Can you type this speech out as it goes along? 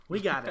We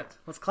got it.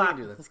 Let's clap.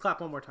 do this. Let's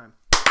clap one more time.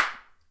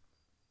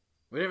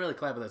 We didn't really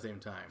clap at the same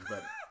time,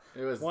 but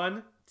it was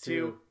 1,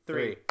 2,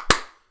 3.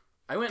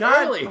 I went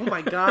God, early. oh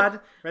my God.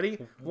 Ready?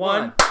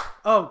 1. 1.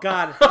 Oh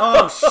God.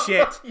 Oh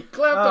shit. You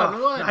clapped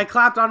on 1. I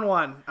clapped on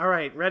 1. All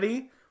right.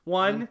 Ready?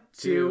 1,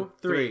 2,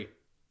 3.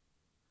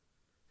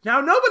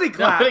 Now nobody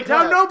clapped.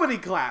 Now nobody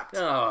clapped.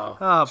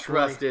 Oh,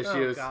 trust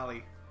issues. Oh,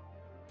 golly.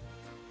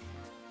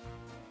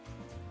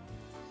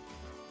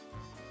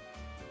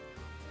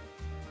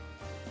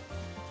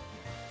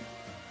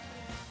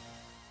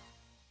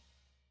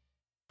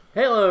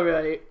 Halo,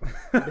 everybody.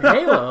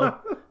 Halo?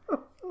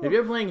 If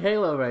you're playing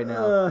Halo right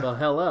now, well,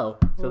 hello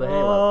to the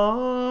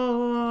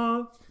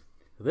Halo.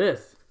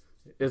 This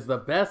is the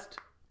best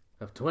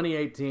of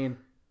 2018.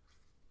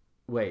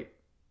 Wait.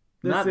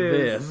 This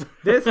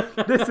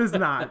is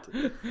not.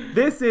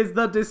 This is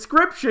the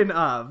description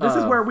of. This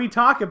is where we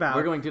talk about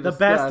we're going to the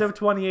best of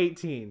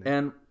 2018.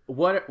 And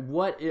what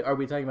are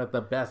we talking about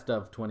the best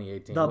of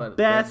 2018?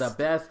 The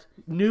best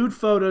nude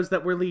photos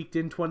that were leaked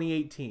in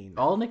 2018.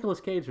 All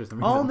Nicolas Cage for some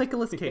reason. All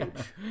Nicolas Cage.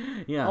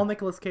 Yeah. All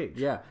Nicolas Cage.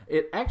 Yeah.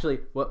 It actually,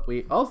 what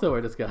we also are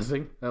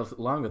discussing,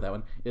 along with that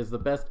one, is the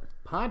best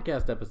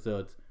podcast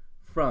episodes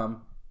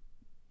from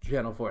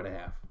Channel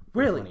 4.5.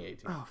 Really?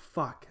 2018. Oh,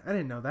 fuck. I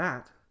didn't know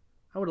that.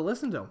 I would have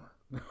listened to them.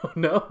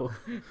 No.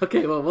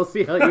 Okay, well, we'll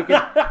see how you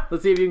can.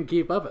 Let's see if you can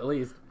keep up at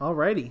least.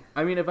 Alrighty.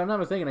 I mean, if I'm not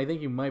mistaken, I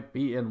think you might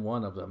be in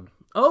one of them.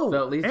 Oh,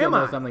 so at least you'll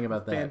know something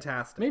about that.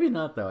 Fantastic. Maybe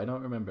not, though. I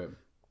don't remember.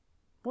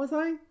 Was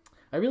I?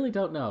 I really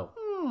don't know.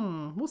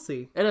 We'll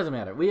see. It doesn't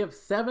matter. We have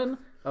 7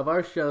 of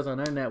our shows on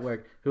our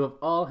network who have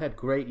all had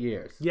great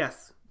years.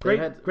 Yes. Great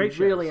shows.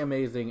 Really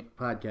amazing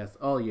podcasts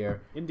all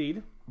year.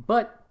 Indeed.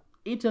 But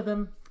each of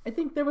them, I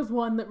think there was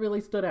one that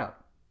really stood out.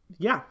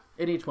 Yeah.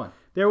 In each one.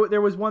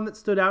 There was one that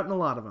stood out in a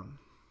lot of them.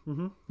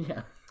 Mm-hmm.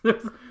 Yeah.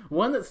 There's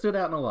one that stood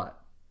out in a lot.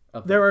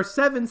 There are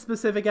 7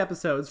 specific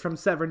episodes from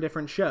 7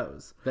 different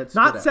shows.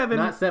 Not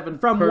 7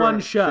 from per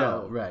one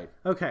show. Right.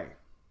 Okay.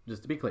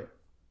 Just to be clear.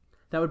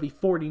 That would be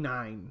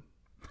 49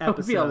 That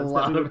would be a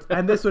lot.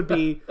 And this would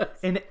be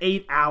an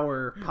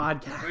 8-hour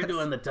podcast. We're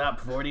doing the top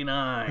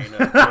 49 of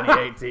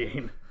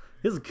 2018.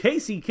 This is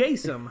Casey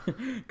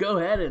Kasem. Go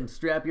ahead and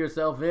strap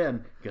yourself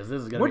in, because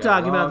this is going to be We're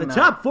talking about the night.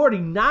 top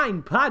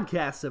 49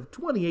 podcasts of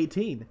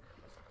 2018.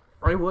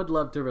 I would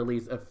love to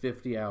release a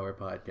 50-hour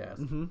podcast.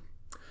 Mm-hmm.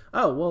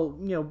 Oh, well,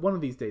 one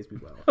of these days we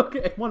will.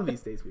 Okay. One of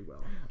these days we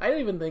will. I don't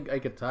even think I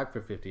could talk for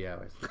 50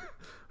 hours.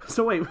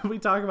 So wait, we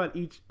talk about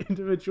each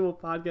individual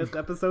podcast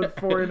episode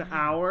for an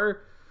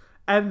hour,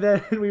 and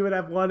then we would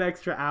have one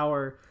extra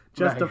hour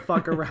just to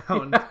fuck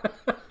around.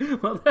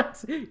 Well,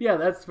 that's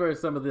for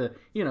some of the,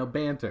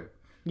 banter.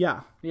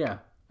 Yeah. Yeah.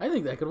 I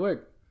think that could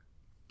work.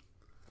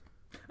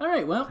 All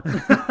right, well.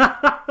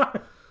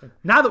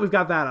 Now that we've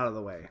got that out of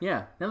the way.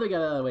 Yeah, now that we got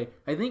that out of the way,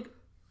 I think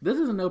this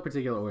is in no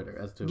particular order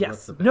as to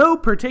what's the best. No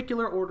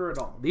particular order at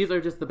all. These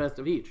are just the best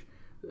of each.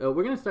 We're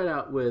going to start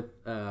out with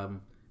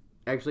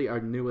actually our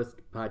newest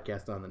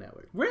podcast on the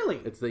network. Really?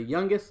 It's the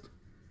youngest.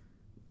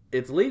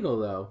 It's legal,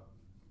 though.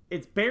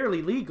 It's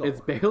barely legal. It's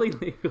barely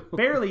legal.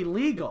 Barely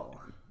legal.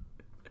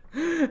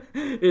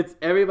 It's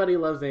Everybody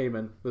Loves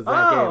Eamon with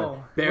Zach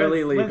Eamon.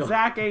 Barely legal. With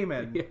Zach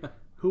Eamon, Yeah.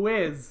 Who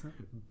is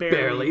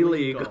barely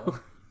legal.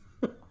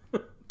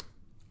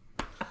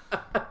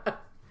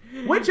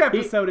 Which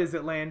episode is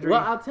it, Landry?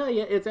 Well, I'll tell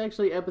you, it's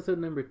actually episode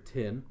number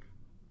 10.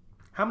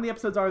 How many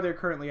episodes are there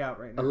currently out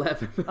right now?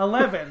 11.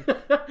 11.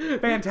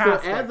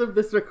 Fantastic. So as of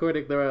this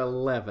recording, there are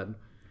 11.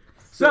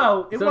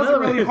 So it wasn't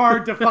really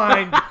hard to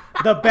find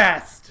the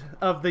best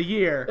of the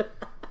year.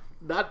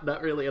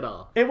 Not really at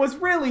all. It was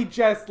really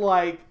just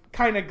like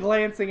kind of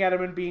glancing at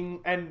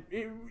them and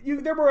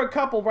there were a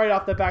couple right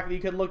off the back that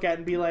you could look at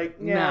and be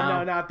like,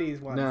 no, not these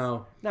ones.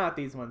 No. Not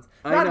these ones.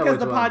 I Not know because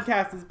which the ones.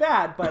 podcast is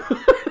bad, but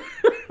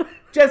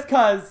just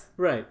because,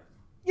 Right.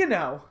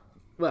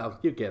 Well,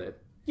 you get it.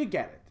 You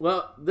get it.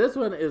 Well, this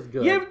one is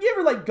good. You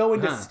ever go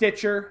into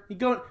Stitcher? You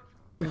go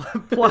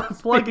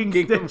plugging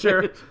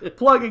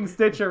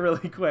Stitcher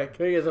really quick.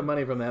 Can you get some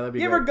money from that? That'd be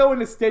You great. ever go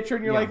into Stitcher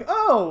and you're like,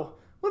 oh,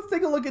 let's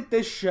take a look at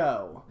this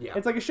show. Yeah.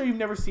 It's like a show you've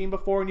never seen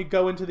before, and you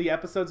go into the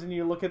episodes and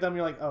you look at them and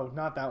you're like, oh,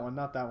 not that one,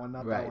 not that one,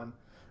 not that one.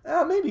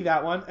 Oh, maybe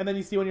that one. And then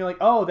you see one and you're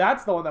like, oh,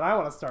 that's the one that I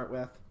want to start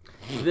with.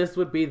 This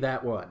would be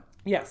that one.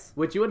 Yes.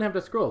 Which you wouldn't have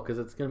to scroll because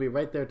it's going to be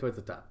right there towards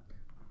the top.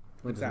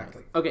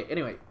 Exactly. Nice. Okay,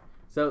 anyway.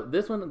 So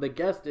this one, the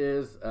guest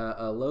is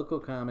a local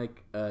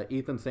comic,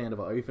 Ethan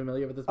Sandoval. Are you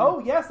familiar with this man? Oh,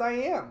 yes, I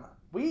am.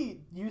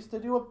 We used to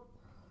do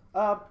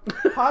a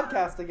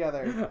podcast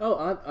together. Oh,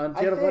 on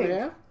Channel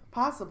 4.5?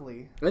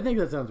 Possibly. I think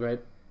that sounds right.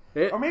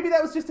 Or maybe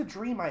that was just a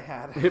dream I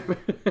had.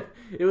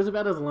 It was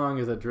about as long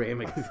as a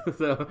dream.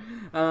 So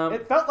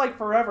it felt like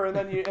forever, and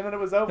then it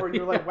was over, and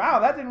you were like, wow,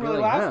 that didn't really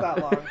last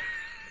that long.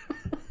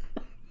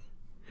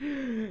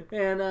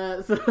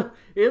 And so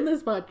in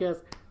this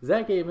podcast,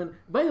 Zach Eamon,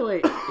 by the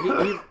way,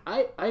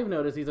 I've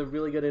noticed he's a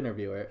really good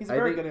interviewer. He's a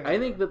very good interviewer. I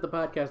think that the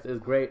podcast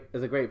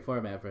is a great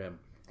format for him.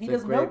 He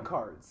does note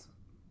cards.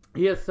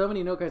 He has so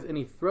many note cards, and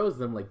he throws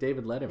them like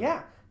David Letterman.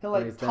 Yeah,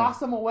 he'll toss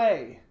them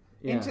away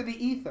into the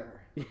ether.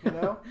 You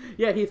know?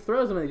 Yeah, he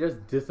throws them and they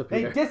just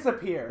disappear. They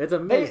disappear. It's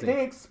amazing.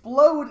 They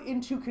explode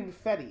into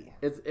confetti.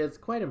 It's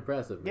quite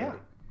impressive, really.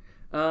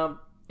 Yeah.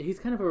 He's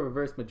kind of a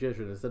reverse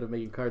magician. Instead of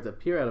making cards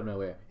appear out of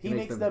nowhere, he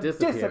makes them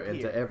disappear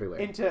into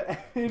everywhere.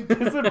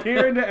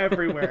 Disappear into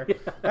everywhere. Yeah.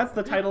 That's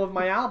the title of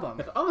my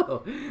album.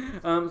 Oh.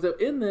 So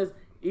in this,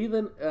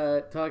 Ethan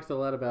talks a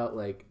lot about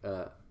like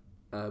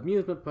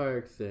amusement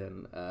parks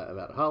and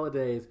about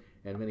holidays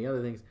and many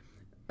other things.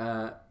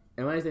 And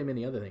when I say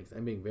many other things,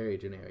 I'm being very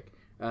generic.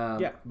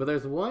 But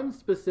there's one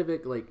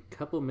specific like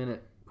couple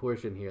minute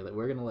portion here that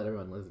we're going to let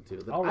everyone listen to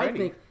that I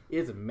think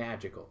is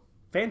magical.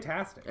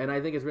 Fantastic. And I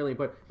think it's really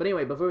important. But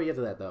anyway, before we get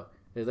to that, though,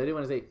 is I do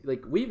want to say,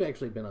 like, we've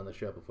actually been on the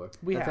show before.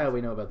 That's how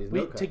we know about these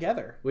milk cards.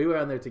 Together. We were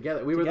on there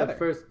together. We were the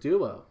first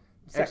duo.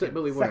 Actually,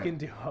 but we weren't. Second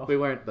duo. We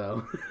weren't,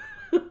 though.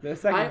 The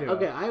second duo.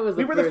 Okay, I was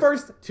We were the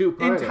first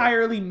two-parter.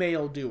 entirely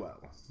male duo.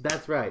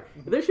 That's right.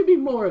 There should be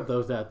more of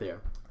those out there.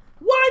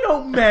 Why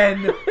don't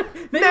men?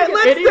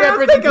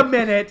 Let's take a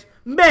minute.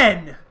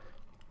 Men.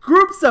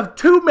 Groups of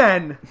two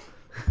men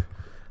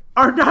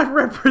are not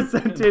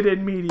represented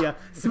in media.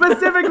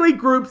 Specifically,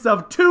 groups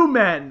of two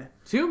men.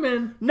 Two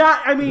men.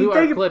 Not, I mean, who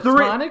think are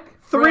platonic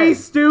Three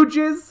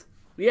Stooges.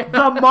 Yeah.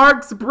 The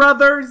Marx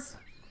Brothers.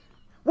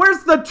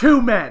 Where's the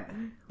two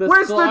men?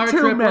 Where's the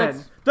two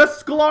men? The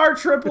Sklar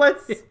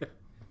triplets.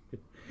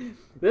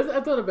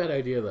 That's not a bad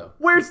idea, though.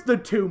 Where's the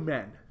two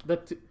men?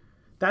 That's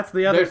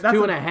the other. There's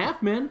two and a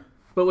half men.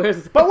 But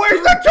where's the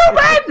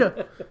two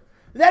men?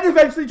 That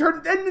eventually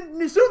turned,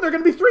 and soon they're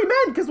going to be three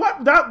men, because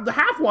the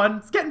half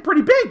one's getting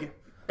pretty big.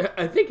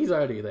 I think he's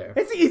already there.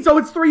 So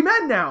it's three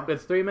men now.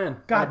 It's three men.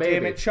 God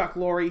damn it, Chuck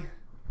Lorre.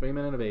 3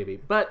 men and a baby.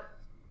 But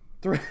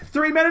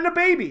three men and a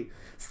baby.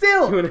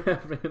 Still.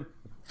 2.5 men.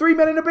 3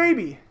 men and a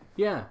baby.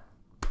 Yeah.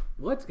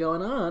 What's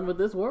going on with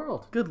this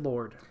world? Good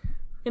Lord.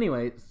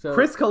 Anyway, so...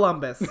 Chris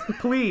Columbus,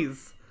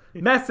 please,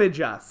 message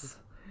us.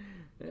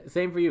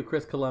 Same for you,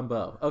 Chris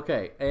Columbo.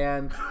 Okay,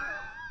 and...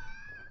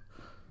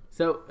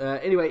 So,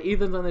 anyway,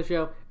 Ethan's on the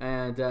show,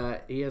 and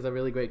he has a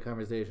really great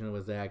conversation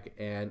with Zach.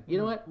 And you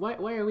know what?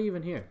 Why are we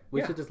even here?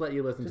 We should just let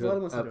you listen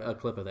to a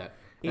clip of that.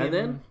 And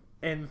then...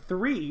 In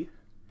 3,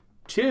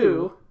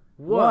 2,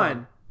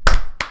 1.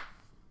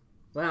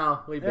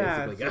 Well, we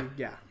basically got...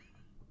 Yeah.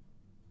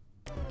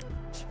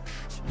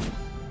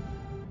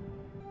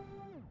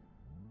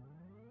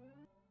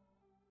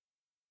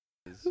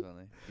 It's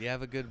funny. You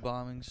have a good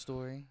bombing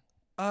story?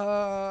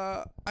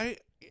 I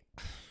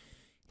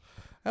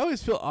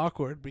always feel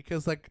awkward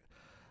because, like,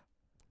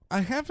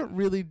 I haven't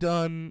really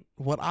done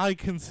what I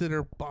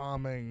consider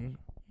bombing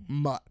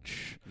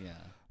much. Yeah.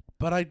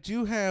 But I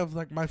do have,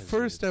 like, my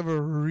first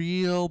ever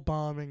real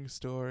bombing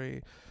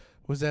story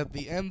was at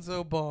the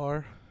Enzo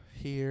bar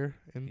here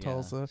in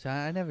Tulsa. So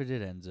I never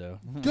did Enzo.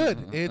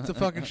 Good. It's a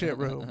fucking shit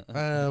room.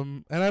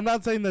 And I'm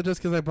not saying that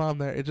just because I bombed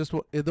there. It just,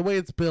 the way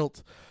it's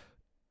built,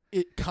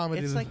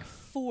 comedy. It's like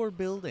 4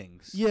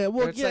 buildings. Yeah,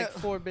 well, it's like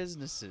 4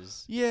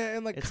 businesses. Yeah,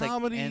 and like it's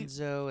comedy, like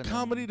Enzo and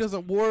comedy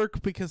doesn't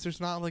work because there's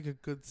not like a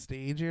good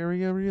stage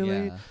area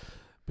really. Yeah.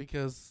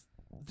 Because,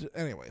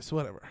 anyways,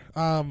 whatever.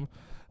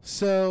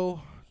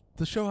 So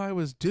the show I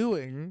was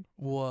doing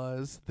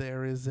was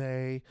there is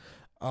a,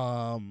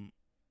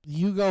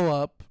 you go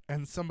up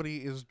and somebody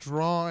is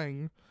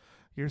drawing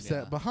your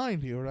set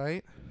behind you,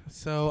 right?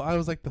 So I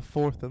was like the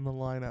 4th in the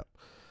lineup.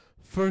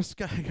 First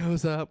guy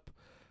goes up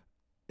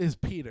is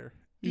Peter,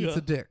 eats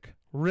a dick.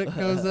 Rick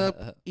goes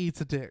up,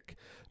 eats a dick.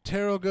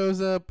 Taro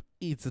goes up,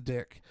 eats a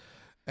dick.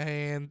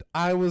 And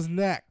I was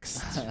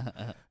next.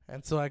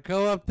 And so I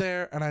go up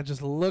there and I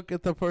just look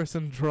at the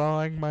person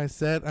drawing my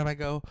set and I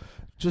go,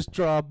 just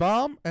draw a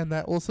bomb and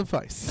that will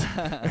suffice.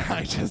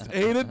 I just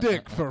ate a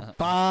dick for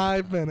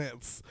 5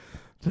 minutes.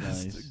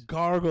 Just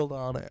gargled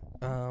on it.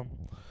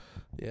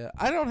 Yeah,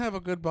 I don't have a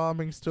good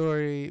bombing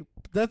story.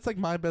 That's like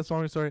my best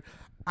bombing story.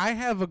 I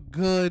have a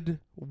good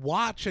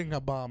watching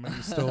a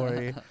bombing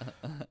story.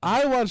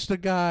 I watched a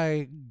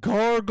guy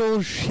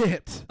gargle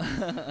shit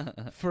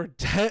for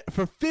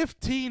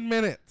 15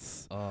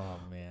 minutes. Oh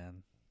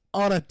man.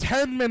 On a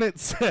 10-minute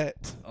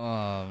set.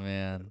 Oh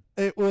man.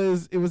 It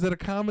was at a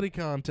comedy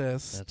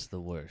contest. That's the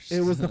worst.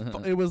 It was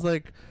it was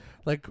like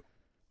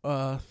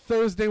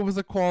Thursday was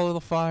a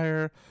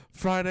qualifier,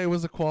 Friday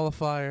was a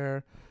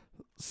qualifier,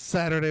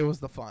 Saturday was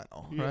the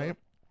final, right?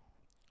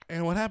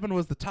 And what happened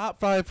was the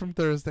top 5 from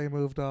Thursday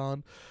moved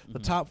on. The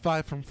top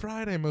 5 from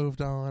Friday moved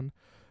on.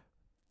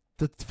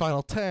 The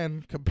final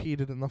 10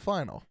 competed in the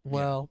final.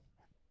 Well,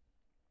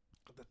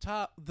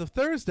 the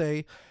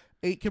Thursday,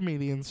 8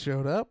 comedians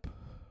showed up.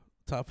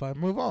 Top 5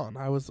 move on.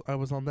 I was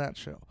on that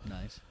show.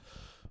 Nice.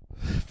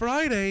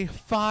 Friday,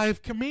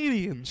 5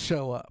 comedians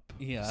show up.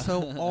 Yeah.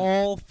 So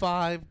all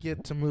 5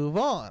 get to move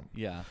on.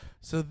 Yeah.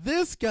 So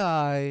this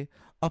guy,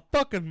 a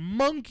fucking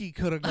monkey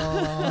could have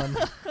gone on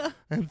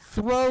and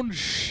thrown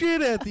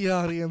shit at the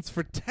audience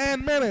for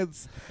 10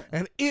 minutes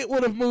and it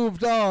would have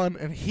moved on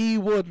and he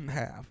wouldn't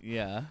have.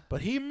 Yeah.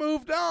 But he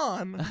moved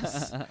on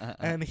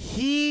and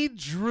he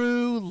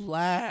drew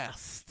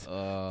last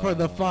for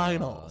the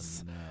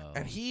finals. No.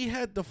 And he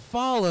had to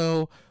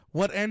follow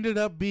what ended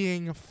up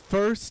being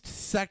first,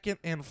 second,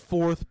 and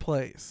fourth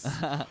place.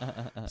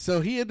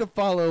 So he had to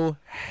follow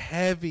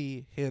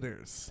heavy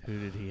hitters. Who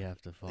did he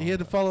have to follow? He had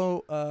to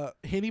follow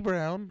Henny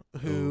Brown,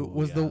 who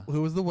was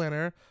the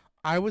winner.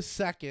 I was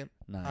second.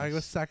 Nice. I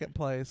was second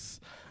place,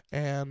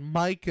 and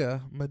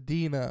Micah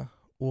Medina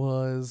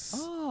was.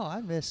 Oh, I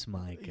miss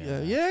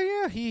Micah.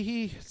 Yeah.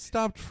 He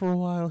stopped for a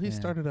while. He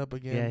started up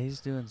again. Yeah,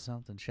 he's doing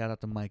something. Shout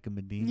out to Micah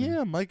Medina.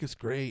 Yeah, Micah's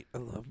great. I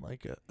love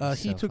Micah.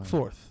 He took funny.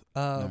 fourth.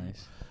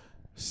 Nice.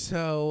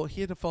 So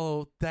he had to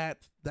follow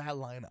that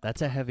lineup.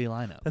 That's a heavy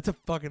lineup. That's a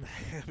fucking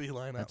heavy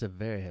lineup. That's a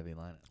very heavy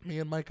lineup. Me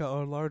and Micah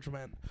are large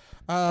men.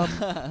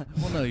 Well,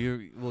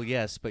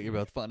 yes, but you're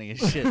both funny as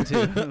shit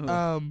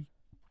too.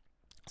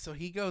 So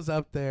he goes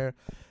up there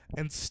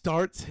and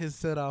starts his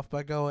set off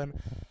by going,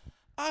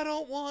 I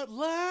don't want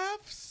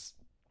laughs.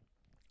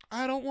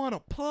 I don't want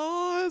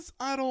applause.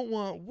 I don't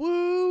want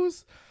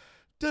woos.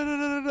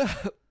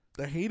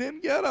 Da-da-da-da-da. He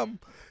didn't get them.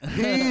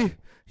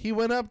 He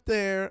went up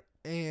there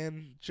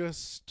and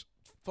just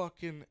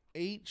fucking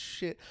ate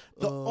shit.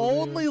 The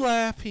only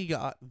laugh he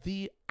got,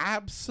 the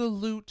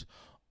absolute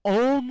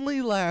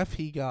only laugh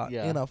he got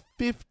in a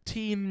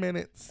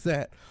 15-minute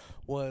set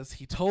was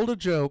he told a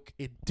joke,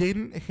 it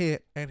didn't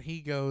hit, and he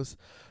goes,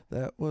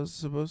 that was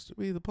supposed to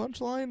be the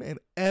punchline, and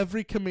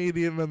every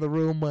comedian in the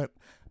room went,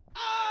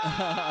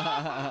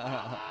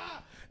 ah!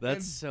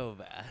 That's so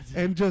bad.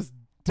 And just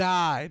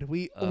died.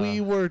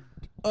 I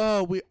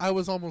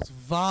was almost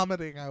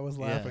vomiting. I was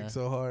laughing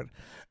so hard.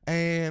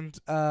 And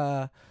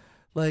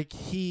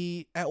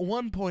he at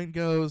one point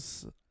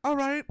goes, all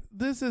right,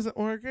 this isn't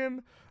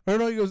working. Or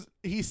no,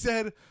 he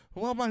said,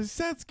 well, my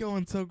set's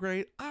going so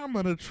great, I'm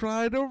going to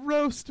try to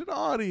roast an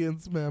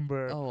audience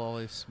member. Oh,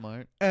 always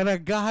smart. And a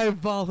guy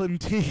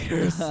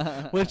volunteers,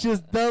 which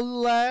is the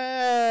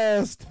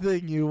last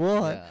thing you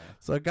want. Yeah.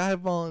 So a guy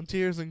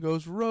volunteers and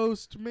goes,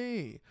 roast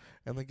me.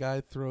 And the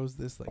guy throws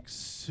this like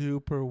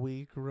super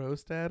weak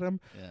roast at him.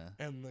 Yeah.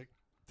 And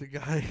the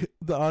guy,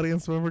 the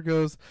audience member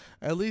goes,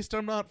 at least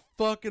I'm not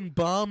fucking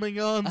bombing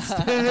on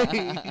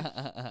stage.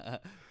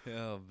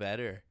 Oh,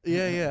 better.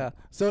 Yeah.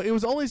 So it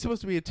was only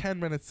supposed to be a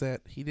 10-minute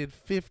set. He did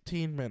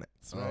 15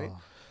 minutes, right? Oh.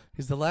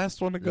 He's the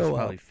last one to There's go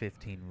probably up.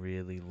 15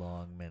 really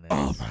long minutes.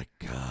 Oh, my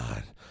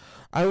God.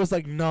 I was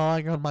like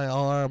gnawing on my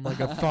arm like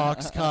a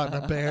fox caught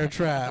in a bear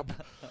trap,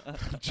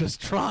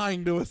 just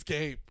trying to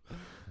escape.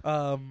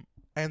 And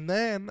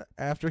then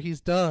after he's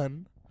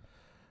done,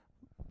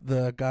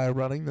 the guy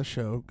running the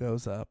show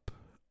goes up,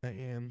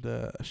 and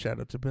shout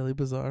out to Billy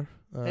Bazaar.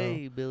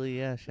 Hey, Billy,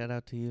 yeah, shout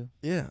out to you.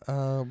 Yeah,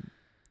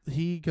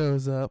 he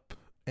goes up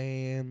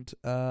and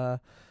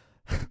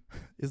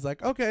is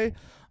like, okay,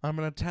 I'm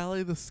going to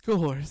tally the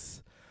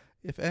scores.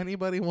 If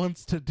anybody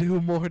wants to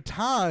do more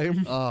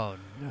time, oh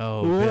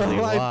no, Billy,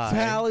 will I why?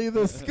 tally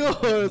the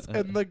scores?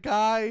 And the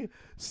guy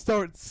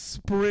starts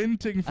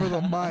sprinting for the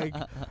mic,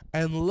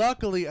 and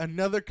luckily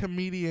another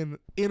comedian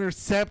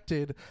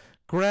intercepted,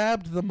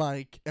 grabbed the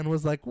mic, and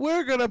was like,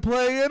 we're gonna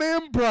play an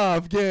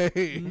improv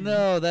game.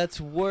 No, that's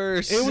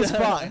worse. It was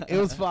fine. It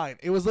was fine.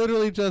 It was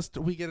literally just,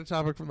 we get a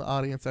topic from the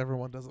audience,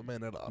 everyone does a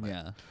minute on it.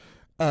 Yeah.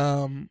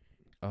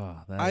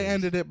 I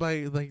ended it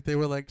by, like, they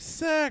were like,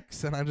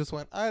 sex, and I just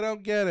went, I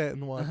don't get it,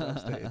 and walked off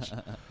stage.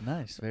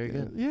 Nice, very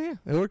good. Yeah,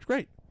 it worked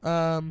great.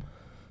 Yeah,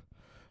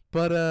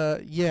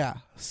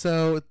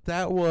 so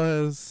that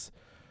was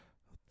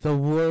the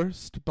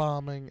worst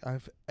bombing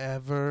I've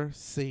ever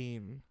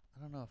seen.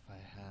 I don't know if I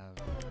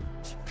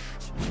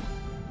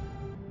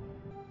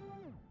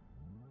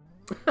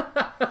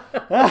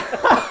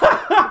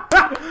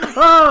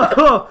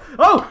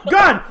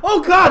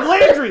Oh God,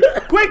 Landry,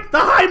 quick, the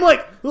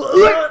Heimlich.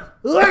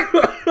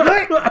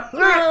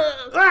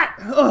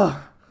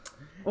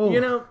 You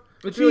know,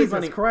 it's really Jesus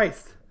funny.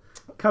 Christ.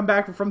 Come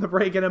back from the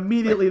break and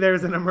immediately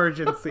there's an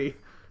emergency.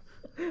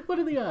 What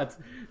are the odds?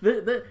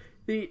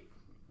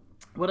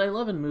 What I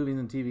love in movies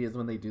and TV is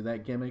when they do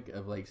that gimmick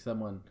of like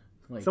someone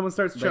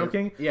starts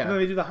choking, yeah, and then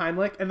they do the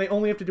Heimlich, and they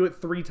only have to do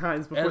it 3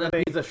 times before and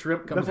a piece of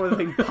shrimp comes before out. the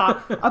thing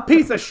pop. A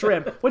piece of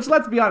shrimp, which,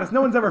 let's be honest,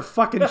 no one's ever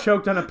fucking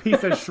choked on a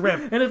piece of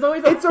shrimp. And it's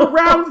always a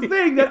round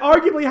thing that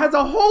arguably has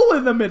a hole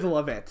in the middle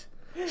of it.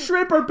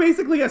 Shrimp are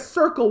basically a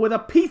circle with a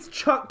piece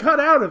cut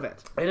out of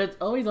it. And it's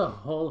always a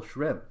whole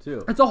shrimp,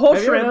 too. It's a whole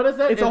Have shrimp. You ever noticed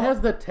that? It has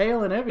the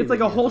tail and everything. It's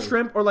like a whole usually.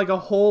 shrimp or like a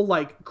whole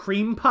like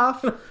cream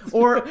puff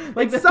or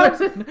Like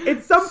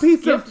it's some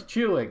piece of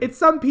chewing. It's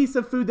some piece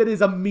of food that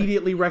is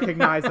immediately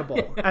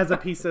recognizable as a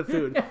piece of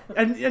food.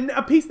 And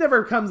a piece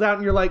never comes out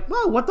and you're like,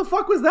 "Whoa, what the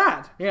fuck was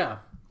that?" Yeah.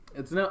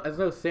 It's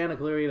no Santa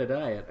Clarita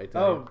Diet, I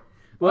tell you.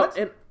 Well, What?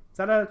 is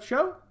that a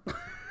show?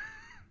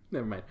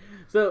 Never mind.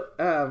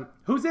 So,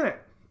 Who's in it?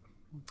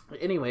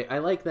 anyway, I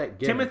like that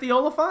gimmick. Timothy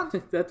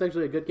Oliphant? That's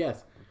actually a good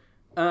guess.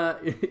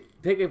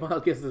 Take a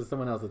wild guess as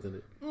someone else that's in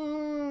it.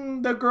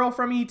 The girl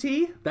from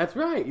E.T.? That's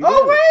right. You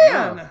Oh, got it.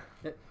 man!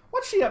 Wow.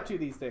 What's she up to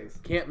these days?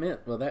 Can't miss.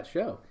 Well, that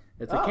show.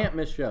 It's a can't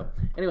miss show.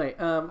 Anyway,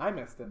 I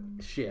missed it.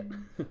 shit.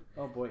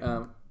 Oh, boy.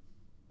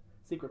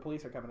 Secret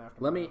police are coming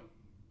after me.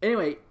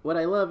 Anyway, what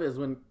I love is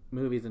when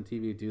movies and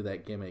TV do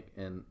that gimmick,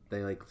 and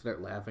they like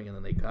start laughing and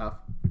then they cough.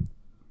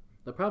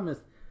 The problem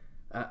is,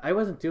 I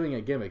wasn't doing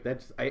a gimmick.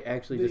 I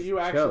actually just You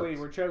choked. actually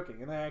were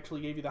choking, and I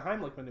actually gave you the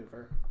Heimlich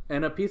maneuver.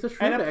 And a piece of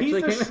shrimp And a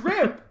actually piece of came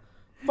shrimp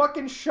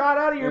fucking shot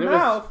out of your and it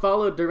mouth. was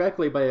followed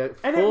directly by a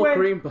And full it went,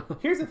 cream puff.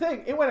 Here's the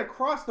thing. It went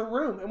across the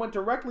room and went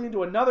directly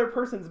into another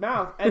person's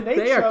mouth, and they,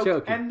 They are choked,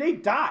 choking. and they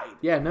died.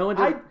 Yeah, no one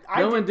did.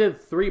 I no one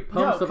did 3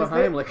 pumps of a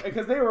Heimlich.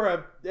 Because they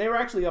were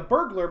actually a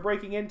burglar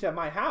breaking into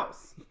my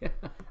house. Yeah.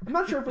 I'm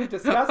not sure if we've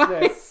discussed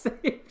this.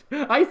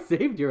 I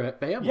saved your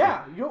family.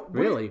 Yeah,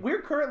 really.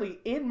 We're currently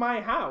in my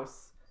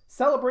house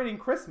celebrating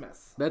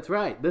Christmas. That's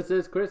right. This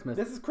is Christmas.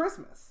 This is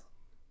Christmas.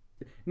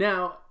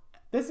 Now,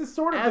 This is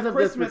sort of as the of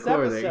this Christmas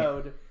recording.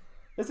 episode.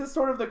 This is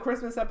sort of the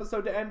Christmas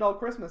episode to end all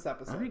Christmas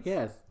episodes. I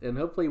guess, and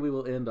hopefully we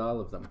will end all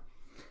of them,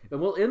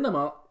 and we'll end them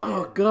all.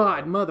 Oh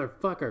God,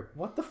 motherfucker!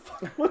 What the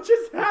fuck? What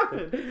just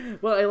happened?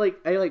 Well,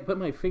 I put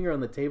my finger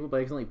on the table, but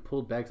I accidentally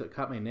pulled back, so it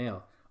caught my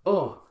nail.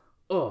 Oh.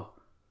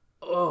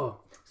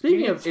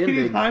 Speaking of Can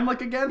you endings,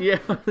 Heimlich again? yeah,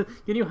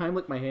 can you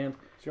Heimlich my hand?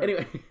 Sure.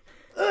 Anyway,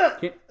 A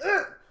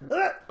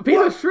piece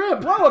of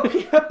shrimp. Whoa,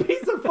 a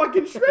piece of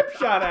fucking shrimp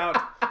shot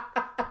out.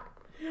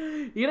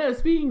 You know,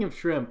 speaking of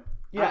shrimp,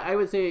 Yeah. I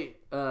would say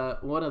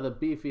one of the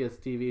beefiest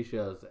TV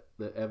shows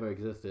that ever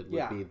existed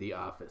would be The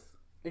Office.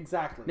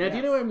 Exactly. Now, do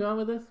you know where I'm going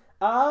with this?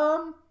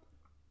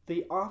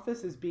 The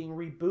Office is being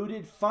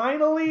rebooted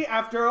finally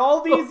after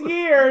all these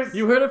years.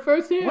 You heard it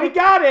first here? We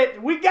got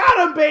it. We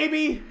got him,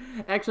 baby.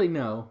 Actually,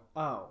 no.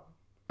 Oh.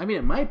 I mean,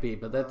 it might be,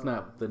 but that's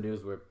not the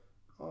news we're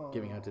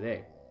giving out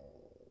today.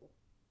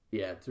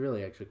 Yeah, it's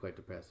really actually quite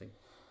depressing.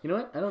 You know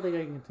what? I don't think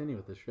I can continue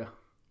with this show.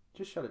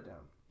 Just shut it down.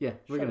 Yeah,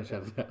 we're gonna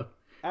shut it down.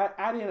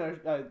 Add in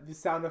the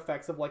sound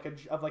effects of like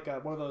a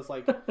one of those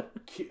like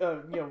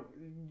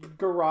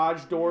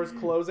garage doors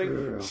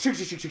closing.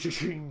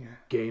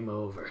 Game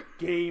over.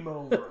 Game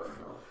over.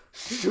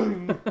 Just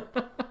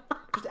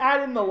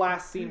add in the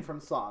last scene from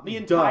Saw. The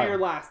entire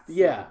last scene.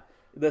 Yeah,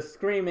 the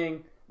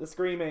screaming,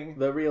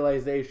 the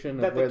realization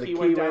that of where the key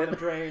went down the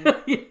drain.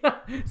 Yeah,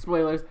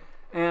 spoilers.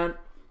 And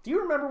do you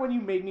remember when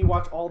you made me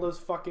watch all those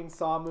fucking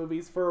Saw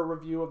movies for a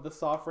review of the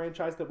Saw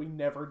franchise that we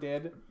never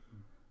did?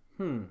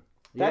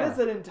 That is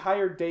an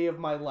entire day of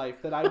my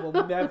life that I will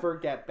never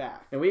get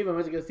back. And we even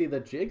went to go see the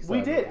Jigsaw.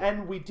 We did,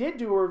 and we did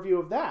do a review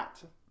of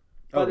that.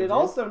 But it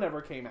also never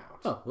came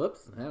out. Oh,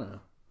 whoops. I don't know.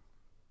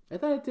 I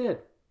thought it did.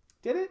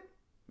 Did it?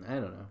 I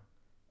don't know.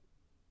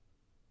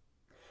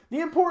 The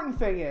important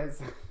thing is...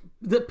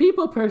 The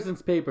People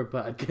Persons Paper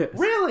podcast.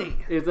 Really?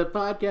 Is a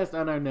podcast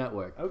on our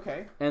network.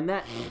 Okay. And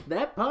that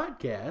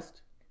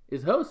podcast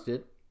is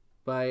hosted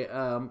by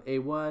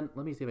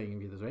let me see if I can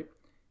get this right.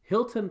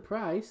 Hilton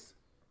Price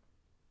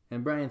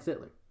and Brian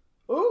Sittler.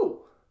 Ooh.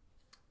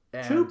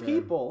 And, 2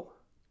 people.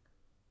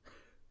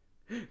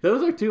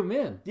 Those are 2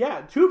 men.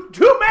 Yeah, two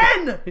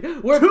men!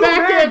 We're 2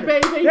 back men! in,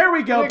 baby! There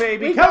we go,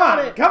 baby. We Come got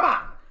on, it. come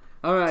on!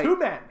 All right. 2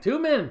 men. 2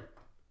 men.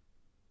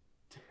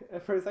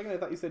 For a second, I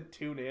thought you said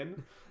tune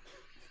in.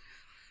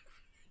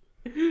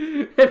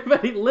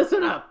 Everybody,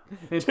 listen up.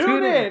 And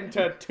Tune in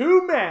to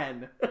 2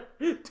 men.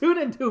 Tune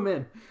in, 2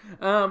 men.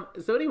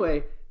 So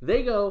anyway,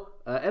 they go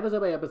episode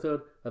by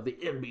episode of the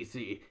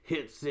NBC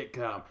hit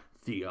sitcom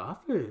The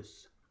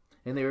Office,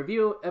 and they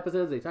review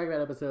episodes. They talk about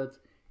episodes.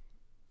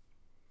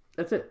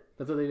 That's it.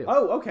 That's what they do.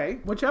 Oh, okay.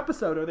 Which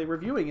episode are they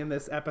reviewing in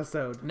this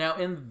episode? Now,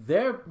 in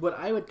their what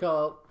I would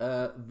call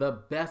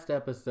the best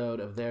episode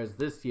of theirs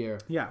this year,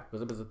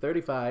 was episode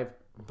 35.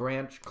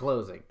 Branch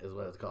Closing is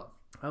what it's called.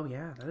 Oh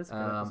yeah, that is a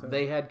good episode.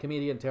 They had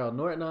comedian Terrell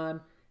Norton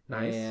on.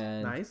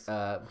 Nice.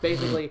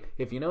 Basically,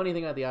 if you know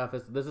anything about The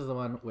Office, this is the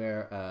one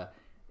where,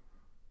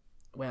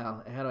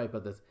 well, how do I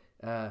put this?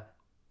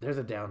 There's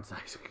a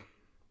downsizing.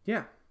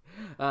 Yeah.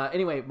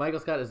 Anyway,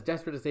 Michael Scott is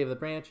desperate to save the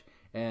branch,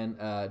 and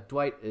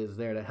Dwight is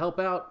there to help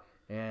out,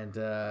 and,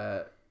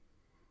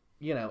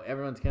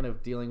 everyone's kind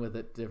of dealing with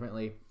it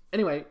differently.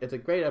 Anyway, it's a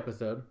great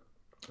episode.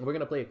 We're going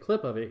to play a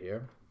clip of it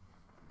here.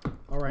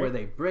 All right. Where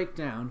they break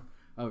down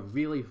a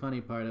really funny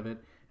part of it,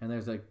 and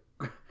there's a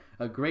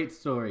great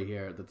story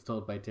here that's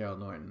told by Terrell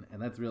Norton,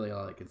 and that's really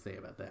all I can say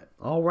about that.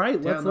 All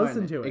right, let's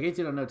listen to it. In case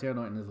you don't know, Terrell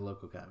Norton is a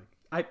local comic.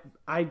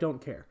 I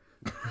don't care.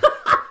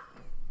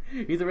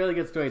 He's a really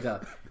good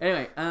storyteller.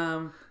 Anyway,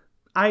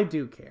 I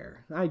do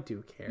care.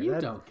 You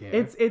don't care.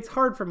 It's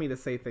hard for me to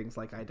say things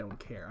like I don't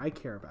care. I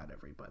care about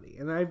everybody,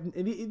 and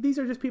these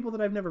are just people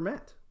that I've never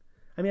met.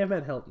 I mean, I've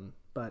met Hilton,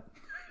 but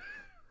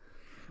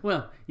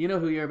well, you know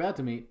who you're about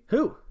to meet.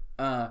 Who?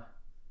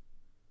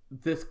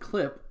 This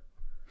clip.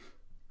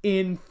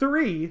 In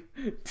 3,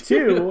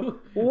 2,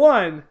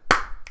 1.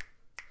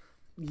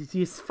 You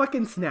just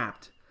fucking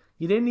snapped.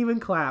 You didn't even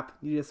clap.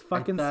 You just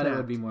fucking snapped. I thought it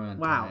would be more on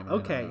time. Wow.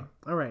 Okay.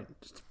 All right.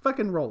 Just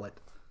fucking roll it.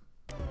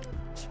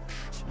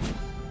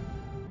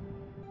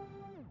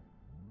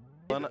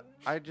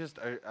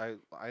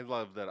 I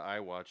love that I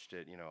watched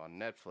it, on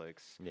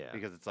Netflix. Yeah.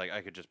 Because it's like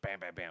I could just bam,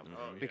 bam, bam.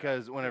 Oh, yeah.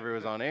 Because whenever it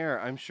was on air,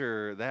 I'm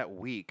sure that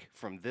week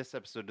from this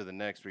episode to the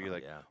next, where you're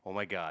like, yeah. oh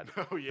my god,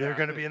 Oh, yeah. they're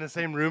gonna be in the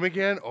same room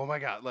again. Oh my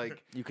god,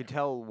 like You could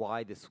tell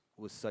why this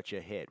was such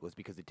a hit was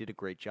because it did a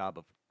great job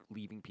of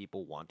leaving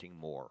people wanting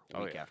more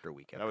week after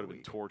week That after would have been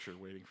week. torture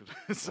waiting for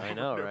this. I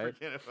know, right?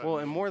 well,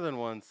 and more than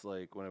once,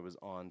 like when it was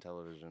on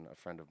television, a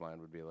friend of mine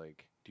would be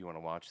like, do you want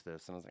to watch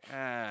this? And I was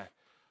like,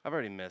 I've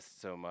already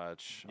missed so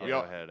much. I'll go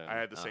ahead. And, I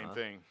had the same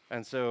thing.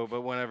 And so,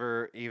 but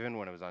even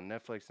when it was on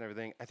Netflix and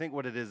everything, I think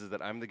what it is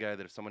that I'm the guy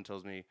that if someone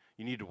tells me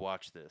you need to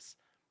watch this,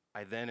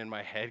 I then in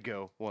my head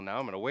go, well, now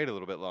I'm gonna wait a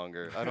little bit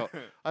longer.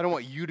 I don't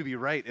want you to be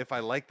right if I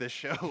like this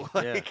show.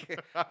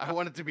 Like, I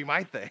want it to be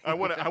my thing. I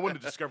want to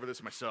discover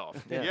this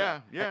myself. Yeah.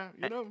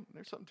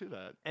 There's something to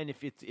that. And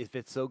if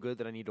it's so good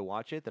that I need to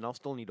watch it, then I'll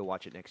still need to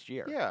watch it next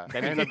year. Yeah.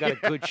 That means I've got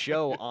a good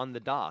show on the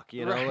dock,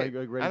 Right. like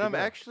ready And to I'm go.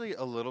 actually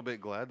a little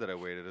bit glad that I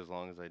waited as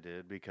long as I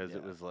did because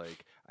it was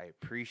like I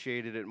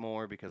appreciated it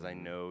more because I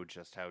know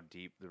just how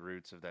deep the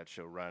roots of that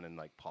show run in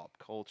like pop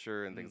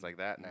culture and things like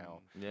that now.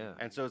 Yeah.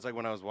 And so it's like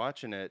when I was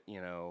watching it,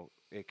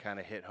 it kind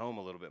of hit home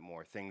a little bit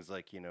more. Things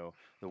like,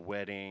 the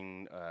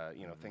wedding,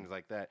 things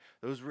like that.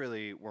 Those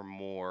really were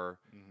more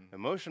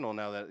emotional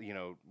now that,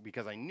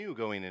 because I knew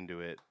going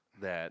into it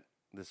that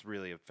this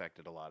really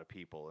affected a lot of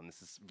people. And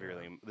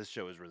this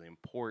show is really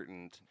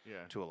important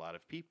to a lot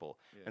of people.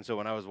 Yeah. And so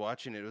when I was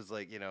watching it, it was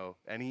like,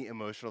 any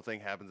emotional thing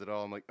happens at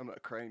all, I'm like, I'm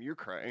not crying, you're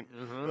crying.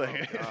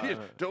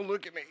 Like, don't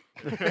look at me.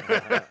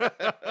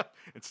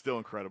 It's still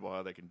incredible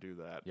how they can do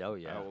that. Oh,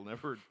 yeah. I will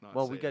never not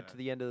Well, say we got that. to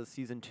the end of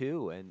season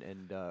 2 and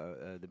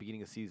the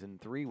beginning of season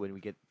 3 when we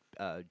get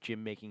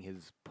Jim making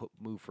his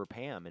move for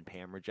Pam and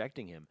Pam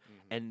rejecting him.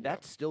 And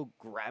that still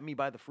grabbed me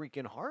by the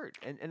freaking heart.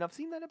 And I've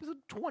seen that episode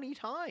 20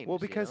 times. Well,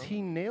 because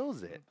he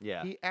nails it.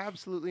 Yeah. He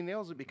absolutely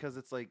nails it because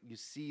it's like you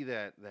see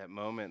that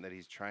moment that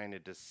he's trying to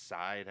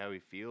decide how he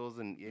feels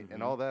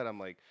and all that. I'm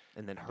like,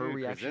 and then her dude,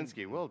 reaction.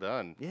 Krasinski, well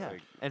done. Yeah,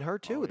 Like, and her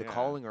too. The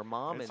calling her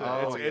mom It's and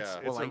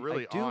a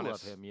really I do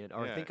honest. love him,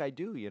 or I think I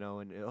do,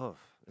 and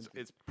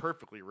It's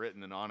perfectly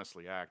written and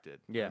honestly acted.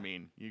 Yeah. I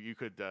mean, you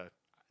could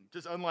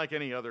just unlike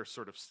any other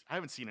sort of. I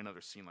haven't seen another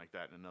scene like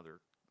that in another.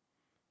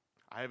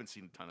 I haven't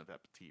seen a ton of that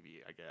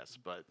TV, I guess,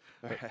 but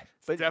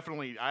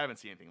definitely I haven't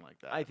seen anything like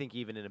that. I think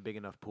even in a big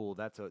enough pool,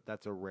 that's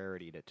a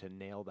rarity to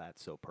nail that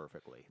so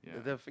perfectly.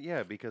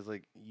 Yeah. Because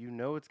like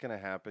it's gonna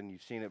happen.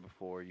 You've seen it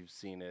before. You've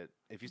seen it.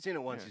 If you've seen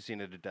it once, you've seen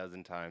it a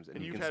dozen times,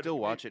 and you can still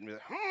watch it and be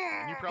like,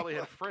 and you probably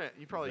had a friend.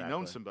 You probably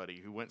known Exactly. somebody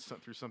who went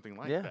through something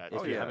like Yeah, that.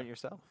 if you haven't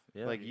yourself.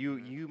 Yeah. like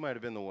you might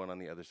have been the one on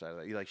the other side of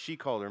that. Like she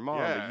called her mom,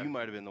 but you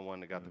might have been the one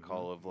that got the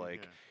call of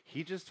like,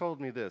 he just told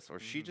me this, or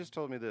she just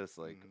told me this.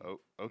 Like, oh,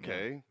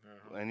 okay,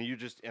 and you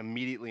just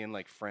immediately in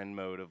like friend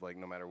mode of like,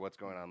 no matter what's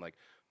going on, like,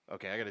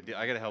 okay,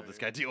 I gotta help this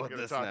guy deal with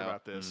this talk now.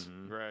 about this,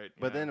 right?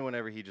 But then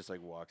whenever he just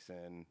like walks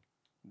in,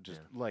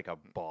 just like a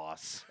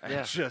boss, and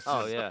Yeah. just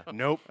Oh, is, yeah.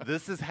 Nope,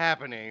 this is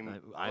happening.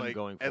 I'm like,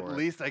 going for at it.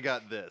 least I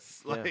got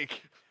this. Yeah.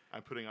 Like,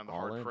 I'm putting on the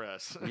All hard in.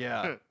 press.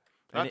 yeah.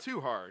 Not it- too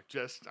hard.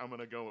 Just I'm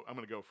gonna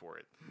go for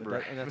it.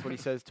 But and that's what he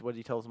says to what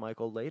he tells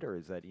Michael later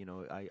is that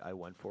I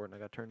went for it and I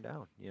got turned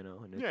down.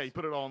 And Yeah, you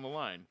put it all on the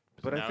line.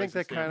 But Now I think he's in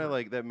that kind of Stanford.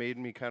 like that made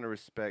me kind of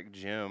respect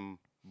Jim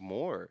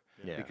more.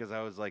 Yeah. Because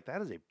I was like,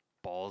 that is a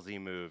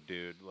ballsy move,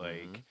 dude.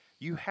 Like,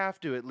 you have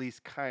to at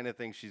least kind of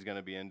think she's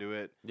gonna be into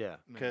it. yeah.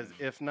 Because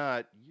if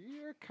not,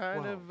 you're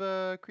kind of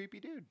a creepy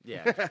dude.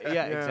 Yeah,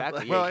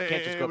 exactly. Well, you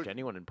can't just go up it- to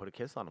anyone and put a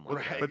kiss on him.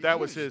 Like that. But that you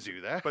was can his. just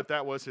do that. But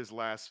that was his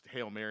last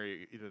Hail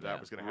Mary. Either that Yeah.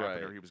 was going to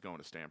happen or Right. he was going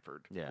to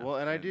Stanford. Yeah. Well,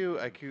 and I do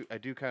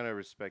kind of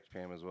respect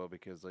Pam as well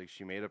because like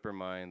she made up her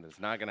mind that it's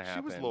not gonna She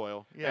happen. was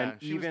loyal. Yeah,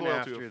 and she was even loyal to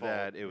a after fault.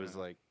 that, it was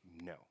like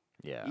no.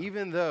 Yeah.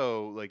 Even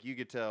though like you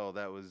could tell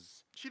that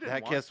was She didn't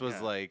that want- kiss was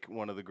yeah. like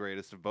one of the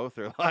greatest of both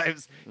their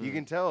lives. You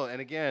can tell, and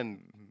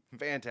again,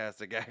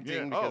 fantastic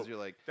acting because you're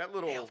like that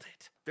little. nailed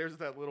it. There's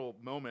that little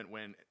moment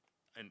when,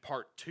 in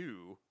part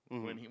 2,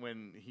 when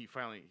he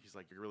finally he's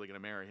like, "You're really going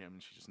to marry him?"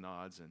 And she just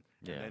nods, and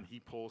then he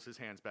pulls his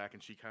hands back,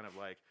 and she kind of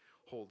like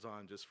holds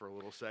on just for a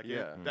little second.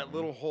 Yeah. That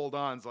little hold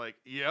on's like,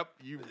 "Yep,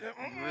 you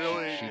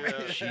really."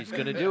 She's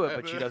gonna do it,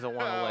 but she doesn't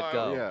want to let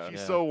go. Yeah. She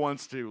so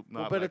wants to.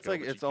 Not but let it's go,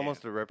 like she it's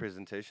almost can't. a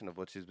representation of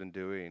what she's been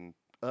doing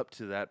up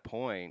to that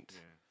point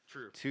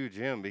True. to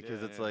Jim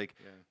because Yeah, it's yeah, like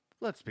yeah.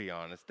 let's be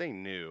honest, they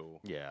knew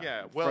Yeah.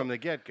 Yeah, well, from the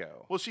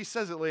get-go. Well, she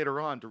says it later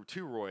on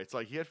to Roy. It's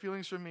like, he had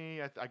feelings for me.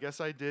 I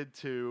guess I did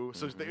too.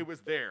 So it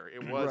was there.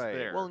 It was Right.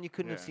 there. Well, and you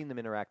couldn't have Yeah. seen them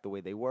interact the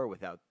way they were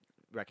without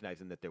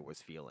recognizing that there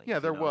was feelings. Yeah,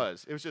 there you know?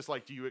 was. It was just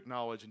like, do you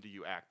acknowledge and do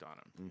you act on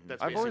them?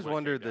 That's I've always basically what it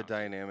wondered came the down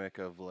to. dynamic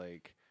of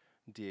like,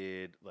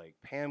 did like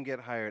Pam get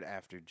hired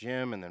after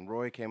Jim and then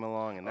Roy came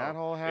along and that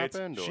all It's-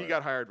 happened? She or-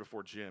 got hired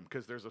before Jim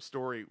because there's a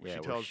story where Yeah, she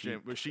where tells she-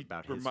 Jim where she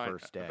about his remind-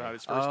 first day. About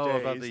his first Oh,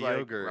 day. about He's the like,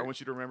 yogurt. I want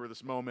you to remember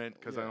this moment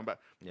because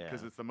Yeah.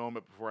 because it's the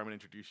moment before I'm going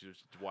to introduce you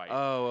to Dwight.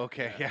 Oh,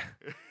 okay, yeah.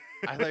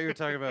 I thought you were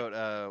talking about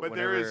But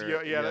whenever, there is,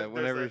 there's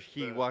whenever that-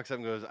 he the- walks up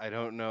and goes, I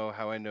don't know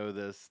how I know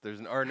this. There's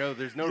no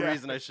Yeah.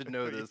 reason I should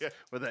know this, Yeah.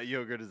 but that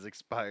yogurt is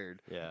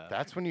expired. Yeah.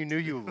 That's when you knew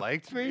you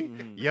liked me?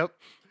 Mhm. Yep.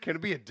 Can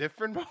it be a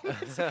different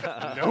moment?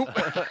 Nope.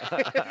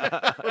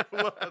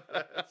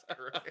 That's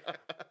great.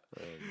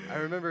 I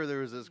remember there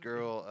was this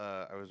girl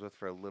I was with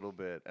for a little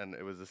bit, and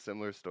it was a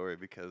similar story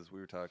because we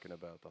were talking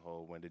about the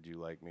whole when did you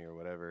like me or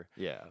whatever.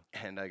 Yeah.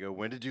 And I go,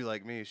 when did you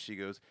like me? She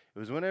goes, it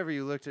was whenever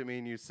you looked at me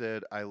and you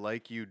said, I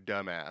like you,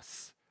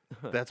 dumbass.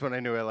 That's when I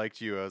knew I liked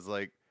you. I was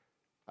like,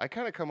 I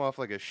kind of come off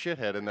like a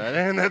shithead in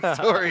that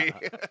story.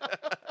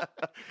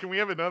 Can we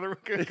have another one?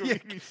 Can, Yeah,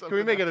 can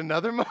we make it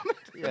another moment?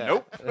 Yeah.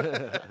 Nope.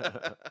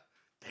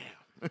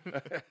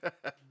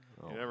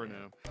 You never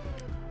know.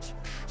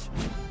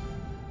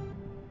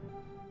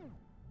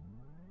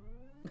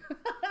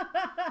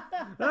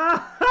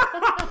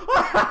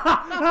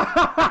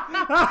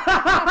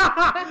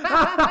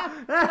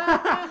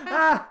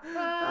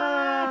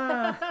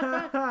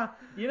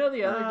 You know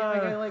the other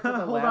gimmick I like with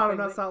the Hold on, laughing I'm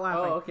not thing? stop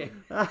laughing. Oh, okay.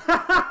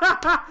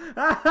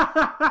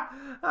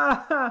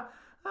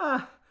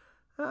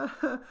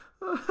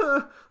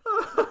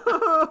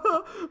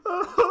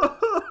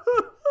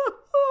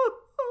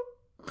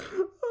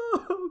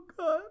 Oh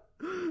God.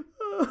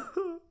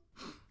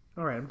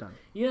 All right, I'm done.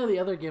 You know the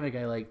other gimmick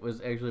I like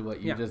was actually what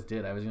you Yeah. just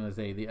did. I was gonna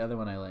say the other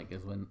one I like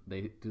is when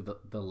they do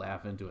the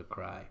laugh into a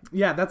cry.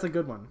 Yeah, that's a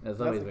good one. That's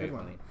a always good very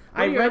one. funny. I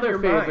What are your read other your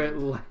favorite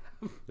mind. laugh?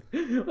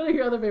 What are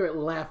your other favorite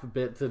laugh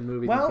bits in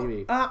movies Well,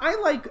 and TV?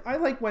 I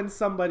like when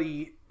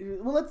somebody.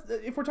 Well,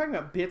 if we're talking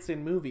about bits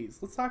in movies,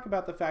 let's talk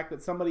about the fact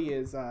that somebody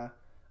is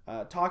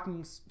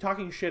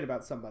talking shit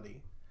about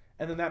somebody,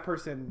 and then that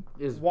person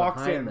Is walks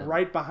behind in them.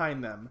 right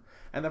behind them,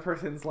 and the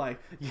person's like,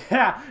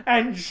 "Yeah,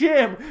 and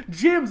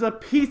Jim's a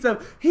piece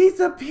of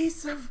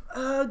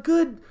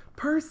good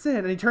person,"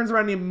 and he turns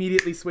around and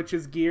immediately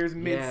switches gears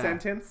mid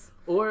sentence.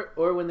 Or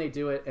when they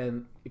do it,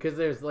 and because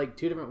there's like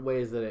two different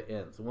ways that it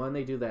ends. One,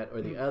 they do that,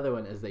 or the other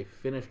one is they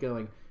finish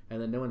going,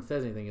 and then no one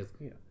says anything. Is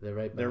they're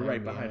right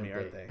behind me,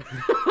 aren't they?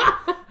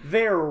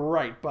 They're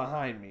right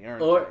behind me,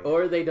 aren't they?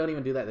 Or they don't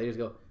even do that. They just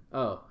go,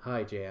 "Oh,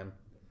 hi, Jan,"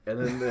 and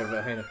then they're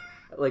behind him.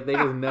 Like they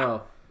just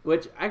know.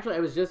 Which actually, I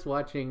was just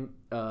watching.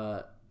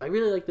 I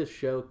really like this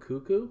show,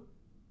 Cuckoo.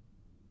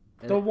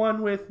 The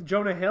one with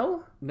Jonah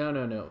Hill?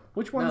 No.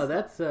 Which one's No,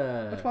 that's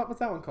what's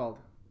that one called?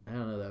 I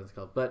don't know what that was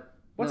called, but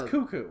What's no,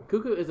 Cuckoo?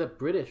 Cuckoo is a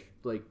British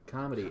like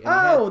comedy. And it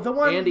Oh, had the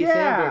one- Andy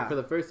yeah. Samberg for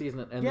the first season,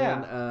 and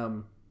Yeah.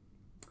 then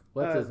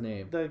what's his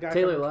name? The guy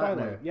Taylor from Lautner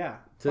Twilight. Yeah,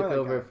 took Twilight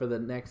over guy. for the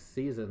next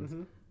seasons.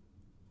 Mhm.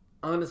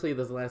 Honestly,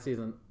 this last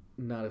season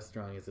not as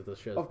strong as the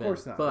show's Of been.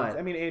 course not. But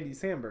I mean, Andy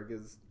Samberg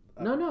is.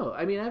 no.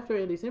 I mean, after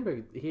Andy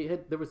Samberg,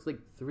 there was like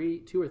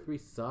 2 or 3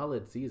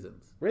 solid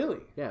seasons. Really?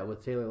 Yeah,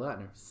 with Taylor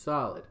Lautner,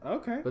 solid.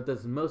 Okay. But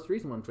this most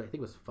recent one, which I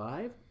think was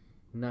 5,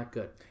 not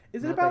good.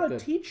 Is it Not about that a good.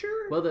 teacher?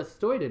 Well, the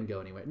story didn't go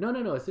anywhere.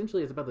 No.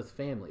 Essentially, it's about this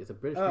family. It's a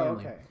British Oh,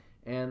 family. okay.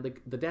 And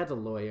the dad's a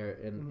lawyer,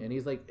 and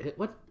he's like,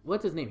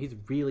 what's his name? He's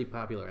really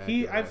popular.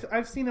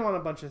 I've seen him on a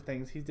bunch of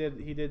things. He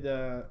did.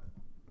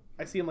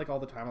 I see him like all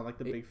the time on like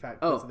the Big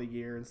Fat Quiz of the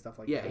Year and stuff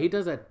like that. Yeah, he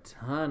does a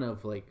ton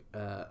of like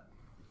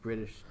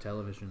British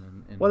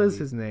television. And What is movies.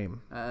 his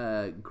name?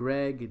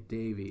 Greg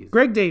Davies.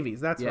 Greg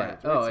Davies. That's Yeah. right.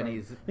 Oh, That's and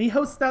right. He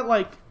hosts that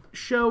like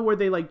show where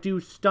they like do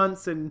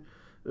stunts and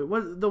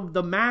what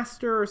the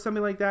Master or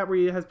something like that, where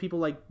he has people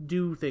like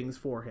do things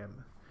for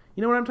him.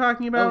 You know what I'm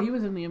talking about? Oh, he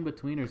was in the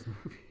In-Betweeners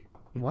movie.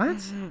 What?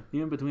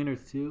 The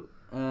In-Betweeners too.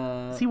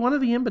 Is he one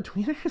of the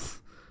In-Betweeners?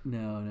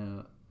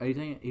 No. Are you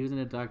talking? He was in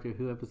a Doctor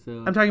Who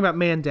episode. I'm talking about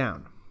Man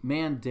Down,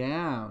 Man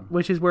Down.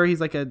 which is where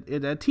he's like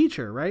a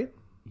teacher, right?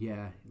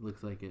 Yeah, it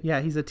looks like it. Yeah,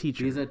 he's a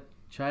teacher. He's a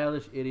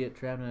childish idiot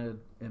trapped in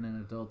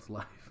an adult's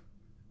life.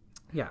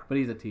 Yeah. But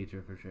he's a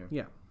teacher for sure.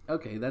 Yeah.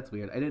 Okay, that's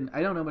weird. I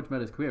don't know much about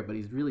his career, but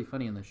he's really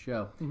funny in the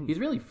show. He's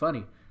really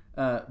funny.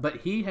 But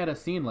he had a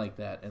scene like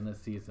that in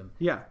this season.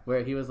 Yeah.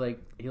 Where he was like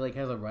he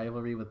has a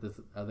rivalry with this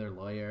other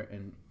lawyer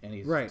and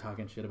he's Right.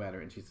 talking shit about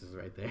her and she's just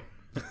right there.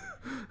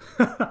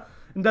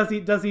 And does he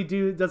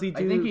do? I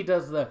think he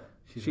does the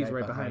She's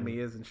right behind me,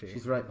 isn't she?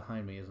 She's right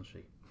behind me, isn't she?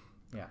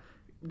 Yeah.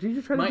 Did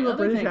you try to My do a other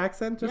British thing-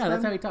 accent? Just yeah,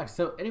 that's then? how he talks.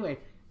 So anyway,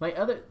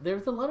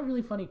 there's a lot of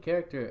really funny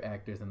character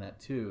actors in that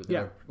too. That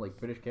are like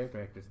British character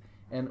actors,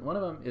 and one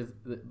of them is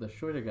the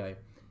shorter guy,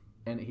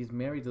 and he's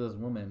married to this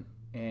woman,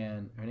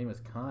 and her name is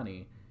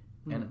Connie,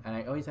 and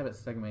I always have it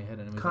stuck in my head.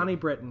 And it was Connie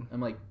like, Britton.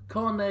 I'm like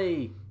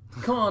Connie,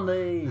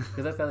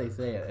 because that's how they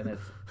say it, and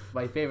it's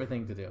my favorite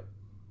thing to do.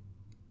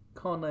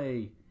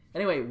 Connie.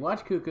 Anyway,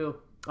 watch Cuckoo.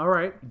 All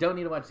right. Don't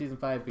need to watch season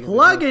 5 because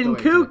Plugging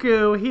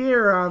Cuckoo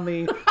here on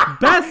the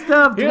Best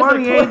of Here's a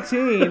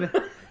 2018.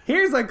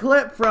 Here's a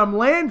clip from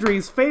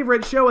Landry's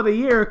favorite show of the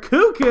year,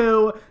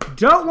 Cuckoo.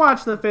 Don't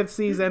watch the 5th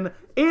season.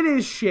 It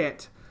is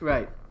shit.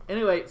 Right.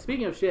 Anyway,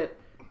 speaking of shit,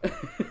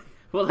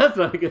 well, that's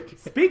not a good.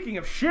 Speaking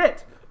of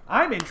shit,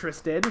 I'm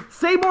interested.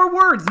 Say more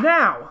words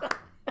now.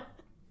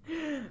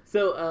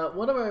 So,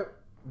 one of our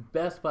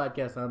best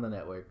podcasts on the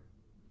network,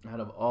 out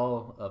of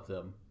all of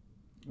them,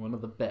 one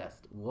of the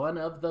best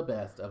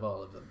of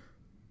all of them,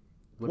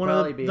 would One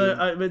probably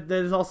of be.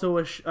 there's also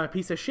a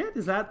piece of shit.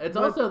 Is that? It's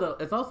also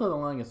the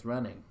longest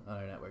running on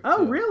our network.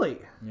 Oh, too. really?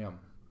 Yeah,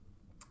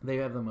 they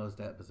have the most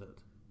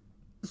episodes.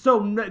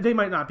 So they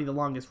might not be the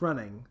longest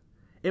running.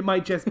 It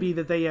might just be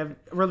that they have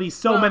released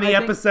so many I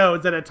think-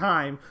 episodes at a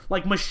time,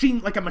 like a machine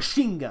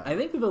gun. I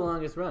think they're the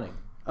longest running.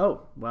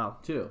 Oh, well.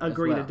 Too, as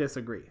Agree to well.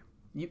 disagree.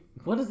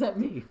 What does that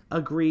mean?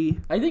 Agree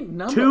I think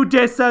to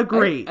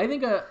disagree. I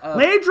think a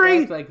Landry!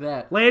 fact like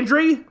that.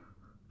 Landry,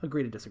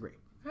 agree to disagree.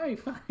 All right,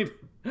 fine.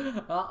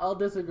 I'll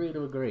disagree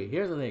to agree.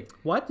 Here's the thing.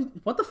 What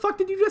the fuck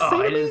did you just say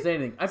to I me? didn't say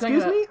anything.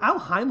 Excuse me?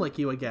 I'll Heimlich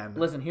you again.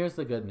 Listen, here's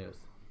the good news.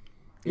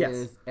 Yes.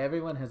 Is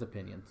everyone has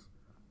opinions.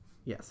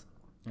 Yes.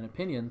 And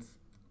opinions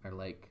are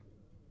like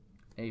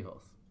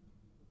a-holes.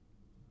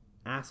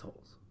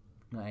 Assholes.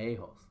 No,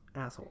 a-holes.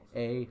 Assholes.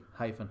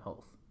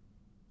 A-holes.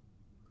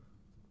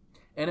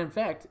 And in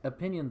fact,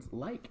 opinions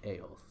like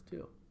a-holes,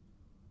 too.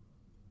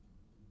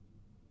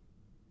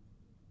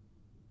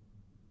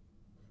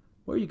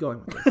 Where are you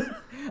going with this?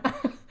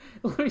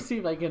 Let me see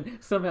if I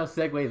can somehow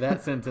segue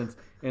that sentence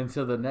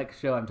into the next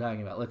show I'm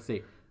talking about. Let's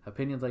see.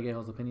 Opinions like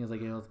a-holes, opinions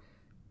like a-holes.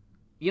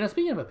 You know,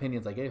 speaking of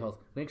opinions like a-holes,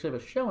 we actually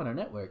have a show on our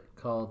network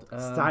called...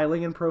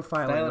 Styling and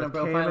Profiling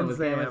with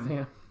Cam and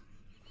Sam.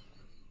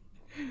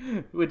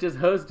 Which is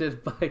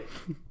hosted by,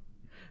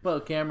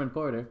 Cameron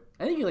Porter.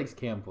 I think he likes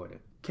Cam Porter.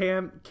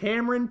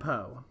 Cameron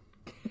Poe.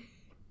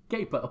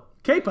 Capo.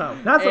 Capo.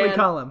 That's what we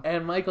call him.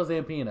 And Michael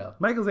Zampino.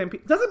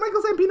 Doesn't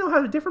Michael Zampino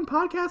have a different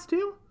podcast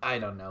too? I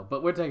don't know,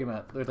 but we're talking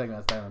about Styling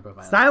and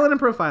Profiling. Styling and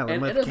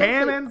Profiling with it's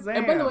Cam actually- and Sam.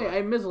 And by the way,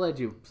 I misled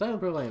you. Styling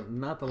and Profiling,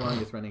 not the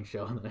longest running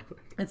show on the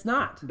network. It's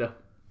not.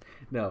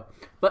 No.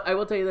 But I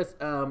will tell you this.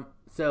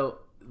 So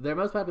their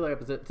most popular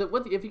episode. So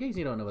what? If you guys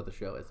don't know what the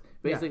show is,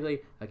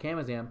 basically, Cam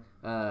and Sam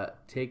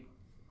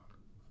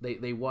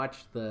they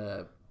watch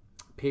the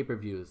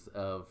pay-per-views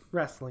of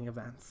wrestling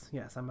events.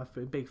 Yes, I'm a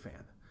big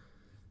fan.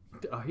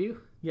 Are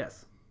you?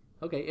 Yes.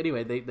 Okay,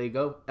 anyway, they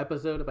go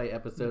episode by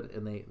episode,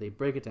 and they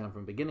break it down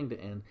from beginning to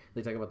end.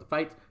 They talk about the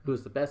fights,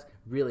 who's the best,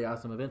 really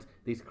awesome events,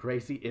 these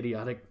crazy,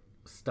 idiotic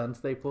stunts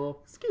they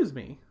pull. Excuse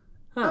me.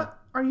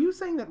 Are you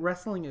saying that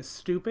wrestling is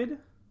stupid?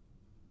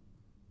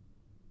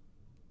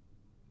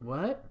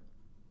 What?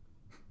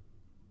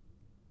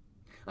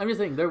 I'm just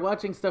saying, they're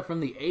watching stuff from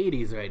the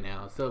 80s right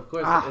now, so of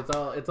course it's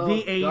all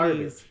the 80s.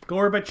 Garbage.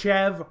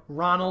 Gorbachev,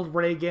 Ronald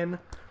Reagan,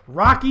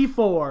 Rocky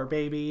IV,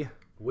 baby.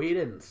 We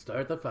didn't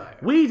start the fire.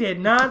 We did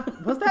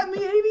not. Was that in the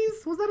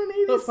 80s? Was that an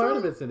 80s Well, song? part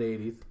of it's in the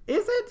 80s.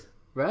 Is it?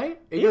 Right?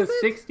 It Is goes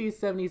it? 60s,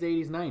 70s,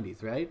 80s,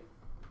 90s, right?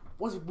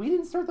 Was We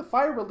Didn't Start the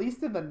Fire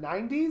released in the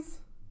 90s?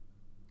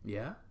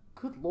 Yeah.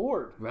 Good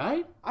lord.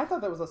 Right? I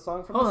thought that was a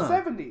song from Hold the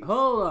on. 70s.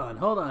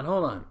 Hold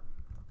on.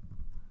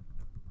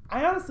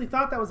 I honestly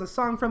thought that was a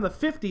song from the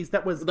 50s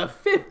that was... The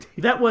 50s?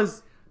 That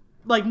was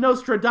like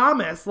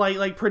Nostradamus,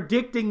 like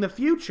predicting the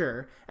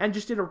future, and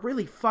just did a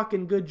really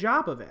fucking good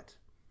job of it.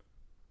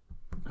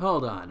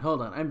 Hold on.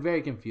 I'm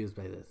very confused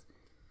by this.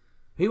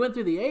 He went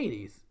through the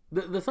 80s.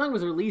 The song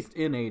was released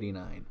in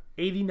 89.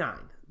 89.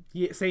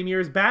 Same year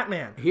as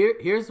Batman.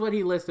 Here's what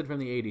he listed from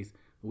the 80s.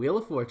 Wheel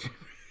of Fortune.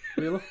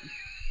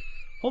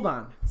 Hold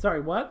on.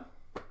 Sorry, what?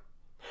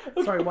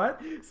 Sorry,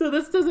 what? So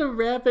this doesn't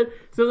wrap it.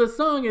 So the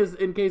song is,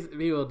 in case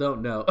people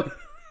don't know.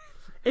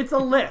 It's a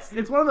list.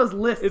 It's one of those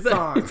list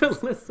songs. It's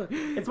a list song.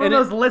 It's one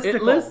of those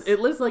listicles. It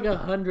lists like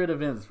 100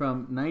 events from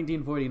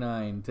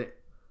 1949 to,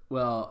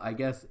 well, I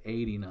guess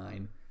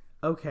 89.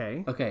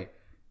 Okay.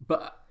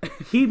 But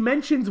He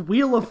mentions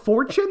Wheel of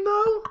Fortune,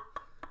 though?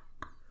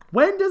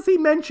 When does he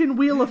mention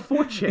Wheel of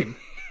Fortune?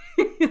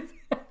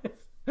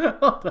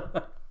 Hold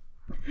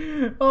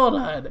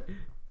on.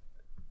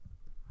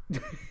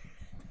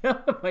 How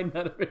have I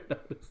not ever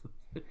noticed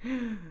this?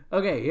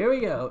 Okay, here we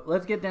go.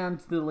 Let's get down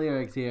to the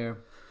lyrics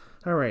here.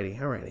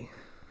 Alrighty.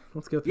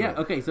 Let's go through Yeah, it.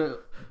 okay, so...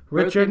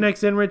 Richard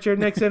Nixon, Marilyn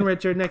Monroe.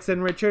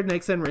 Richard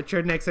Nixon,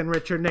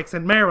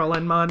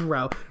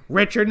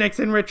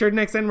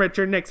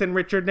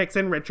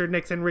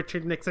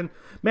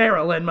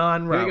 Marilyn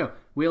Monroe. Here we go.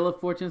 Wheel of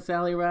Fortune,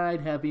 Sally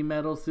Ride, heavy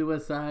metal,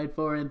 suicide,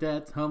 foreign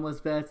debts,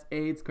 homeless vets,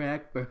 AIDS,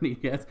 crack, Bernie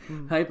gets,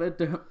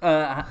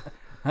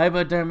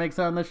 hypodermics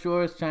on the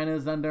shores,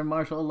 China's under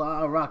martial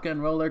law, rock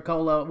and roller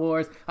cola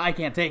wars. I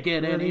can't take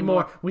it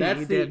anymore. We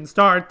didn't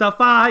start the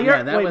fire.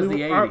 Yeah, that was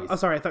the 80s. Oh,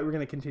 sorry, I thought we were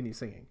going to continue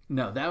singing.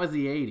 No, that was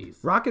the 80s.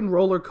 Rock and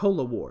Roller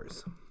Cola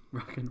Wars.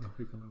 Rock and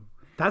roller cola.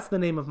 That's the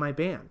name of my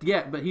band.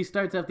 Yeah, but he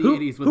starts out the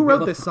 80s with who Wheel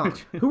wrote of this song?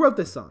 Fortune. Who wrote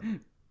this song?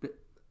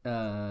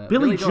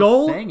 Billy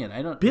Joel sang it.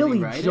 I don't. Billy did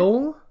he write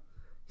Joel?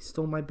 He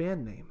stole my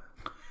band name.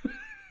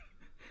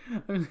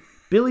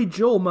 Billy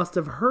Joel must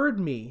have heard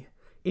me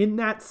in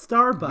that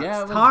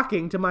Starbucks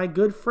talking to my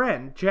good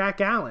friend Jack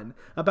Allen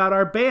about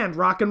our band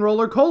Rock and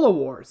Roller Cola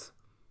Wars.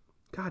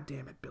 God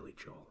damn it, Billy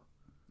Joel.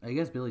 I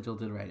guess Billy Joel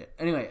did write it.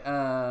 Anyway,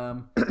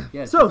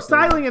 yeah. So,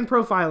 styling and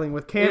profiling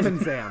with Cam and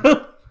Sam.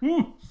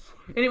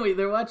 Anyway,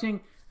 they're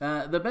watching.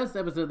 The best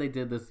episode they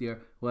did this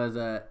year was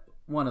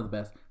one of the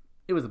best.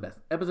 It was the best.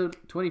 Episode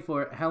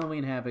 24,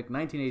 Halloween Havoc,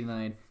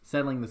 1989.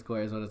 Settling the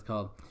Score is what it's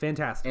called.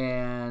 Fantastic.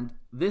 And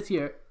this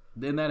year,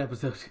 in that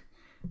episode,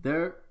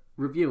 They're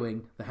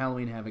reviewing the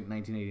Halloween Havoc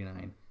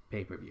 1989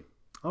 pay-per-view.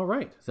 All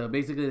right. So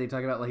basically, they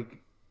talk about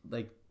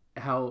like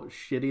how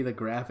shitty the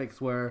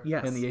graphics were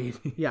in the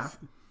 80s. Yeah.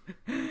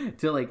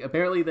 To like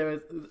apparently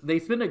they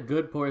spend a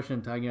good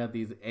portion talking about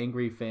these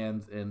angry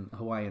fans in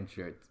Hawaiian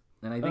shirts.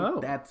 And I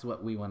think that's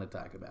what we want to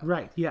talk about.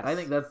 Right, yes. I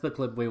think that's the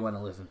clip we want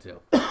to listen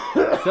to.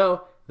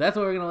 So that's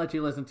what we're going to let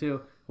you listen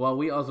to while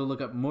we also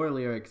look up more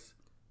lyrics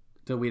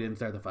till We Didn't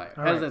Start the Fire.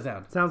 How does that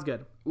sound? Sounds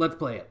good. Let's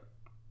play it.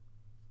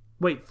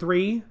 Wait,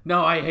 3.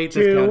 No, I hate 2,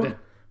 this countdown.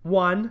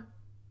 1.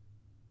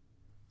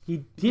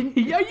 He didn't.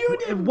 Yeah, you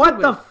didn't. What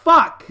do the it.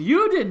 fuck?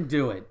 You didn't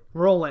do it.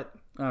 Roll it.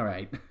 All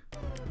right.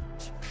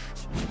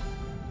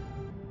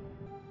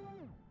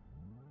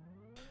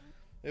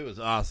 It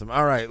was awesome.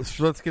 All right,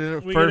 so let's get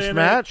into first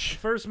match.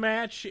 First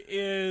match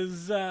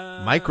is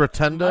Mike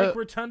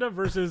Rotunda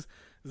versus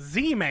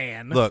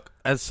Z-Man. Look,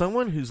 as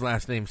someone whose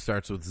last name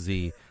starts with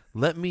Z,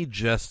 let me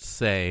just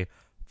say,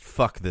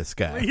 fuck this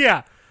guy.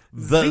 Yeah,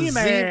 The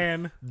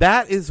Z-Man.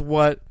 That is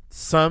what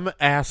some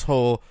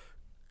asshole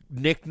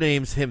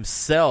nicknames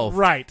himself,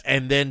 right?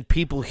 And then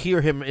people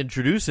hear him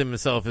introduce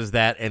himself as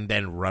that, and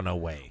then run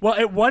away. Well,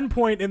 at one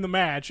point in the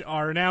match,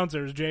 our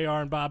announcers, JR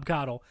and Bob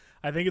Cottle,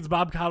 I think it's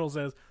Bob Cottle,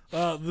 says,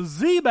 the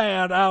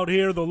Z-Man out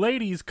here, the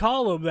ladies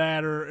call him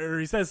that, or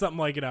he says something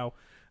like,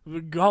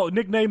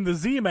 nicknamed the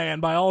Z-Man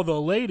by all the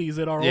ladies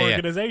at our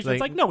organization. Like,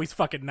 it's like, no, he's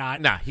fucking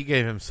not. Nah, he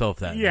gave himself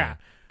that name.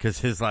 Because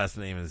his last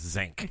name is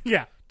Zink.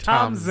 Yeah,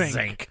 Tom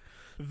Zink.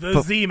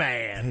 The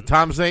Z-Man.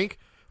 Tom Zink,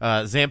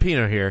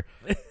 Zampino here.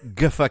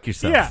 Go fuck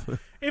yourself. Yeah.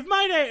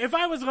 If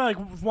I was like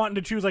wanting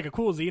to choose like a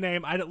cool Z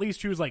name, I'd at least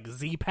choose like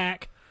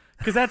Z-Pack.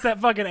 Because that's that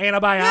fucking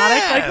antibiotic.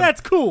 Yeah. Like,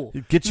 that's cool.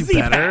 It gets you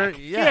Z-Pack. better.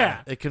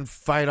 Yeah. It can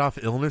fight off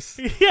illness.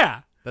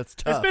 Yeah. That's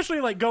tough.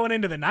 Especially like going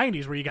into the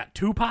 90s where you got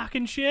Tupac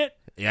and shit.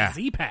 Yeah.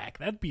 Z-Pack.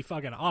 That'd be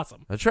fucking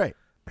awesome. That's right.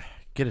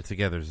 Get it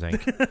together,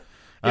 Zink.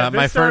 Yeah,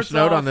 my first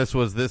note on this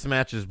was this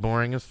match is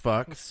boring as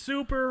fuck.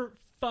 Super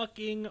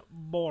fucking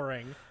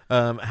boring.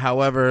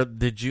 However,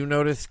 did you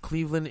notice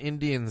Cleveland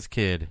Indians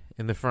kid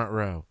in the front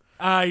row?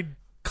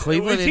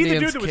 Cleveland was he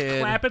Indians the dude that kid, was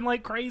clapping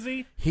like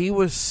crazy? He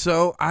was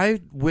so...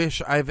 I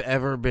wish I've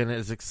ever been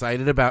as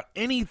excited about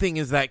anything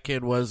as that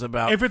kid was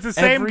about. If it's the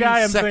same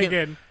guy, I'm second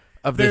thinking...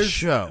 of this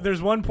show. There's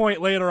one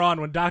point later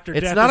on when Dr.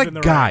 Death is in the ring. It's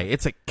not a guy,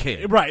 it's a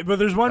kid. Right, but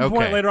there's one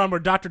point later on where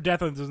Dr.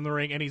 Death is in the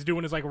ring and he's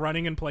doing his like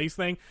running in place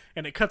thing,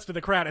 and it cuts to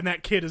the crowd and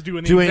that kid is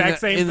doing the exact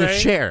same thing. In the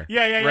chair.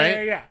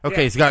 Yeah.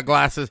 Okay, he's got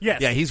glasses.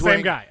 Yes, yeah, he's same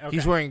wearing, guy. Okay.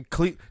 He's wearing...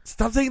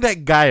 Stop saying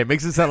that guy. It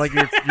makes it sound like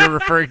you're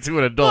referring to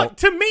an adult. Look,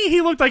 to me,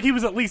 he looked like he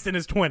was at least in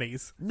his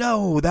 20s.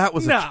 No, that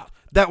was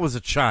a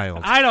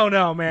child. I don't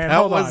know, man.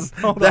 Hold on.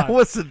 That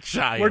was a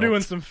child. We're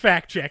doing some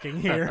fact checking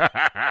here.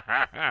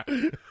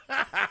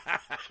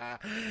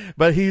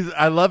 But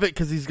I love it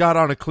because he's got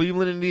on a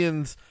Cleveland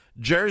Indians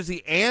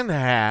jersey and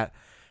hat,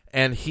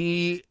 and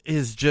he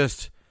is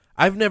just...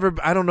 I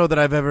don't know that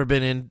I've ever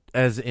been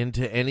as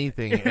into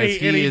anything as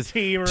he is to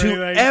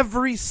anything.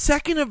 Every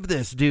second of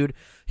this, dude.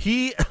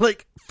 He,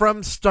 like,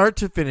 from start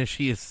to finish,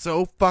 he is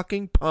so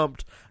fucking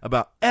pumped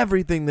about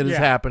everything that is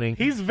happening.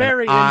 He's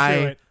very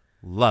into it.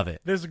 Love it.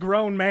 This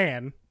grown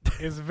man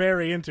is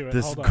very into it.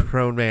 This Hold on.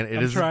 grown man.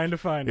 I'm trying to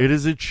find it. It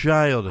is a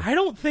child. I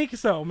don't think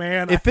so,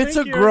 man. If it's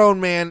a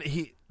grown man,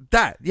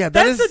 that is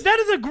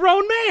a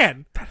grown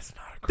man. That is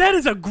not a grown That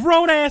is a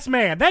grown ass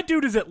man. That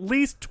dude is at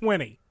least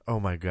 20. Oh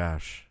my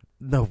gosh.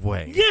 No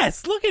way.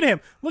 Yes, look at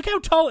him. Look how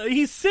tall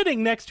he's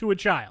sitting next to a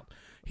child.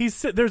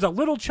 There's a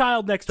little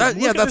child next to him.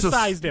 Look at the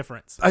size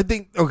difference. I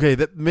think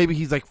that maybe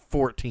he's like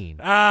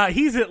 14.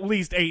 He's at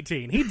least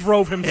 18. He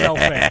drove himself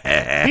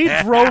there. He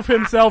drove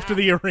himself to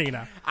the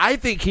arena. I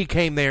think he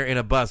came there in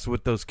a bus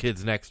with those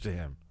kids next to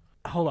him.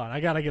 Hold on, I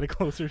gotta get a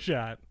closer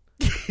shot.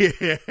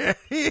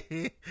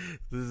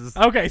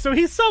 Okay, so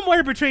he's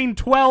somewhere between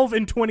 12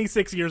 and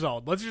 26 years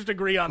old. Let's just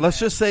agree on that. Let's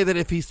just say that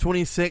if he's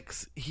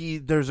 26,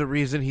 there's a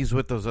reason he's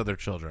with those other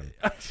children,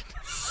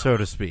 so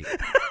to speak.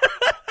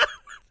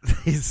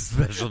 He's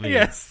special needs.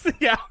 Yes,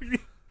 yeah.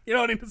 You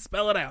don't need to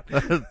spell it out.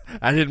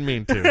 I didn't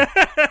mean to.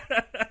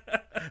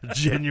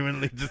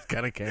 Genuinely just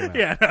kind of came out.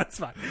 Yeah, that's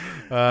fine.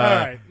 All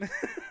right.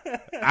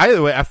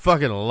 Either way, I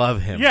fucking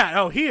love him.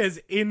 Yeah, he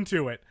is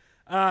into it.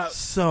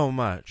 So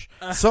much.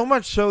 So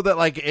much so that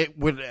like it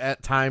would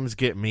at times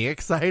get me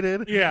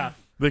excited. Yeah.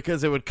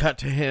 Because it would cut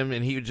to him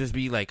and he would just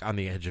be like on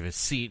the edge of his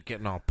seat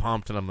getting all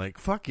pumped and I'm like,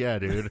 fuck yeah,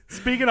 dude.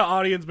 Speaking of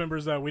audience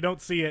members though, we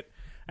don't see it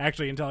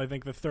actually until I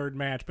think the third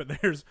match, but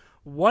there's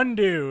one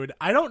dude,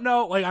 I don't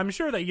know, like I'm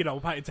sure that,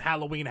 it's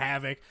Halloween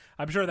Havoc.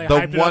 I'm sure they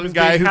hyped it up as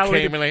guy being who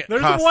Halloween. came in a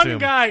There's costume. one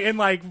guy in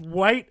like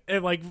white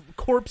and like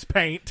corpse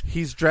paint.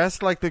 He's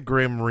dressed like the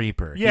Grim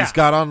Reaper. Yeah. He's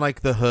got on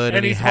like the hood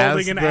and he's he has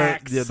holding an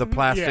axe. the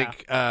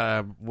plastic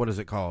what is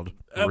it called?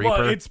 Reaper?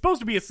 Well, it's supposed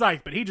to be a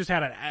scythe, but he just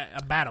had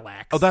a battle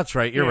axe. Oh, that's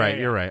right. You're right.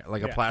 Yeah. You're right.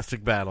 Like a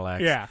plastic battle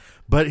axe. Yeah.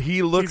 But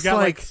he looks he's got,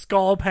 like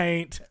skull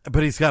paint.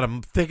 But he's got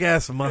a thick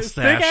ass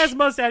mustache. Thick ass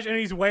mustache, and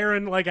he's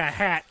wearing like a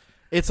hat.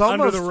 It's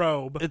almost under the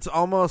robe. It's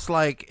almost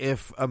like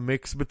if a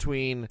mix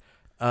between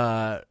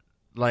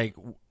like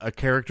a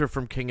character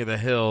from King of the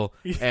Hill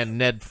and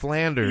Ned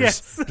Flanders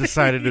Yes.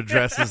 decided to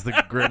dress as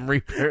the Grim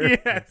Reaper.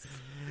 Yes.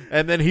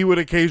 And then he would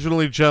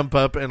occasionally jump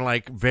up and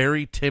like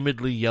very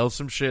timidly yell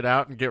some shit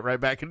out and get right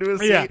back into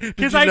his seat. Yeah, Did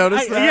you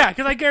notice that? Yeah,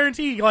 because I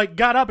guarantee he like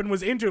got up and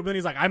was into it, but then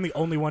he's like, "I'm the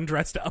only one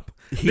dressed up.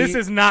 This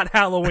is not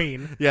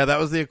Halloween." Yeah, that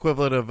was the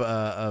equivalent of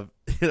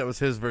that was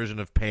his version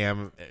of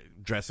Pam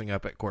dressing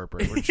up at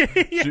corporate. Which can't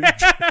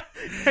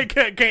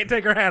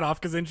take her hat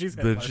off because then she's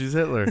Hitler. Then she's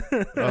Hitler.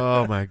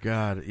 Oh my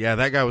god! Yeah,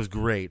 that guy was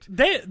great.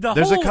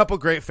 There's a couple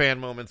great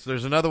fan moments.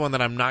 There's another one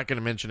that I'm not going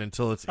to mention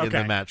until it's in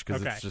the match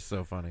because it's just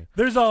so funny.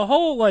 There's a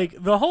whole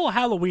the whole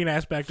Halloween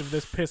aspect of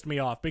this pissed me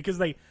off because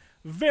they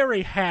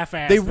very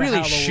half-assed. They really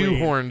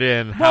shoehorned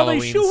in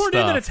Halloween they shoehorned in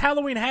stuff. that it's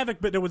Halloween Havoc,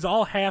 but it was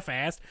all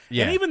half-assed.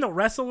 Yeah. And even the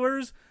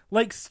wrestlers,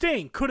 like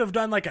Sting, could have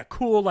done like a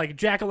cool like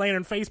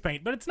jack-o'-lantern face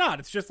paint, but it's not.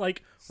 It's just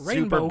like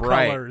rainbow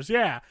colors.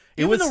 Yeah.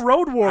 Even the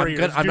Road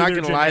Warriors. I'm not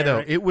going to lie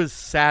though, it was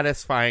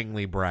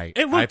satisfyingly bright.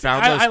 I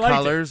found those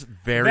colors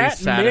very that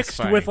satisfying.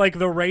 Mixed with like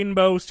the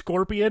rainbow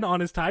scorpion on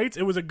his tights,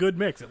 it was a good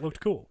mix. It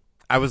looked cool.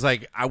 I was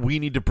like, we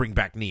need to bring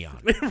back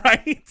neon.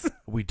 Right?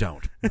 We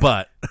don't.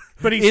 But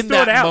he in stood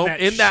that out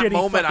in that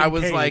moment, I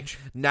was cage. like,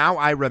 now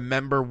I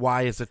remember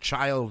why as a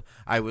child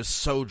I was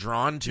so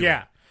drawn to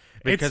it.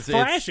 Because it's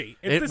flashy.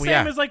 It's the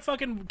same as like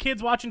fucking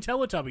kids watching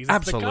Teletubbies. It's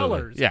Absolutely. the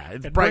colors. Yeah,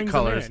 it's it bright brings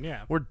colors. them in,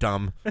 yeah. We're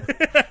dumb.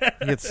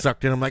 He gets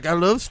sucked in. I'm like, I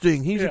love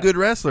Sting. He's a good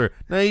wrestler.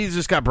 No, he's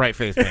just got bright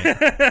face paint.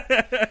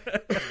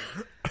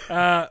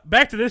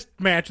 Back to this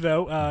match,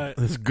 though.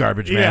 This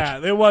garbage match. Yeah,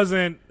 there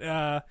wasn't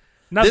nothing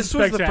This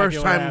was the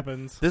first time.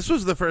 happens. This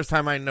was the first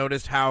time I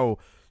noticed how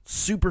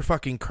super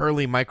fucking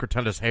curly Mike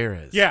Rotunda's hair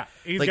is. Yeah,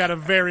 he's got a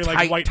very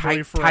like white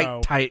boy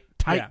fro.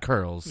 Tight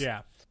curls.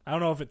 Yeah. I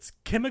don't know if it's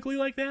chemically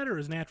like that or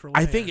is natural.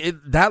 I think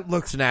that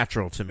looks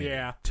natural to me.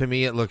 Yeah. To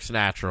me, it looks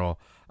natural.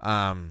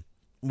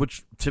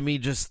 Which to me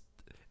just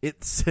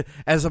it's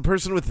as a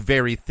person with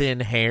very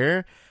thin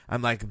hair,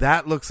 I'm like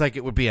that looks like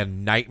it would be a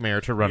nightmare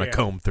to run a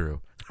comb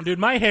through. Dude,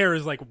 my hair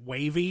is like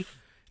wavy.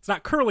 It's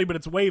not curly, but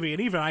it's wavy,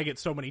 and even I get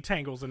so many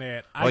tangles in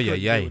it. And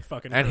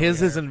his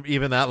hair. isn't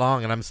even that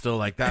long, and I'm still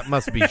like that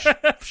must be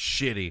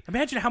shitty.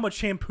 Imagine how much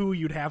shampoo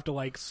you'd have to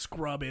like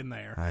scrub in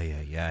there.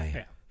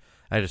 Yeah.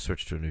 I just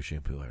switched to a new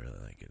shampoo. I really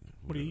like it.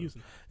 What are you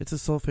using? It's a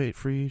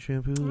sulfate-free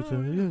shampoo. It's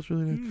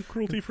really nice.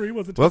 Cruelty-free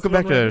wasn't. Welcome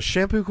back to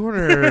Shampoo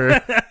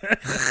Corner.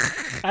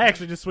 I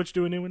actually just switched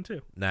to a new one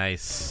too.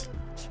 Nice.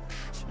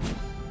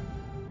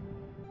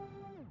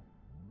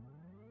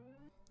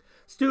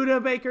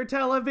 Studebaker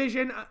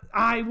Television.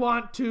 I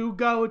want to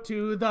go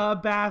to the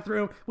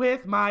bathroom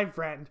with my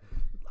friend.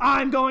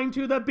 I'm going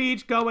to the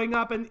beach, going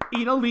up and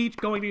eat a leech,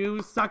 going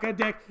to suck a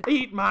dick,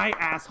 eat my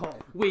asshole.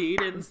 We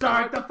didn't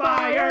start the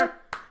fire.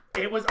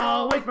 It was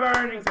always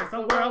burning since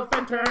the world's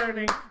been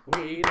turning.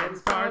 We didn't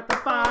start the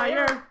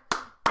fire.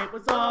 It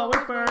was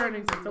always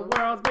burning since the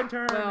world's been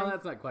turning. Well,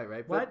 that's not quite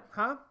right. What?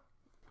 Huh?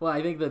 Well,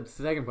 I think the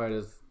second part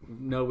is,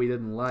 no, we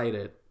didn't light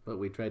it, but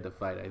we tried to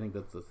fight it. I think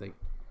that's the thing.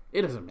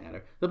 It doesn't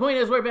matter. The point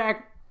is, we're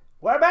back.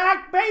 We're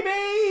back,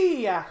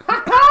 baby! Ha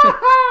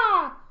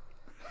ha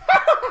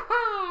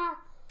ha!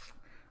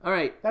 All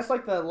right. That's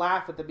like the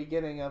laugh at the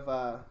beginning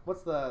of,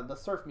 what's the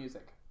surf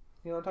music?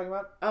 You know what I'm talking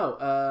about?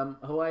 Oh,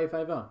 Hawaii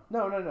 5-0.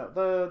 No.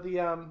 The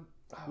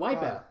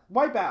Wipeout.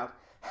 Wipeout.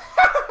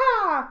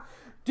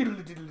 Diddle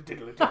diddle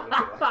diddle diddle.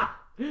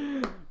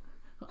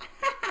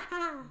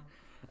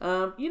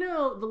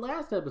 The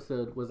last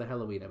episode was a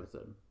Halloween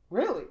episode.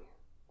 Really?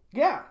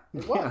 Yeah,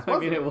 it was.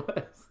 Wasn't it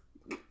was.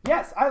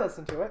 Yes, I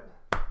listened to it.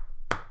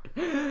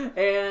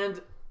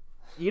 And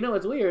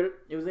what's weird?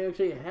 It was they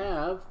actually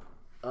have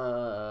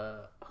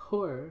a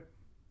horror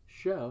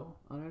show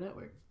on our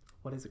network.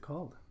 What is it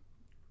called?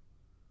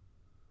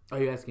 Are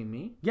you asking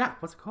me? Yeah,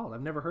 what's it called?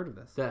 I've never heard of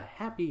this. The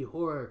Happy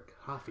Horror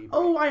Coffee Break.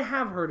 Oh, I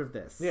have heard of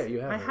this. Yeah, you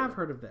have. I have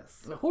heard of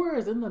this. The horror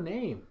is in the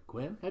name,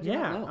 Quinn. How'd you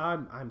not know?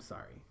 I'm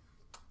sorry.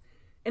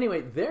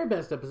 Anyway, their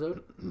best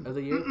episode of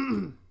the year.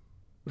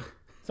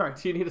 Sorry.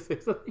 Do you need to say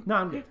something? No,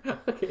 I'm good.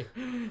 Okay.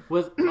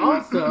 Was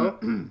also.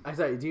 I'm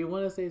sorry. Do you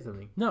want to say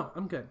something? No,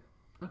 I'm good.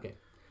 Okay.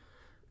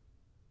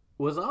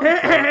 Was also.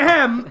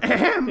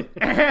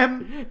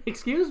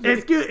 Excuse me.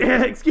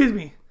 Excuse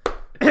me.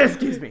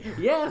 Excuse me.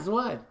 Yes.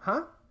 What?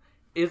 Huh?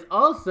 Is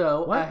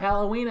also What? a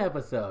Halloween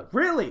episode.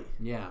 Really?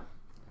 Yeah.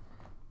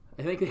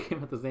 I think they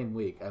came out the same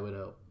week, I would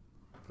hope,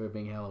 for it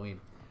being Halloween.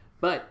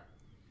 But,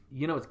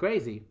 what's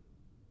crazy?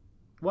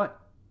 What?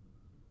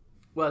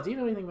 Well, do you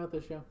know anything about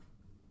this show?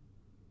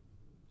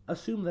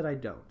 Assume that I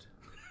don't.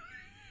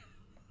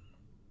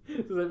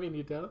 Does that mean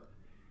you don't?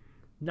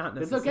 Not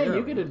It's necessarily. okay,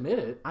 you can admit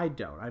it. I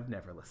don't. I've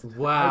never listened to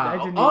it. Wow. I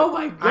didn't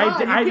my God,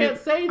 you can't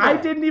say that. I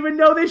didn't even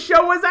know this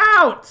show was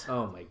out.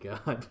 Oh my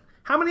God.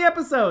 How many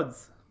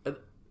episodes?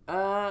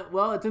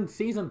 Well, it's in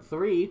season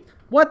 3.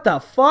 What the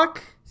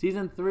fuck?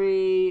 Season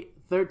 3,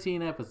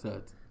 13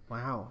 episodes.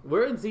 Wow.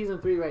 We're in season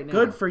 3 right now.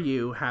 Good for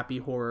you, Happy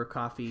Horror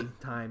Coffee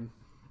Time.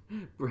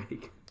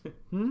 Break.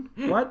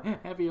 What?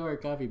 Happy Horror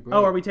Coffee break.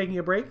 Oh, are we taking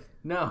a break?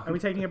 No. Are we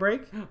taking a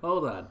break?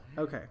 Hold on.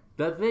 Okay.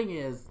 The thing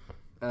is,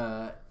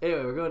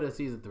 Anyway, we're going to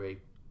season 3.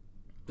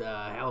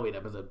 Halloween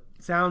episode.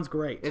 Sounds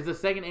great. It's the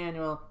second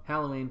annual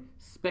Halloween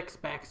Spick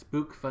Spack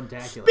Spook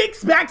Funtacular. Spick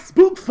Spack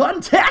Spook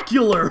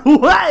Funtacular!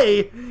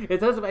 Way!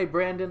 It's hosted by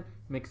Brandon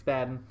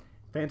McFadden.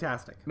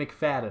 Fantastic.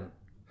 McFadden.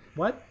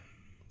 What?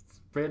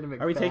 Brandon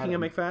McFadden. Are we taking a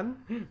McFadden?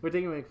 We're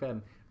taking a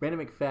McFadden.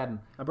 Brandon McFadden.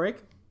 A break?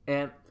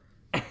 And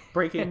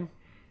Breaking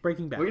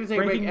Bad. We're gonna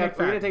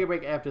take a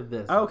break after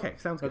this. Oh, okay,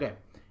 sounds good. Okay.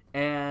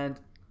 And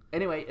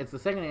anyway, it's the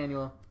second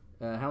annual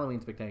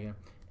Halloween Spectacular.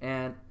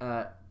 And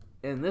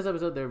in this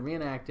episode, they're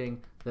reenacting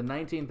the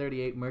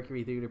 1938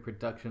 Mercury Theater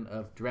production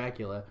of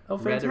Dracula,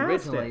 read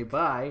originally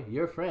by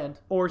your friend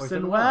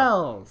Orson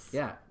Welles.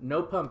 Yeah,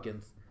 no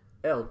pumpkins.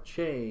 El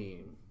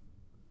Chain.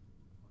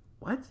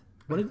 What?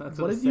 What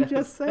did you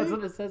just say? That's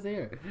what it says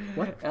here.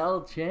 What?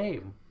 El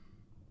Chain.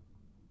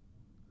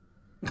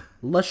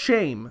 La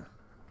Shame.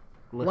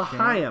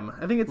 L'chaim.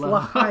 I think it's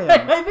L'chaim.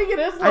 I think it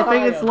is L'chaim. I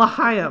think it's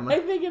L'chaim. I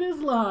think it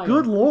is L'chaim.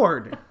 Good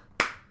Lord.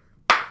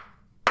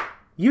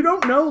 You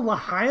don't know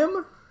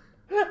L'chaim?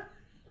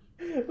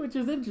 Which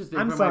is interesting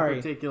I'm for sorry.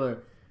 my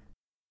particular...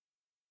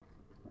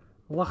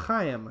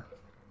 L'chaim.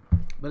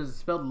 But it's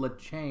spelled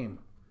L'chaim.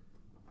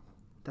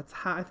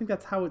 I think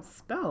that's how it's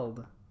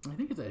spelled. I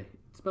think it's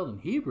spelled in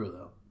Hebrew,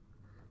 though.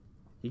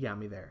 You got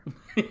me there.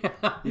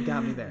 Yeah. You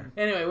got me there.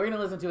 Anyway, we're going to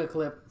listen to a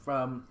clip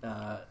from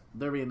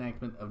the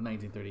reenactment of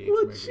 1938's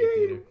Mercury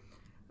Theater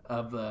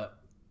of the...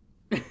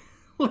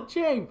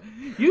 L'chaim.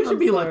 You should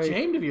be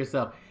ashamed of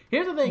yourself.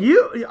 Here's the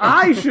thing.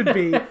 I should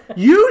be.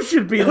 You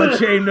should be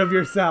ashamed of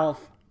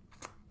yourself.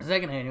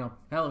 Second annual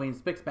Halloween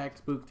Spick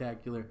Spack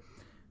Spooktacular.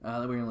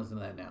 We're going to listen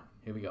to that now.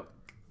 Here we go.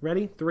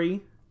 Ready?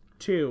 3,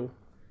 2,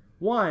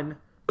 1.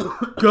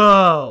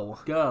 Go.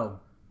 Go.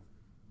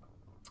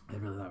 I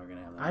really thought we were going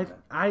to have that.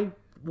 I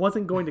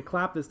wasn't going to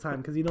clap this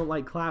time because you don't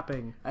like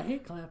clapping. I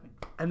hate clapping.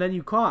 And then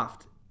you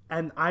coughed.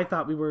 And I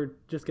thought we were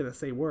just going to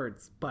say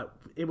words. But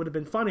it would have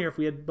been funnier if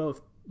we had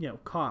both,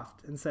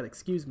 coughed and said,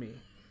 excuse me.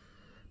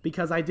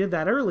 Because I did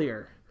that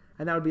earlier.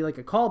 And that would be like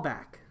a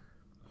callback.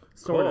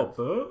 Sort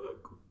of.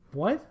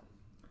 What?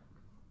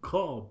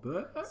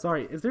 Callback?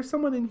 Sorry, is there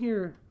someone in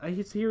here? I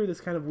just hear this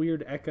kind of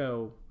weird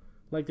echo.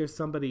 Like there's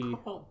somebody...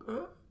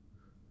 Callback?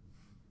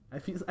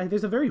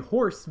 There's a very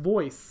hoarse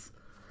voice.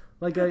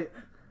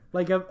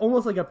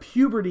 Almost like a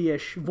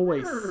puberty-ish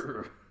voice.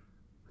 Is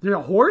there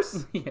a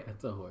horse? Yeah,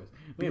 it's a horse.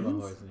 We have a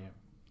horse in here.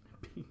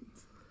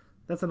 Beans.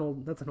 That's an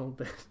old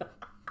bit.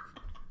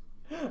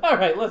 All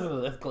right, listen to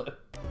this clip.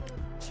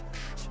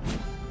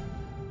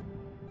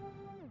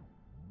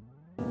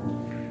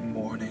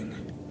 Morning,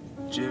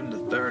 June the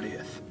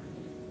 30th.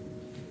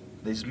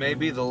 These may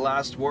be the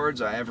last words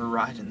I ever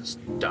write in this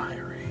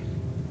diary.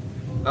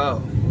 Oh,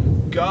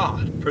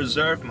 God,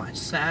 preserve my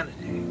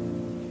sanity.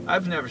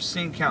 I've never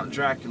seen Count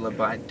Dracula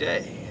by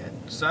day.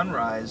 At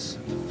sunrise,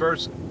 the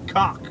first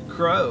cock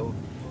crow,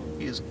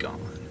 he is gone.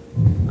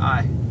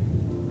 I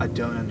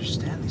don't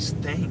understand these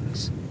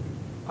things.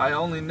 I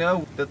only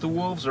know that the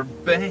wolves are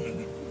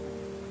baying,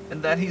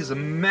 and that he's a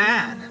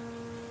man,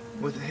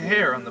 with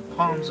hair on the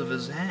palms of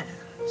his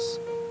hands,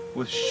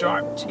 with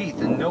sharp teeth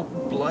and no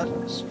blood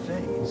on his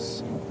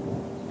face.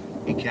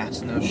 He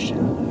casts no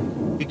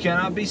shadow. He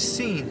cannot be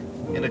seen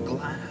in a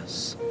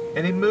glass,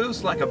 and he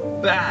moves like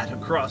a bat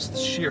across the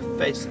sheer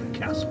face of the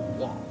castle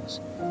walls.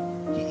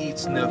 He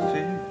eats no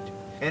food,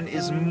 and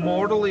is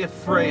mortally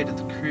afraid of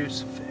the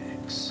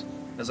crucifix.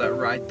 As I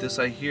write this,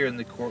 I hear in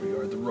the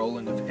courtyard the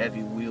rolling of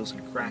heavy wheels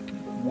and cracking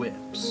of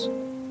whips.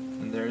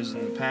 And there is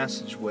in the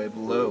passageway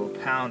below a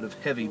pound of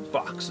heavy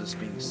boxes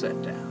being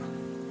set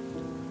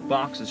down.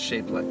 Boxes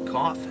shaped like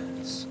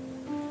coffins,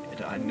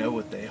 and I know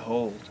what they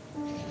hold.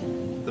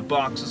 The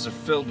boxes are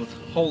filled with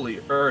holy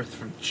earth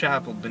from the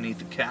chapel beneath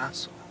the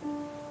castle.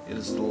 It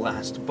is the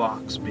last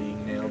box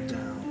being nailed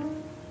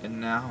down, and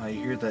now I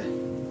hear the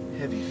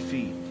heavy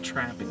feet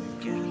tramping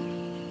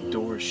again.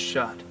 Doors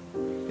shut,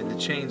 and the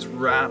chains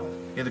rattle.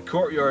 In the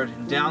courtyard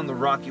and down the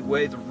rocky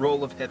way, the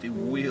roll of heavy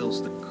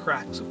wheels, the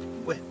cracks of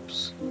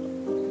whips.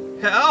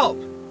 Help!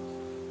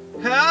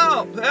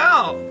 Help!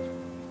 Help!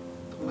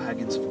 The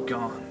wagons have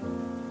gone.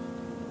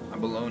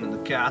 I'm alone in the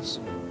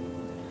castle.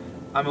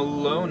 I'm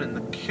alone in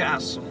the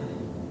castle.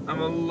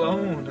 I'm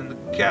alone in the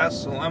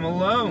castle. I'm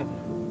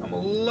alone. I'm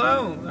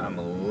alone. I'm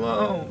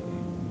alone.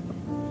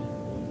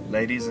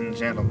 Ladies and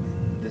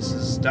gentlemen, this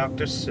is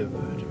Dr.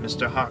 Seward.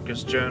 Mr.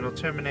 Harker's journal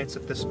terminates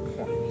at this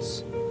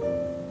point.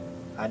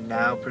 I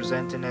now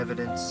present in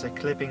evidence a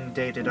clipping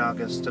dated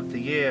August of the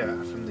year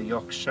from the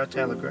Yorkshire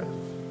Telegraph,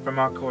 from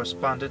our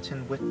correspondent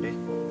in Whitby.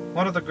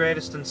 One of the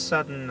greatest and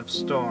sudden of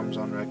storms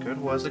on record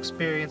was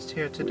experienced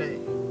here today.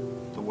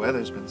 The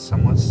weather's been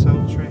somewhat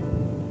sultry,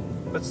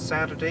 but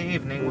Saturday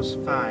evening was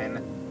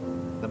fine.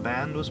 The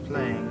band was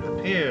playing,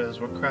 the piers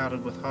were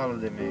crowded with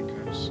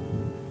holidaymakers.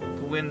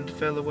 The wind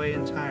fell away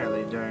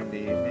entirely during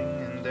the evening,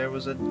 and there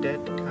was a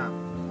dead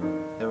calm.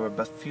 There were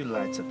but few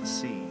lights at the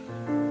sea.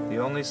 The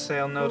only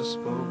sail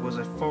noticeable was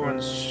a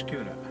foreign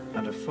schooner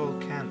under full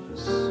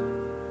canvas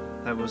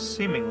that was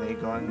seemingly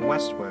going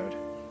westward.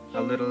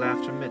 A little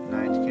after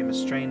midnight came a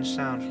strange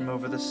sound from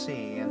over the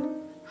sea, and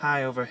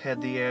high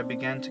overhead the air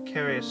began to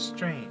carry a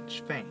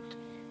strange, faint,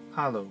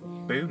 hollow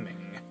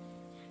booming.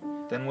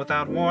 Then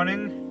without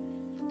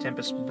warning, the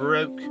tempest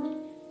broke,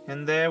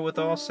 and there with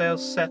all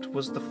sails set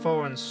was the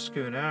foreign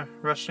schooner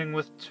rushing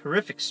with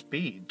terrific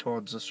speed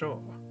towards the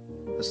shore.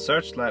 The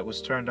searchlight was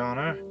turned on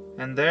her,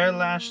 and there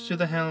lashed to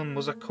the helm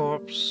was a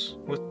corpse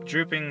with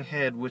drooping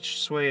head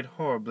which swayed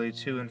horribly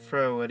to and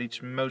fro at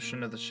each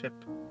motion of the ship.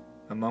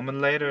 A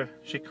moment later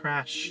she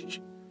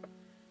crashed,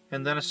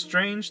 and then a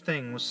strange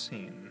thing was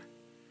seen.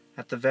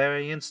 At the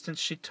very instant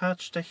she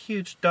touched, a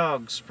huge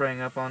dog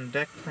sprang up on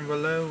deck from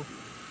below,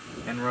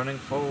 and running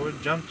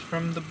forward, jumped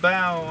from the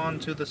bow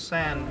onto the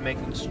sand,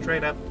 making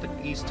straight up the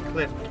east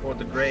cliff toward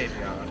the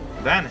graveyard,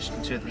 vanished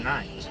into the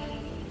night.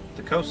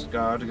 The Coast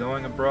Guard,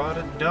 going abroad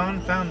at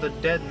dawn, found the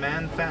dead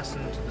man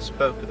fastened to the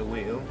spoke of the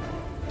wheel.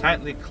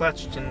 Tightly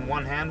clutched in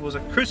one hand was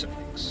a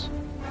crucifix.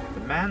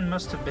 The man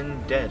must have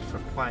been dead for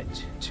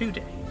quite 2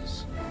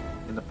 days.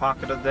 In the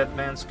pocket of the dead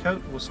man's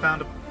coat was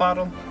found a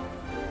bottle,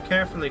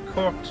 carefully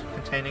corked,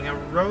 containing a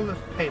roll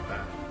of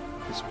paper.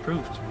 This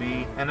proved to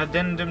be an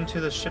addendum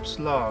to the ship's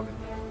log.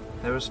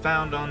 There was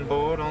found on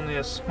board only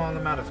a small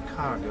amount of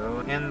cargo,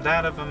 and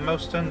that of a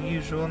most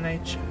unusual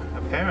nature.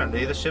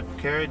 Apparently the ship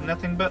carried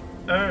nothing but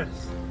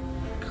earth,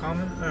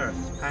 common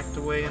earth, packed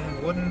away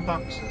in wooden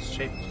boxes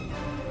shaped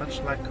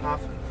much like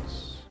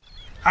coffins.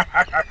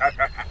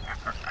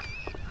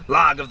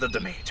 Log of the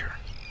Demeter.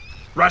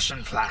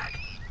 Russian flag.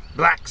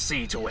 Black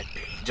Sea to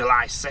Whitby,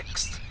 July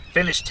 6th.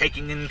 Finished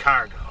taking in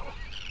cargo.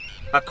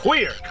 A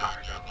queer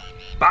cargo.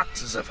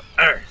 Boxes of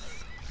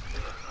earth.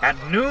 At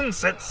noon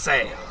set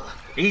sail.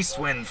 East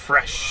wind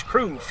fresh.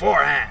 Crew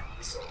 4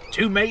 hands.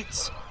 2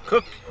 mates,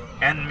 cook,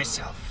 and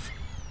myself.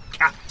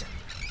 Captain.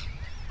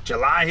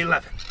 July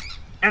 11th.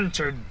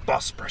 Entered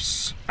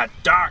Bosporus. At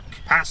dark,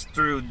 passed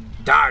through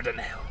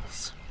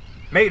Dardanelles.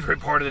 Mate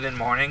reported in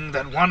morning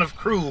that one of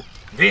crew,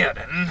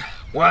 Viaden,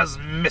 was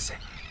missing.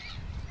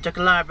 Took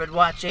larboard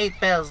watch 8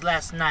 bells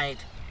last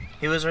night.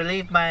 He was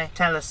relieved by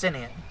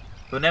Talasinian,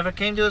 who never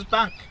came to his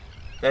bunk.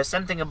 There's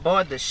something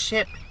aboard the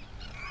ship.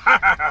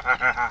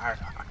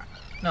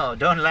 No,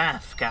 don't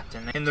laugh,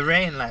 Captain. In the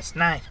rain last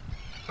night.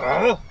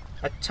 Oh?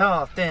 A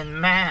tall,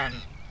 thin man.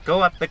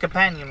 Go up the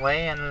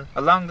companionway and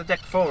along the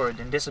deck forward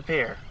and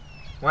disappear.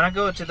 When I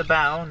go to the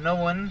bow, no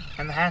one,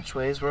 and the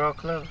hatchways were all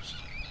closed.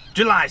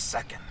 July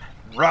 2nd.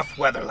 Rough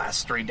weather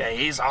last 3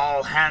 days.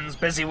 All hands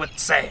busy with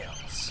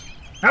sails.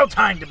 No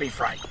time to be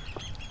frightened.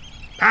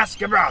 Past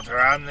Gibraltar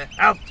on the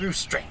out through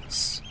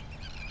straits.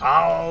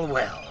 All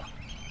well.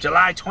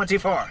 July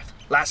 24th.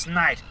 Last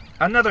night,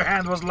 another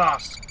hand was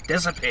lost.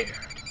 Disappeared.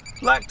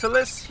 Like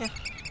Talisian.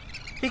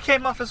 He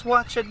came off his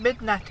watch at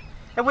midnight,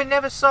 and we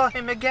never saw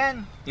him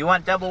again. You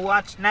want double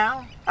watch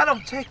now? I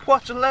don't take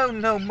watch alone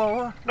no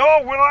more.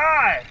 Nor will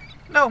I.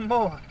 No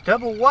more.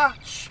 Double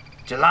watch.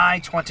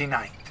 July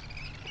 29th.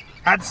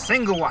 Had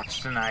single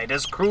watch tonight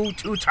as crew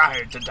too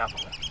tired to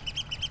double.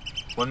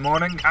 When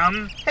morning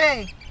come...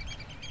 Hey,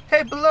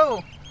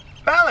 below.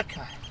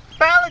 Balakai.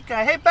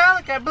 Hey,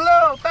 Balakai,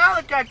 below.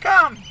 Balakai,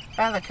 come.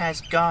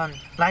 Balakai's gone,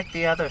 like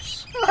the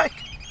others. Like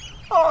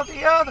all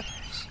the others.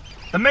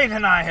 The mate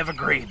and I have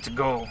agreed to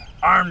go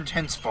armed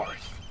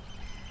henceforth.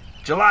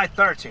 July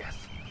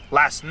 30th.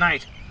 Last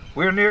night,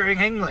 we're nearing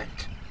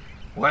England.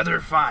 Weather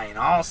fine,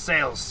 all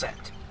sails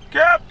set.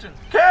 Captain,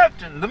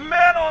 the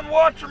men on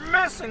watch are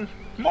missing.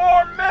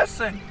 More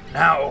missing.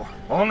 Now,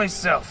 only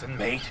self and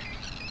mate,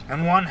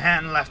 and 1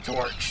 hand left to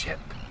work ship.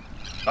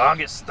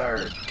 August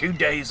 3rd, 2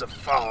 days of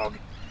fog,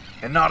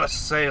 and not a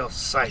sail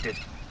sighted.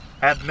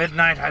 At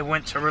midnight I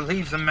went to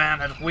relieve the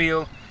man at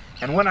wheel,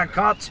 and when I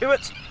got to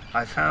it,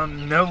 I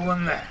found no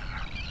one there.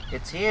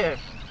 It's here.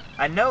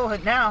 I know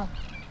it now.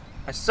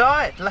 I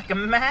saw it like a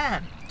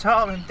man,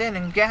 tall and thin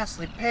and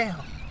ghastly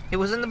pale. It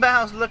was in the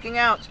bows looking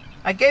out.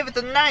 I gave it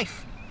the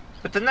knife,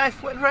 but the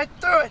knife went right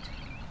through it.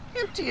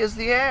 Empty as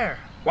the air.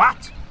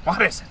 What?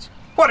 What is it?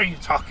 What are you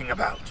talking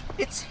about?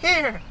 It's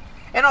here,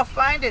 and I'll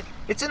find it.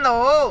 It's in the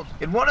hold,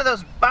 in one of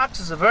those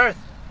boxes of earth.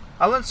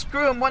 I'll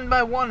unscrew them one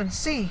by one and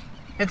see.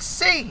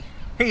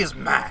 He is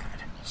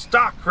mad.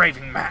 Stark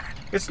raving mad.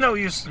 It's no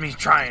use me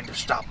trying to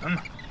stop him.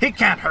 He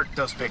can't hurt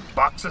those big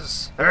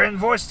boxes. They're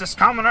invoiced as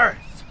common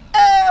earth.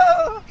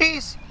 Oh!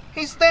 He's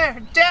there,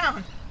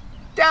 down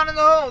in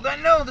the hold. I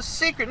know the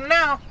secret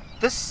now.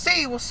 The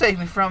sea will save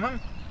me from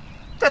him.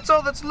 That's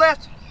all that's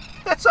left.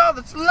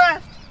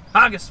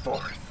 August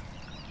 4th.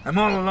 I'm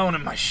all alone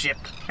in my ship,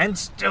 and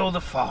still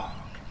the fog.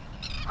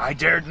 I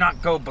dared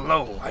not go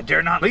below. I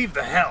dare not leave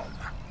the helm.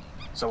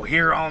 So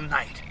here all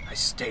night I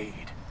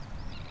stayed.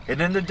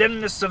 And in the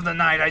dimness of the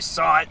night I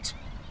saw it.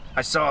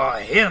 I saw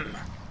him.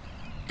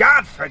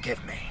 God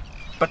forgive me.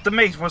 But the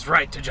mate was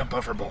right to jump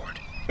overboard.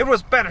 It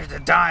was better to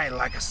die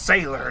like a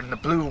sailor in the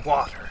blue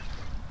water.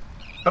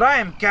 But I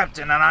am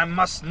captain, and I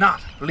must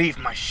not leave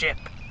my ship.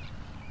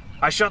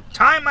 I shall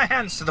tie my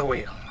hands to the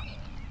wheel.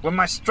 When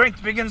my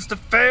strength begins to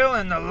fail,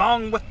 and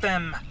along with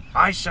them,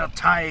 I shall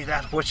tie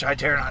that which I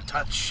dare not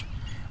touch,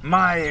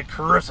 my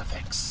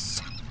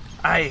crucifix.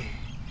 I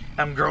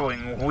am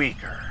growing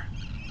weaker,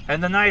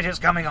 and the night is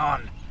coming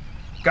on.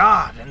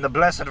 God and the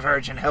Blessed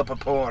Virgin help a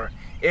poor,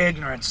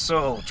 ignorant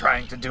soul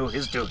trying to do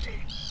his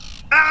duty.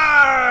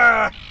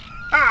 Ah!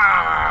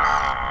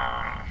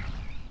 Ah!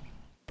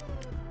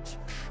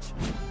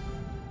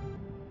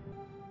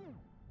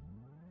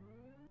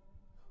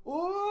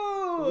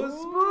 Oh,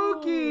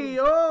 spooky!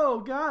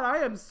 Oh, God, I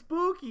am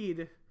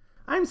spookied.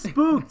 I'm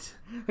spooked.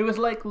 It was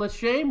like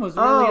LaShame was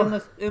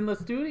really in the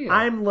studio.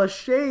 I'm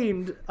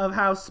ashamed of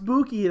how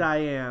spookied I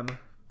am.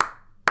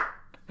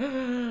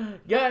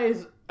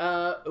 Guys,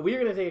 we're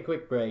gonna take a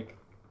quick break,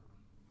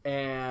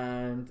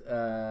 and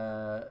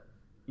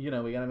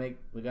we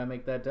gotta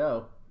make that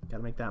dough.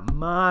 Gotta make that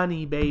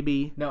money,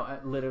 baby. No,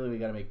 literally, we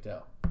gotta make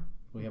dough.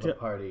 We have a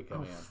party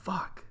coming up.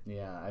 Fuck.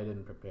 Yeah, I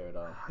didn't prepare it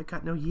all. I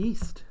got no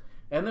yeast.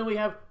 And then we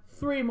have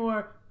 3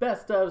 more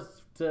best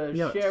ofs to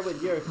share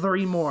with your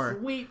 3 more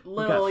sweet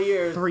little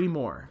ears. 3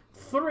 more.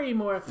 3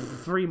 more.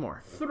 3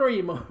 more.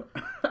 3 more.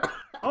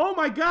 Oh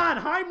my God,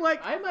 Heimlich!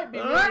 I might be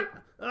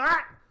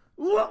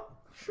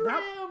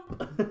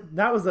shrimp.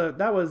 That was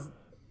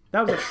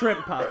a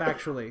shrimp puff.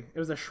 Actually, it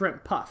was a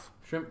shrimp puff.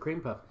 Shrimp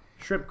cream puff.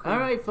 Shrimp cream. All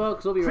right,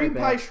 folks, we'll be cream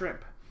right back. Cream pie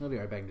shrimp. We'll be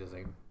right back, just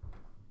saying.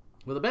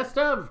 With the best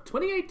of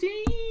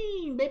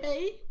 2018,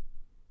 baby.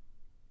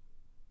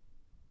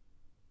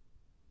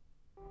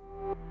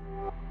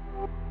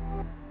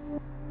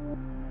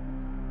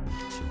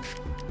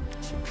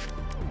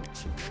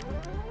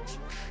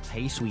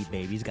 Hey, sweet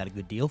babies, got a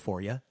good deal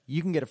for you.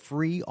 You can get a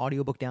free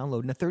audiobook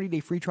download and a 30-day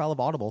free trial of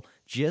Audible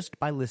just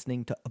by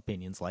listening to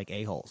Opinions Like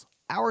A-Holes.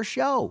 Our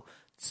show.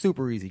 It's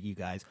super easy, you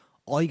guys.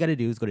 All you got to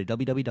do is go to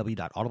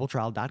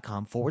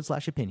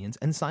www.audibletrial.com/opinions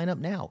and sign up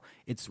now.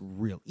 It's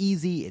real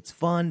easy. It's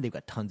fun. They've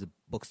got tons of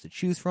books to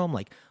choose from,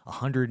 like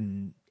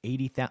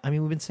 180,000. I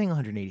mean, we've been saying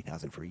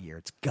 180,000 for a year.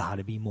 It's got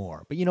to be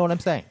more. But you know what I'm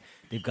saying.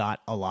 They've got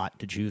a lot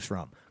to choose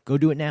from. Go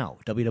do it now.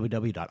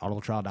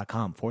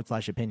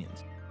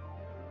 www.audibletrial.com/opinions.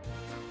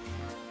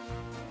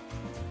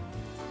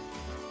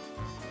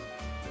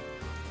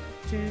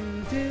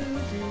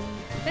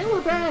 And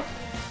we're back.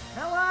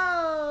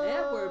 Hello.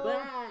 And we're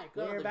back.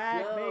 We're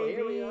back, baby.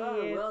 Here we are.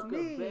 It's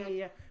Welcome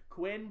me, back.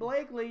 Quinn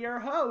Blakely, your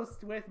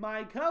host, with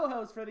my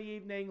co-host for the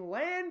evening,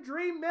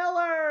 Landry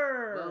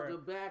Miller.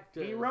 Welcome back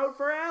to He wrote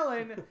for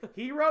Alan.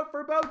 He wrote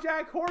for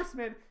BoJack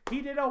Horseman.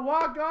 He did a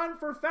walk-on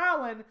for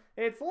Fallon.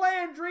 It's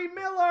Landry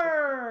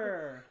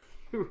Miller.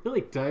 You're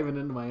really diving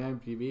into my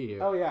IMDb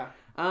here. Oh yeah.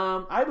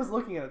 I was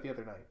looking at it the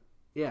other night.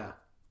 Yeah.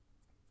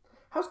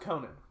 How's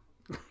Conan?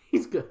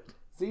 He's good.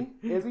 See?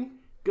 Is he?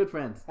 Good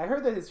friends. I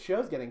heard that his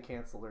show's getting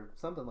canceled or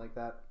something like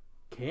that.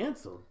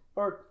 Canceled?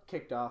 Or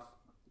kicked off.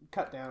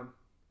 Cut down.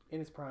 In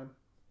his prime.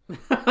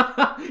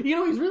 You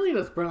know, he's really in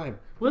his prime.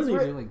 What is he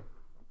doing?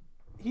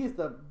 He's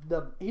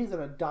he's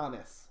an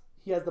Adonis.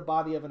 He has the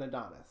body of an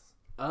Adonis.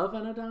 Of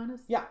an Adonis?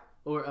 Yeah.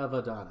 Or of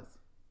Adonis?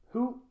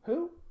 Who? I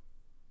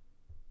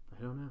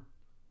don't know.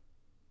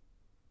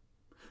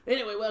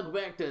 Anyway, welcome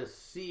back to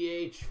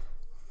CHF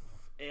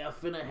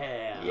and a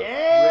half.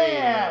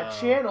 Yeah! Radio.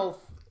 Channel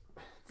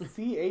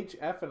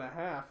CHF and a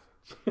half.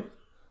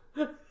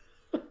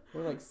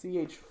 We're like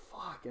CH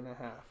fuck and a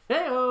half.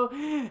 Hey-o!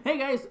 Hey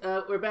guys,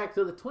 we're back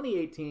to the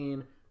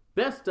 2018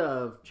 Best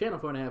of Channel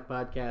 4.5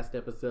 podcast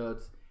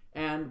episodes.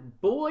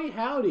 And boy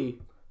howdy.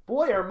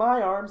 Boy, are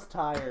my arms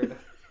tired.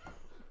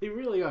 They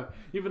really are.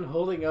 You've been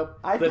holding up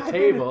the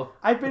table.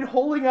 I've been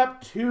holding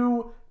up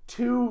two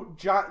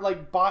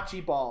like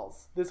bocce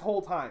balls this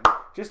whole time.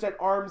 Just at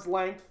arm's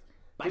length.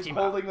 Just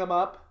holding them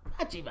up.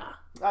 Bocce ball.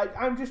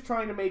 I'm just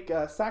trying to make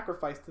a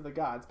sacrifice to the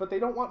gods, but they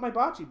don't want my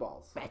bocce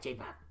balls. Bocce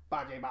ball.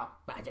 Bocce ball.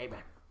 Bocce ball.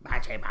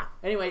 Bocce ball.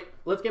 Anyway,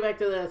 let's get back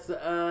to this.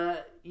 I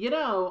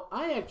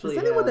actually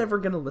Is anyone ever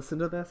going to listen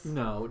to this?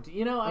 No.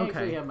 I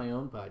actually have my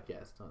own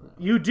podcast on that.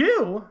 You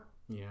do?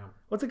 Yeah.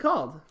 What's it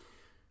called?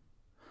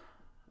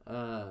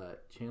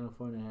 Channel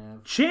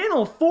 4.5.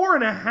 Channel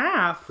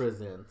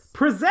 4.5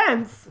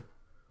 presents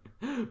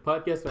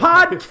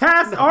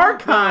Podcast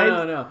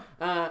Archive. No.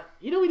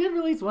 We did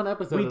release one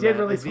episode. We did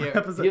release one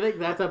episode. Do you think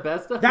that's a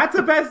best of? That's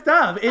a best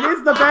of. It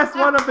is the best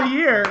one of the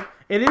year.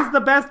 It is the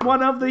best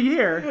one of the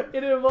year.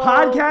 It involved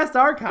Podcast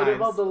Archives. It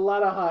involved a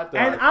lot of hot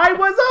dogs. And I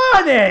was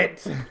on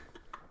it.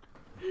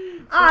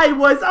 I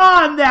was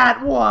on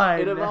that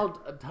one. It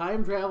involved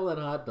time travel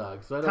and hot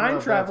dogs. So I don't know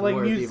time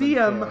traveling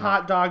museum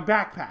hot dog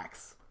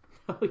backpacks.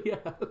 Oh yeah.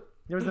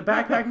 There was the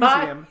backpack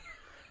museum.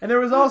 And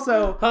there was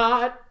also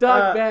hot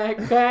dog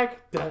backpack.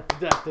 Da,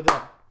 da, da,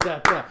 da, da,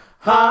 da.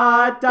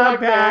 Hot dog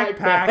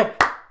backpack.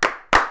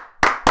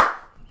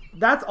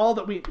 That's all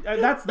that we.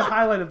 That's the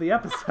highlight of the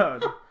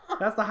episode.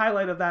 That's the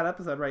highlight of that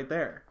episode right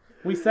there.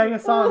 We sang a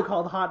song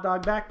called Hot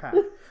Dog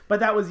Backpack. But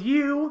that was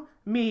you,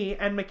 me,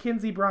 and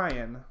Mackenzie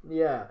Bryan.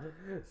 Yeah.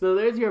 So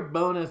there's your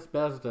bonus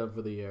best of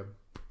for the year.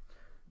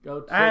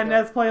 Go check and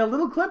let's play a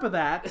little clip of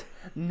that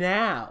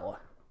now.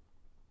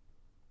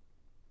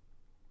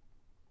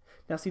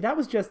 Now, see, that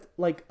was just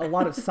like a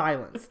lot of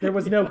silence. There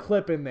was no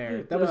clip in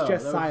there. That was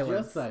just silence.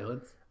 Was just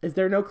silence. Is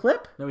there no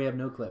clip? No, we have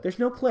no clip. There's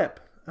no clip.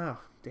 Oh,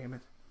 damn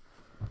it.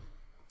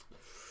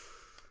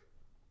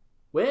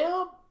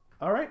 Well,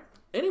 all right.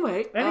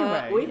 Anyway,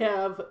 we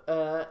have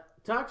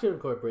Talk Show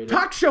Incorporated.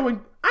 Talk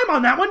Showing. I'm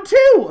on that one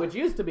too. Which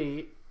used to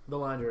be the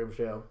Laundry Room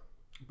Show,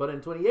 but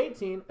in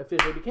 2018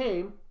 officially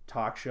became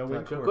Talk Show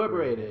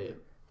Incorporated.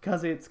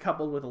 Because it's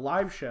coupled with a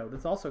live show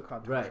that's also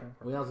called Talk Show.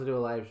 We also do a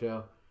live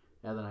show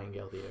at the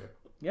Nightingale Theater.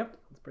 Yep,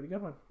 it's a pretty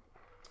good one.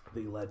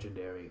 The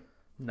legendary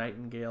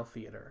Nightingale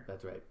Theater.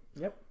 That's right.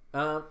 Yep.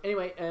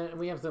 Anyway, and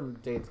we have some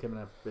dates coming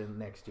up in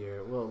next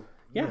year. We'll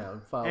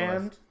follow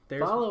us.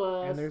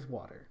 Follow us. And there's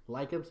water.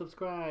 Like and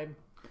subscribe.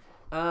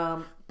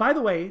 By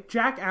the way,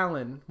 Jack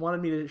Allen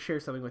wanted me to share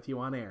something with you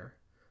on air.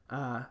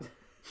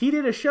 He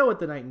did a show at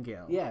the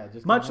Nightingale. Yeah,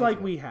 just much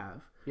like we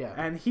have. Yeah.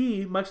 And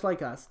he, much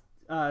like us,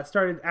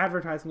 started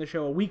advertising the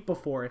show a week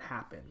before it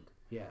happened.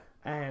 Yeah.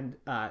 And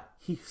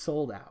he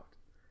sold out.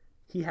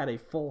 He had a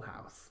full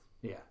house.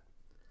 Yeah.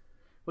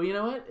 Well, you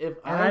know what? If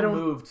I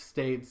moved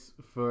states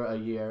for a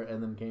year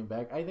and then came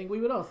back, I think we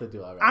would also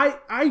do all right.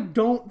 I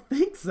don't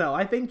think so.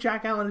 I think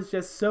Jack Allen is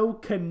just so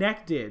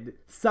connected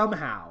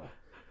somehow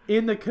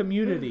in the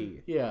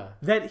community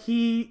that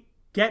he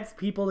gets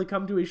people to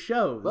come to his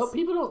shows. Well,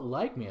 people don't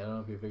like me. I don't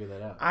know if you figured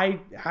that out. I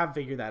have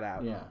figured that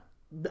out. Yeah.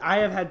 I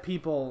have had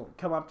people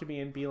come up to me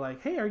and be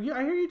like, "Hey, I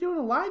hear you doing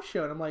a live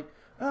show?" And I'm like,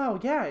 "Oh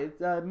yeah,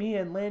 it's me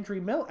and Landry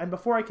Mill." And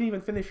before I can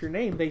even finish your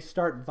name, they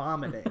start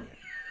vomiting.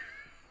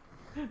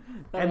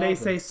 And they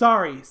say,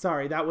 sorry,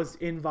 that was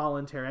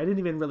involuntary. I didn't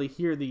even really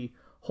hear the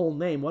whole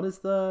name. What is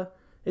the...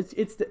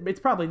 It's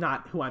probably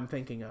not who I'm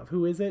thinking of.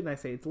 Who is it? And I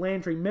say, it's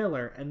Landry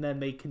Miller. And then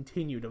they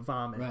continue to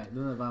vomit. Right,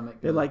 then the vomit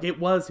goes. They're like, it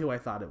was who I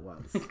thought it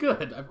was.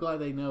 Good. I'm glad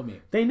they know me.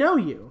 They know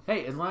you.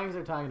 Hey, as long as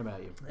they're talking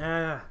about you.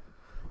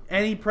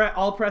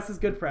 All press is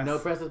good press. No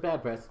press is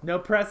bad press. No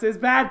press is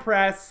bad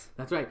press.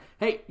 That's right.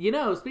 Hey,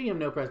 speaking of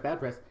no press, bad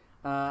press,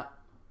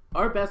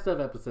 our best of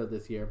episode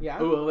this year.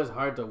 Yeah. Ooh, it was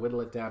hard to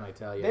whittle it down, I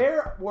tell you.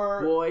 There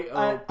were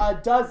a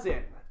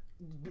dozen,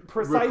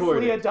 precisely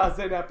recorded a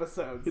dozen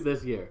episodes.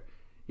 This year.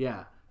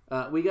 Yeah.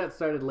 We got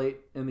started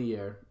late in the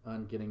year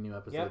on getting new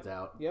episodes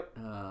out. Yep.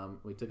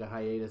 We took a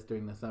hiatus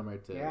during the summer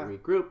to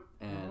regroup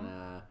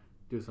and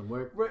do some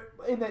work.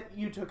 In that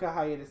you took a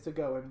hiatus to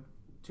go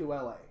to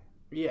LA.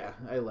 Yeah,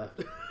 I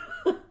left.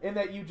 In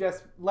that you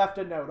just left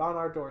a note on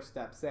our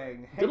doorstep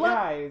saying, "Hey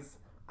guys,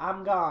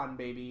 I'm gone,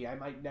 baby. I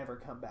might never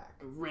come back."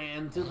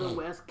 Ran to the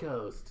West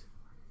Coast.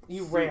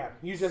 You ran.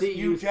 You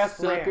just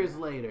suckers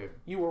ran. Later.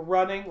 You were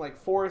running like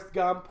Forrest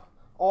Gump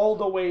all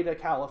the way to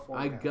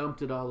California. I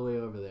gumped it all the way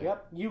over there.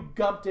 Yep, you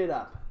gumped it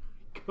up.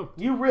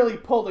 You really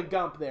pulled a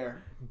gump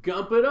there.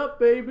 Gump it up,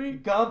 baby.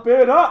 Gump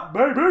it up,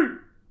 baby.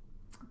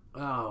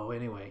 Oh,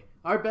 anyway.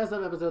 Our best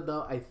of episode,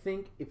 though, I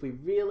think if we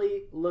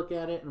really look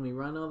at it and we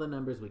run all the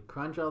numbers, we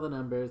crunch all the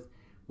numbers,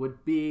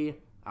 would be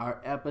our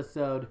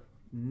episode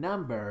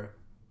number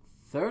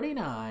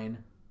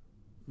 39.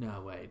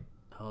 No, wait.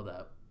 Hold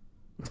up.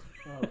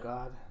 Oh,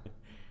 God.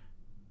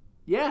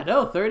 Yeah,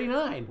 no,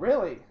 39.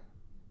 Really?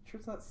 Sure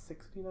it's not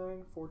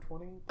 69,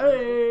 420?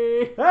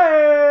 Hey!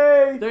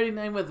 Hey!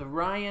 39 with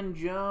Ryan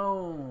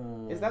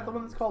Jones. Is that the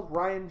one that's called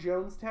Ryan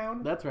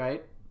Jonestown? That's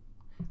right.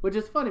 Which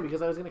is funny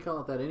because I was going to call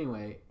it that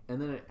anyway,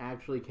 and then it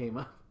actually came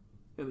up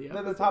in the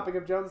episode. Then the topic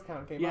of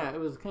Jonestown came up. Yeah, it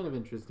was kind of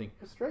interesting.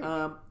 It's strange.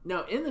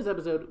 Now, in this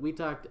episode, we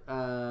talked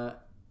a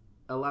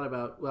lot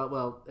about,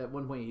 well, at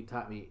one point he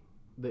taught me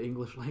the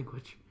English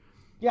language.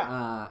 Yeah.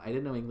 I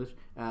didn't know English.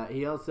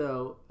 He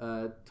also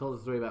told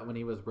a story about when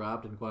he was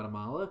robbed in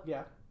Guatemala.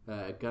 Yeah.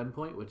 At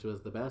gunpoint, which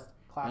was the best.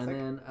 Classic.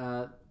 And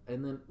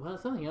then, well,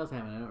 something else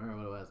happened. I don't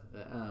remember what it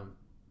was.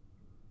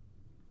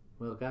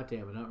 Well,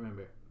 goddamn, I don't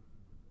remember.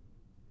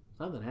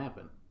 Something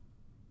happened.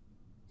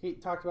 He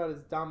talked about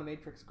his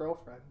dominatrix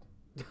girlfriend.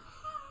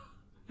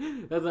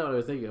 That's not what I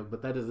was thinking of,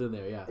 but that is in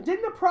there, yeah.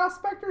 Didn't a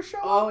prospector show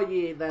up? Oh,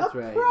 yeah, that's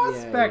right. A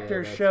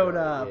prospector showed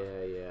up.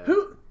 Yeah.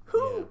 Who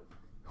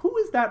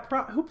is that?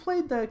 Who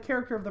played the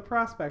character of the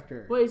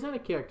prospector? Well, he's not a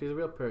character. He's a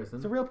real person.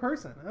 It's a real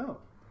person. Oh.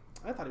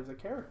 I thought he was a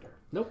character.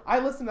 Nope. I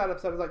listened to that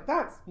episode. I was like,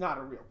 that's not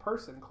a real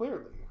person,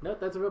 clearly. Nope,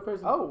 that's a real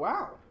person. Oh,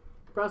 wow.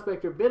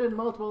 Prospector been in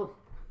multiple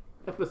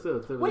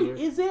episodes over the Wait, years.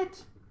 is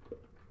it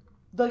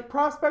the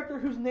prospector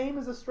whose name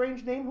is a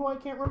strange name who I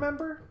can't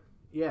remember?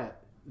 Yeah,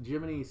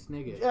 Jiminy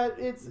Snicket.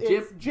 It's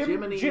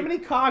Jiminy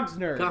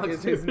Cogsner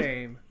is his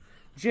name.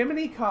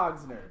 Jiminy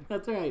Cogsner.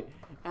 That's right.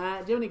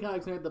 Jiminy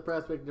Cogsner, the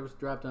prospector was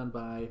dropped on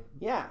by.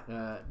 Yeah.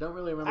 Don't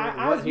really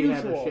remember what he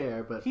had to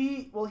share, but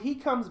he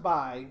comes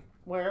by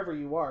wherever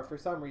you are for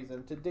some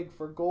reason to dig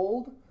for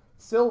gold,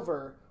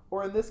 silver,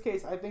 or in this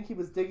case, I think he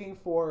was digging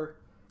for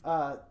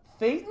thetans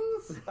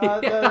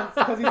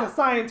because he's a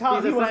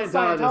Scientologist. He was a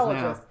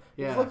Scientologist.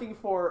 Yeah. He's looking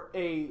for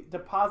a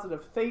deposit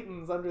of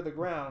thetans under the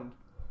ground,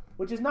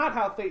 which is not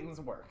how thetans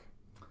work.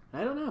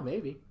 I don't know,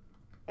 maybe.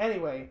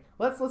 Anyway,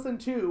 let's listen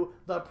to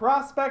the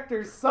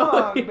Prospector's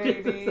song,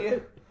 baby.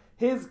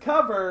 His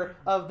cover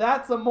of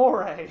That's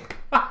Amore.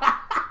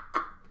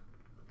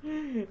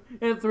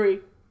 And 3,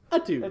 a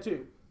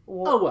 2.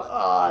 Oh, what?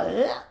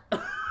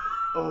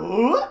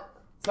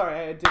 Sorry,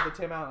 I did the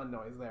Tim Allen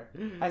noise there.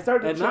 I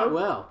started to choke. Not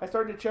well. I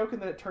started to choke,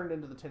 and then it turned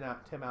into the Tim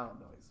Allen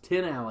noise.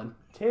 Tin Allen.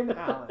 Tin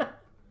Allen.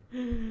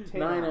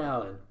 9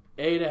 Allen.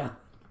 8 Allen.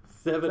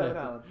 7 Allen.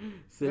 Allen.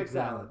 6 6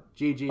 Allen. Allen.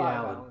 G.G. 5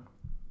 Allen. Allen.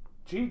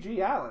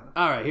 G.G. Allen.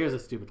 All right, here's a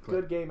stupid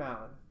clip. Good game,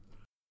 Allen.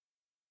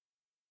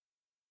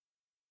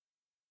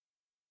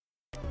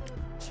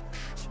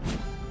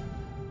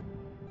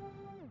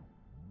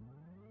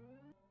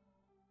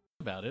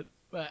 About it,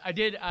 but I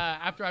did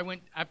after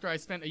I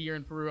spent a year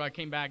in Peru. I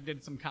came back,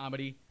 did some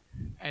comedy,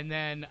 and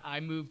then I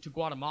moved to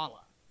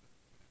Guatemala,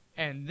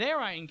 and there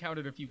I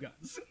encountered a few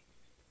guns.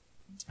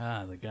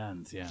 Ah, the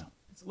guns, yeah.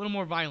 It's a little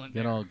more violent.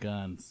 Good there. old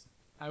guns.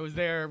 I was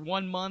there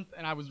 1 month,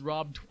 and I was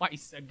robbed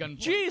twice at gunpoint.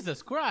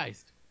 Jesus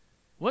Christ!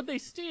 What'd they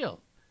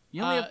steal?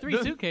 You only have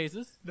 3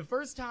 suitcases. The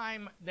first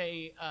time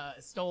they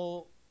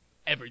stole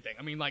everything.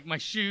 I mean, like my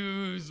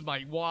shoes,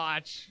 my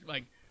watch,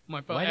 like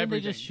my phone. Why didn't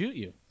everything. they just shoot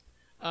you?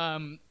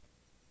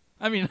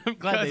 I mean, I'm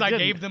glad because they I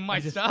didn't. gave them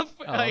my stuff.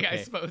 Oh, Like, okay.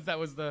 I suppose that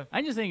was the.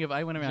 I'm just thinking if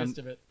I went around gist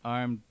of it.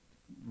 armed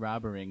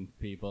robbering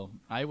people,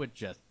 I would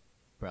just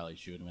probably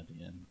shoot them at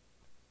the end.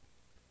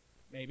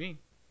 Maybe.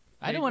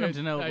 I don't want them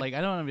to know. I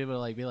don't want to be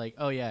able to be like,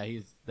 oh yeah,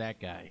 he's that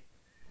guy.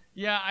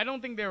 Yeah, I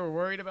don't think they were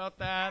worried about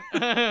that.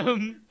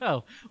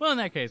 Oh, well, in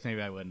that case,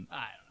 maybe I wouldn't.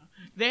 I don't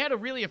know. They had a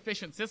really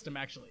efficient system,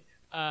 actually.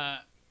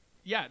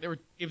 Yeah, it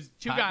was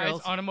 2 Hot guys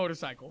girls? on a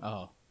motorcycle.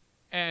 Oh.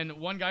 And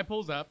one guy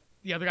pulls up,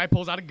 the other guy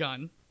pulls out a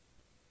gun,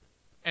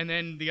 and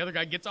then the other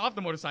guy gets off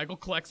the motorcycle,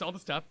 collects all the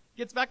stuff,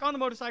 gets back on the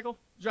motorcycle,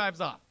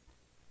 drives off.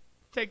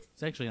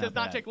 It's actually does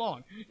not bad. take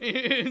long.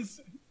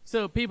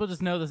 So people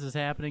just know this is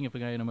happening if a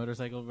guy in a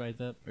motorcycle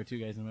rides up, or 2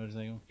 guys in a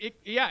motorcycle?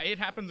 It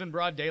happens in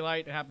broad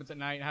daylight. It happens at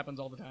night. It happens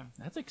all the time.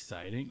 That's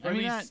exciting. Or I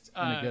mean, at least,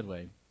 not in a good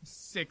way.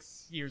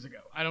 6 years ago.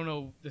 I don't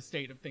know the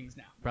state of things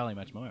now. Probably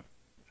much more.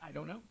 I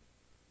don't know.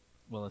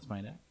 Well, let's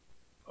find out.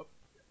 Oh,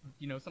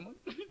 you know someone?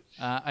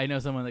 I know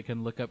someone that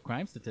can look up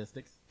crime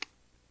statistics.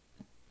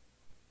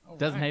 All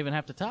Doesn't right. even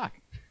have to talk.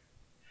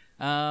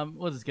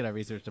 We'll just get our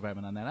research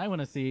department on that. I want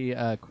to see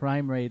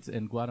crime rates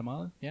in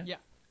Guatemala. Yeah. Yeah.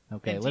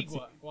 Okay. Let's.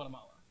 Antigua,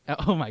 Guatemala.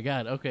 Oh my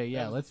God. Okay.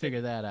 Yeah. was Let's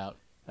figure that out.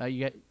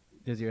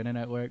 Does your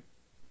internet work?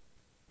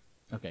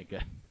 Okay.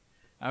 Good.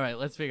 All right.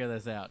 Let's figure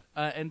this out.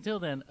 Until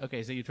then,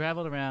 okay. So you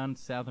traveled around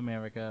South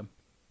America.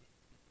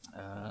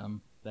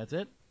 That's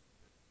it.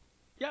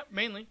 Yeah,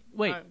 mainly.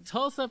 Wait,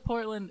 Tulsa,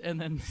 Portland, and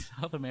then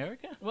South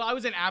America? Well, I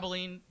was in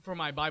Abilene for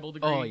my Bible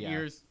degree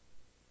years.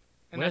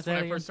 And Where's that's when that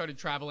I again? first started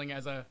traveling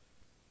as a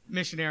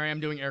missionary. I'm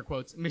doing air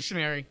quotes.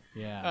 Missionary.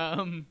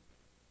 Yeah.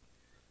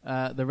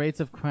 The rates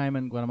of crime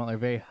in Guatemala are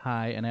very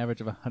high. An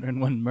average of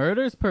 101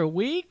 murders per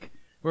week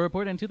were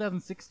reported in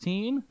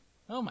 2016.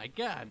 Oh, my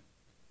God.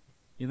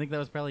 You think that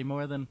was probably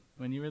more than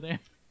when you were there?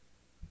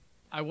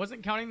 I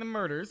wasn't counting the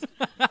murders.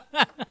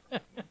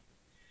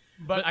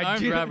 But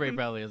armed robbery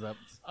probably is up.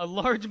 A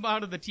large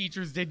amount of the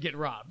teachers did get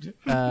robbed.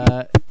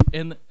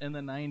 In the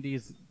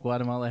 90s,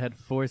 Guatemala had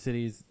 4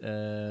 cities.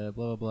 Blah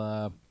blah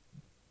blah.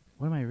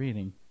 What am I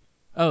reading?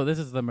 Oh, this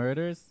is the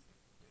murders.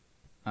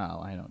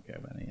 Oh, I don't care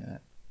about any of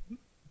that.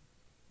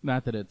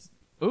 Not that it's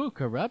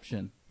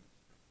corruption,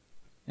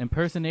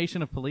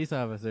 impersonation of police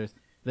officers.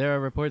 There are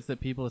reports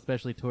that people,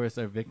 especially tourists,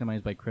 are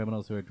victimized by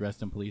criminals who are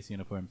dressed in police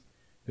uniforms,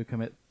 who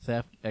commit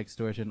theft,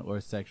 extortion, or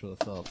sexual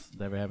assaults. Did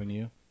that ever happen to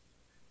you?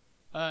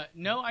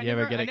 No, I You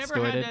ever never, get I never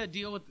extorted? had to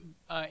deal with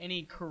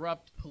any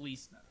corrupt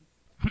policemen.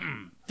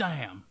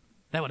 Damn,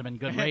 that would have been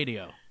good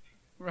radio.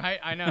 Right,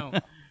 I know.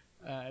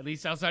 At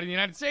least outside of the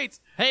United States.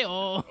 Hey,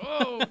 oh.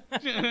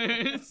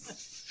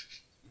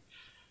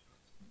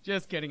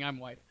 Just kidding, I'm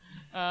white.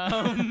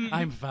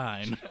 I'm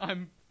fine.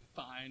 I'm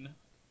fine.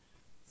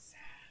 Sad.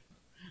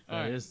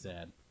 That is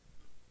sad.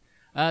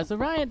 So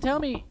Ryan, tell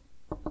me.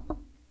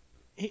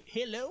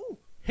 Hello?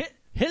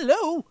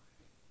 Hello?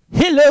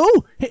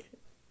 Hello?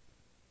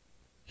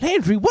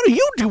 Landry, what are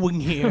you doing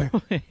here?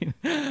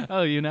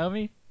 Oh, you know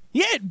me?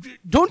 Yeah,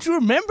 don't you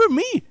remember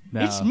me? No.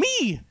 It's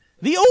me,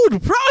 the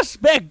old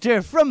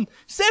prospector from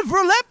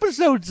several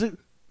episodes.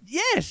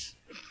 Yes.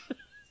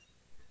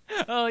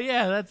 Oh,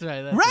 yeah, that's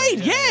right. That's Right,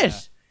 Yeah,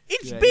 yes. yeah.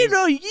 It's Yeah, been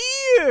a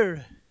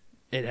year.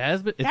 It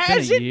has been. It's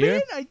Has been a it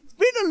year. been? It's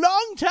been a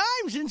long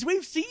time since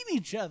we've seen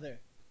each other.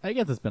 I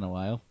guess it's been a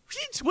while.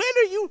 Since when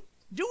are you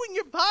doing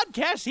your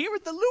podcast here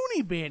at the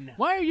Looney Bin?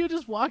 Why are you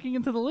just walking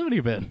into the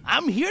loony bin?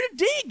 I'm here to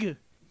dig.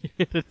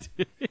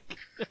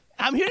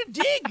 I'm here to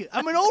dig.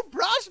 I'm an old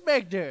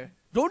prospector.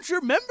 Don't you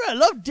remember? I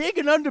love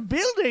digging under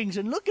buildings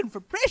and looking for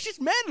precious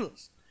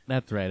metals.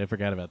 That's right. I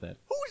forgot about that.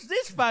 Who's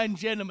this fine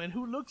gentleman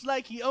who looks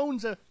like he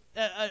owns a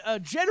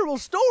general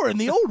store in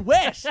the Old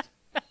West?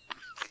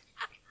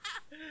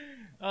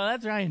 Oh,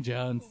 that's Ryan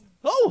Jones.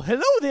 Oh,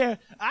 hello there.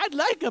 I'd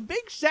like a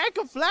big sack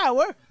of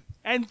flour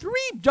and 3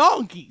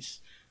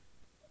 donkeys.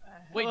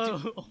 Wait,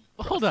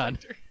 Hold on.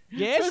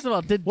 Yes? First of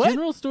all, did What?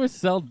 general stores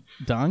sell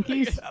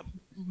donkeys?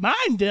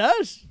 Mine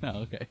does.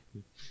 Oh, okay.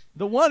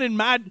 The one in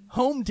my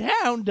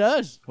hometown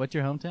does. What's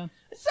your hometown?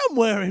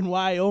 Somewhere in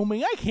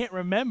Wyoming. I can't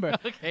remember.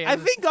 Okay, I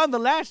think on the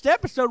last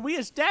episode we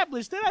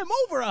established that I'm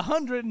over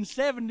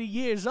 170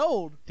 years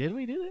old. Did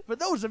we do that? For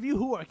those of you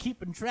who are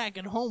keeping track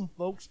at home,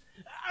 folks,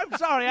 I'm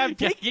sorry. I'm Yeah,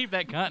 taking keep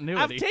that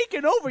continuity. I've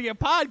taken over your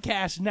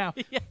podcast now.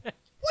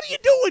 What are you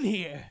doing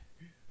here?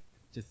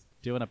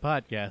 doing a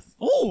podcast.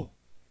 Oh,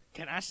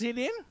 can I sit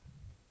in?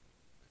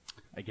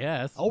 I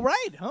guess. All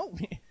right. Oh,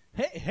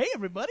 hey,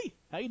 everybody.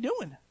 How you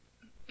doing?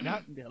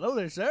 Hello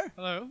there, sir.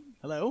 Hello.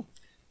 Hello.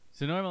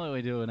 So normally what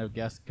we do when a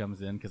guest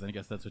comes in, because I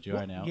guess that's what you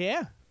are now.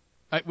 Yeah.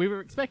 We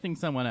were expecting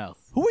someone else.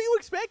 Who are you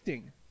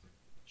expecting?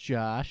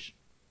 Josh.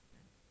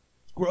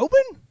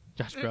 Groban?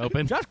 Josh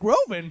Groban. Josh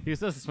Groban? He was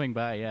supposed to swing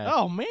by, yeah.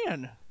 Oh,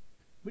 man.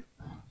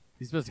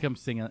 He's supposed to come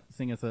sing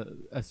us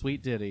a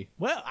sweet ditty.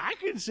 Well, I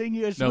can sing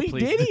you a No, sweet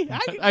please. ditty.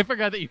 I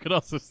forgot that you could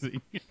also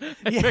sing.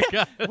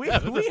 Yeah, we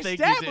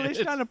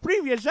established on a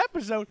previous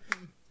episode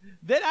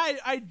that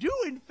I do,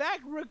 in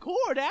fact,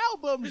 record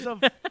albums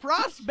of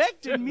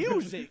prospecting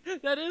music.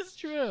 That is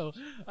true.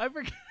 I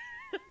forgot.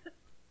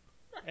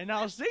 And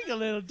I'll sing a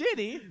little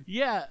ditty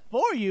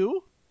for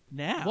you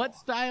now. What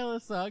style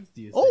of songs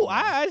do you sing? Oh,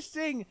 I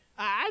sing.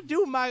 I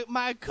do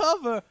my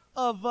cover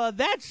of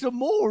That's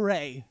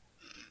Amore.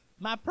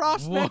 My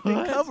prospecting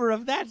What? cover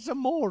of That's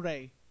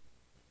Amore.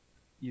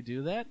 You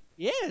do that?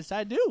 Yes,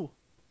 I do.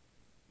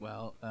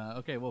 Well,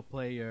 okay, we'll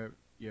play your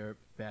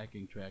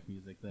backing track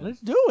music then. Let's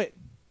do it.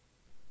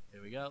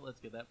 Here we go. Let's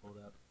get that pulled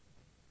up.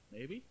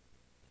 Maybe?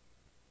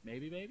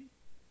 Maybe?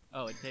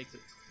 Oh, it takes it.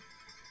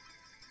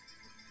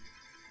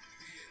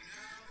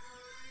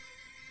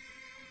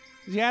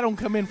 Yeah, I don't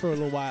come in for a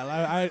little while.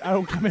 I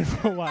don't come in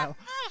for a while.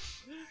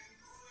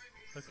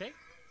 Okay.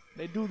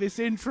 They do this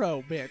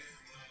intro bit.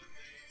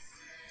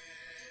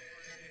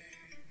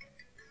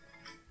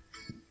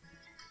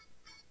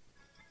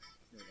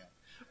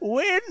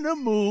 When the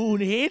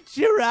moon hits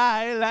your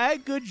eye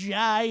like a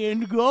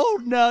giant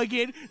gold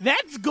nugget,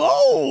 that's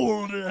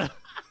gold!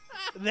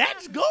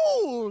 That's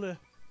gold!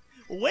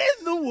 When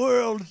the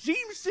world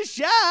seems to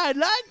shine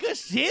like a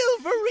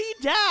silvery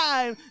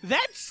dime,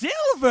 that's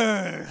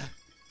silver!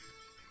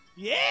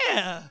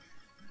 Yeah!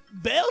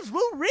 Bells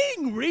will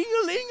ring,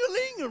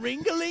 ring-a-ling-a-ling,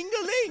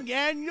 ring-a-ling-a-ling,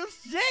 and you'll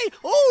say,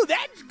 oh,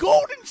 that's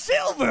gold and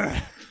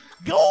silver!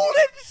 Gold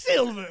and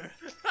silver!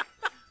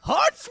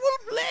 Hearts will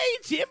play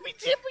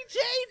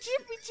tippy-tippy-tay,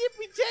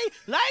 tippy-tippy-tay,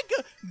 like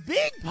a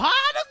big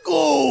pot of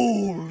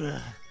gold.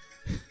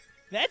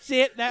 That's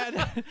it.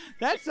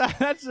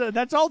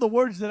 That's all the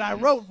words that I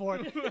wrote for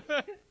it.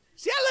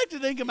 See, I like to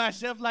think of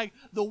myself like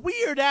the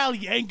Weird Al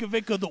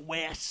Yankovic of the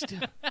West.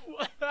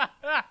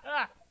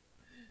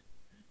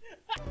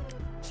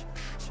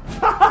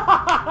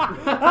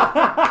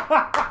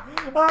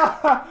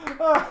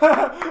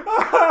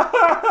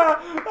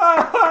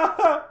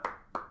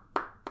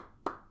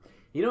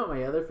 You know what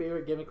my other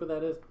favorite gimmick with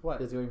that is?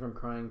 What? Is going from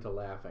crying to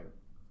laughing.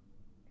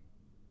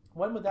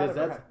 When would that ever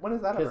happen? When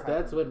does that ever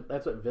happen? Because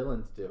that's what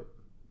villains do.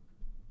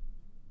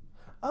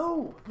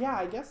 Oh, yeah,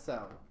 I guess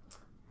so.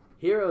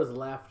 Heroes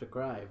laugh to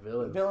cry.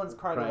 Villains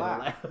cry to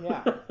laugh.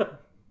 Yeah.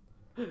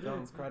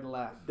 Villains cry to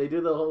laugh. They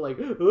do the whole like.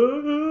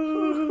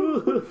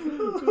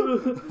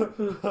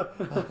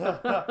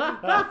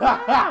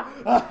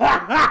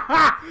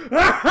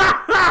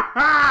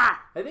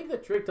 I think the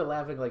trick to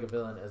laughing like a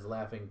villain is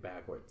laughing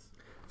backwards.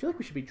 I feel like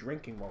we should be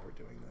drinking while we're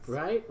doing this.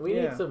 Right? We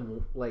need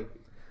some like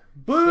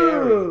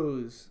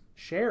booze.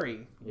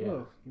 Sherry. Yeah.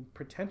 Whoa, you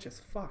pretentious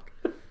fuck.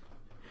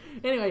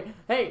 Anyway,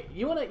 hey,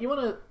 you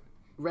wanna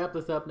wrap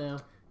this up now?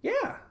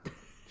 Yeah.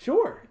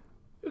 Sure.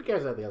 Who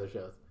cares about the other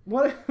shows?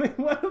 What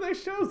other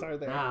shows are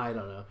there? I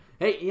don't know.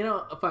 Hey,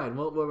 fine.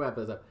 We'll wrap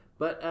this up.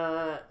 But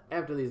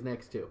after these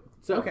next two.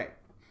 So okay.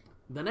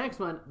 The next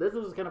one, this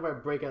was kind of our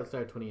breakout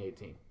star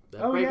 2018.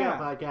 The Oh, breakout yeah.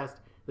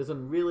 podcast. This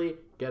one really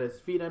got its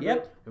feet under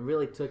it and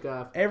really took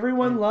off.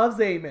 Everyone loves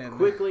Amen.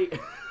 Quickly.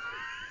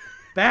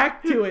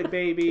 Back to it,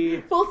 baby.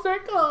 Full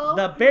circle.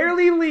 The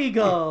Barely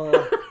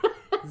Legal.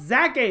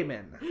 Zach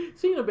Amen.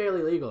 Speaking of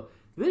Barely Legal,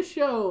 this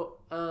show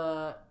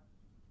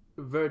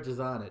verges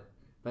on it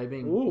by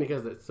being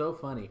because it's so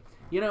funny.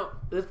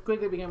 This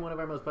quickly became one of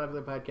our most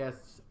popular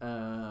podcasts,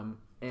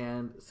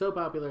 and so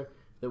popular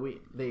that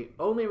they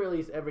only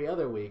release every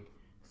other week.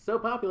 So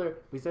popular,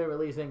 we started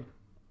releasing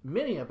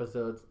mini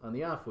episodes on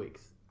the off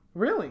weeks.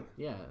 Really?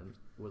 Yeah,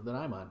 that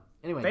I'm on.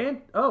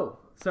 Anyway.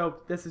 So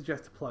this is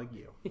just to plug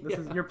you.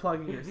 You're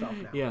plugging yourself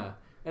now. Yeah.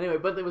 Anyway,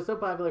 but it was so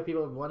popular,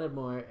 people wanted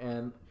more,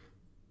 and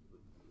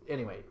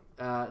anyway,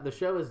 the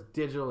show is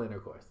Digital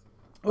Intercourse.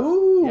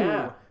 Ooh,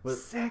 yeah,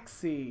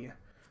 sexy.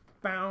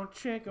 Bow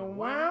chicken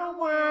wow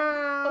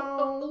wow.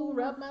 Oh,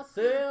 rub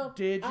myself.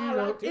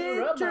 Digital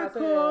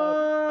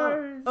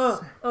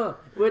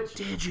Which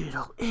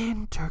digital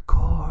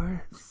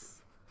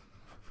intercourse.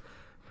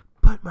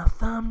 Put my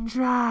thumb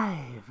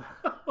drive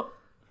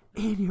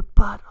in your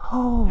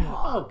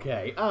butthole.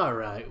 Okay, all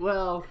right.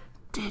 Well,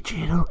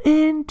 digital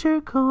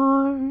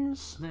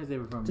intercourse. Do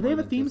they have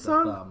a theme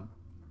song?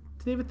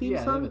 Do they have a theme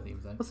song? Yeah, they have a theme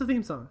song. What's the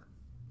theme song?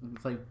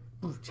 It's like.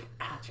 And it's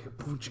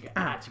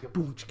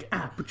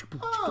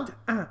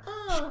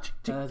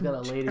got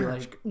a lady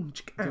like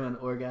doing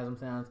orgasm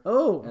sounds.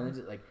 Oh, and it's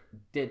just like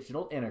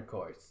digital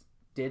intercourse.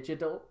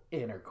 Digital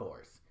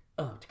intercourse.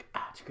 Digital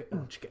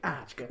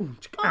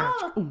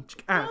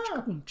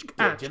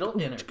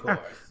intercourse.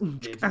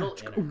 Digital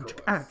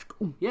intercourse.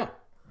 Yeah.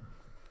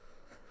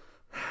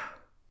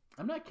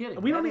 I'm not kidding.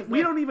 We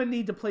don't even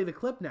need to play the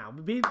clip now.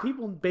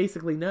 People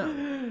basically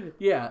know.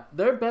 Yeah,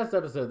 their best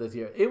episode this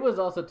year. It was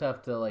also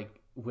tough to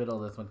like whittle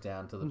this one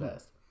down to the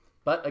best.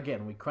 But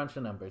again, we crunched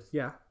the numbers.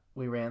 Yeah.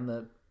 We ran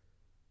the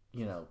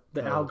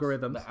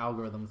algorithms. The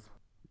algorithms.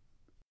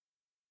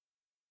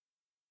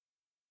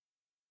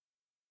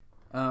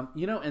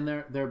 And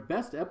their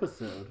best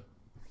episode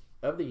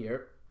of the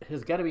year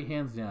has got to be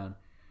hands down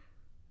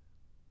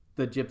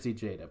the Gypsy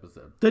Jade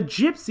episode. The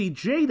Gypsy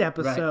Jade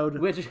episode,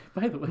 right. Which,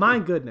 by the way, my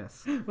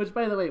goodness. Which,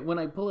 by the way, when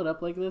I pull it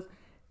up like this,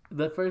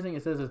 the first thing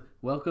it says is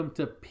 "Welcome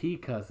to P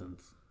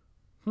Cousins."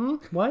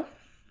 What?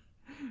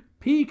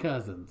 P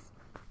Cousins.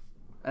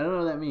 I don't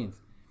know what that means.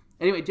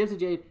 Anyway, Gypsy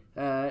Jade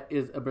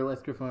is a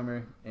burlesque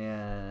performer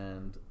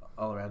and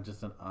all around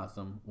just an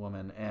awesome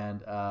woman.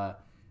 And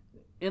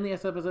in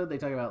this episode, they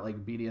talk about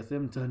like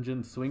BDSM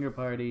dungeons, swinger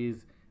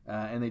parties,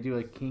 and they do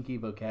a kinky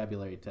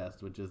vocabulary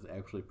test, which is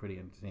actually pretty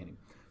entertaining.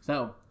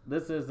 So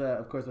this is,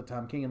 of course, with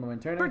Tom King and Lauren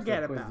Turner. Forget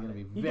so, of course, about it's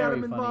going to be it. very You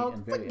got him funny involved?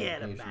 and very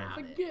Forget educational. about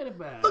it. Forget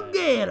about it.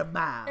 Forget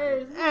about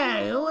it.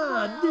 Hey,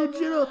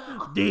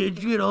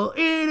 digital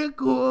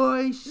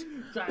intercourse.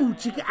 Ooh,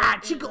 chicka ah,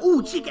 chicka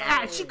ooh, chicka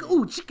ah, chicka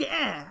ooh, chicka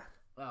ah.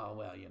 Oh,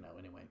 well,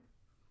 anyway.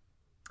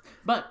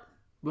 But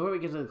before we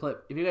get to the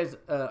clip, if you guys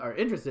are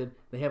interested,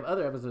 they have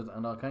other episodes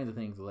on all kinds of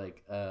things,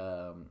 like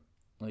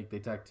they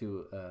talk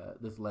to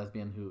this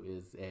lesbian who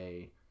is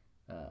a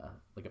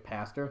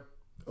pastor.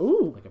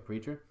 Ooh. Like a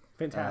preacher.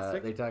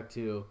 Fantastic. They talk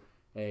to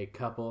a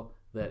couple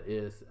that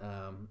is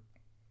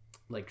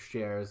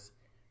shares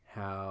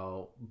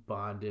how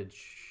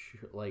bondage,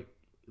 like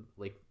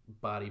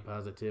body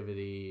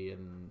positivity,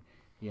 and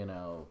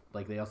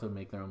they also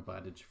make their own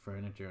bondage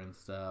furniture and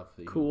stuff.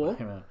 Cool.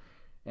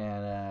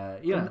 And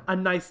a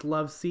nice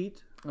love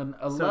seat.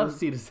 Love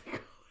seat is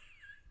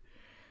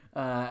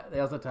they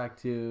also talk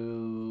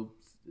to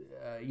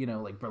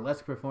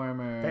burlesque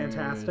performers.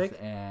 Fantastic.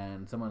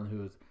 And someone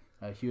who's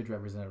a huge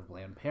representative of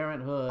Planned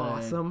Parenthood.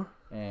 Awesome.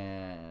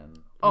 And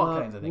all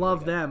kinds of things.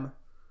 Love them.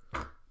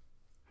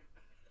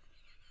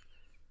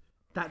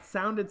 That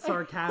sounded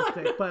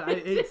sarcastic, but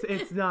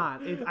it's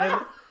not.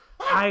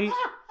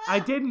 I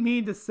didn't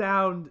mean to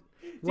sound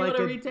like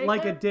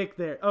a dick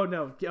there. Oh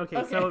no.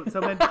 Okay.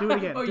 So then do it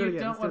again. Oh, do it you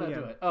again. don't want to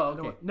do it. Oh,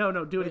 okay.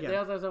 No. Do it again. They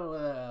also have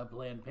someone with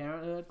Planned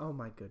Parenthood. Oh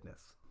my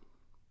goodness.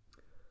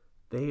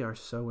 They are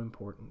so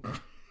important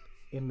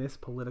in this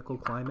political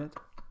climate.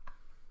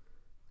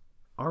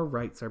 Our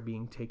rights are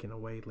being taken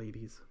away,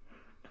 ladies.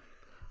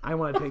 I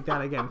want to take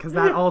that again because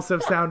that also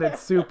sounded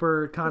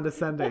super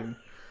condescending.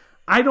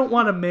 I don't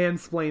want to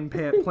mansplain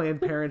Planned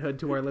Parenthood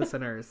to our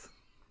listeners.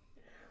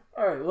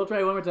 All right, we'll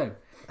try one more time.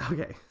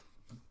 Okay.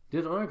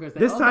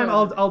 This time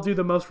I'll do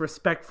the most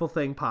respectful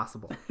thing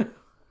possible.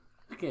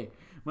 Okay,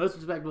 most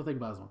respectful thing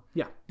possible.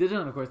 Yeah.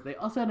 Digital Intercourse. They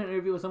also had an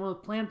interview with someone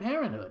with Planned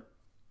Parenthood.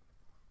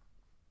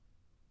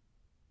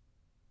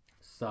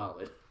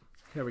 Solid.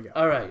 Here we go.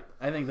 All right,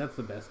 I think that's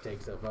the best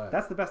take so far.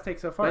 That's the best take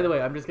so far. By the way,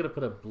 I'm just gonna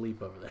put a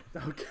bleep over there.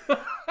 Okay.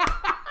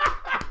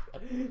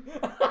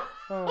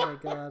 Oh my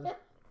god.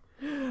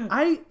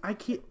 I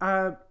keep.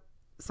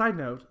 Side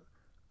note,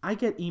 I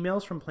get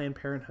emails from Planned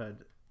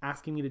Parenthood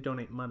asking me to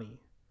donate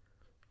money,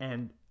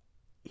 and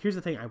here's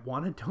the thing: I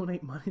want to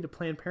donate money to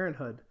Planned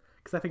Parenthood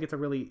because I think it's a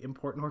really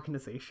important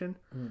organization,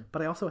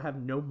 but I also have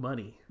no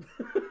money,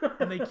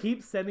 and they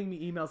keep sending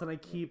me emails, and I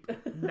keep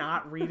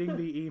not reading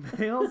the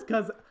emails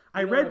because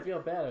I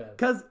feel bad about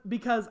it.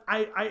 Because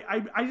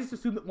I just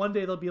assume that one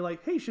day they'll be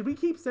like, hey, should we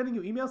keep sending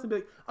you emails? And be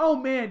like, oh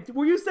man,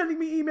 were you sending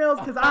me emails?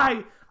 Because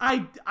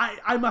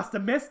I must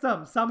have missed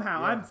them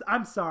somehow. Yeah.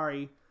 I'm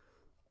sorry.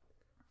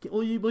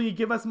 Will you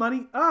give us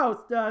money?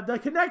 Oh, the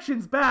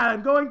connection's bad.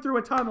 I'm going through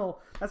a tunnel.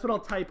 That's what I'll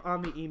type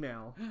on the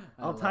email.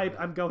 I'll type,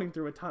 I'm going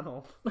through a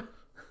tunnel.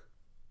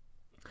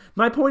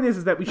 My point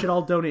is that we should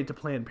all donate to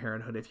Planned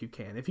Parenthood if you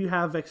can. If you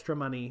have extra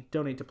money,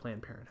 donate to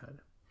Planned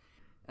Parenthood.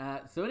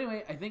 So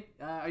anyway, I think,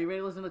 are you ready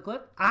to listen to the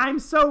clip? I'm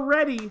so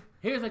ready.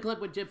 Here's a clip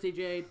with Gypsy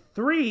Jade.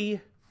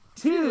 3,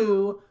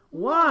 2,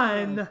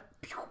 1.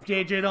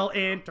 Digital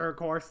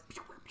intercourse.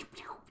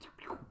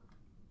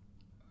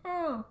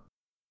 Oh.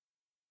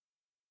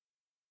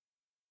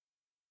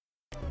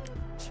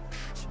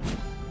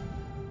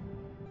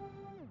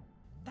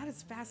 That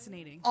is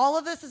fascinating. All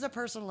of this is a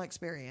personal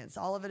experience.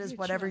 All of it is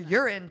whatever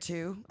you're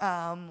into,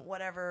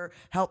 whatever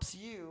helps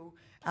you,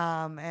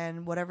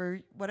 and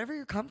whatever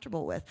you're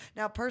comfortable with.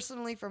 Now,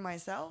 personally, for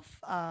myself,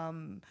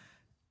 I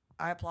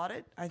applaud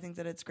it. I think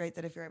that it's great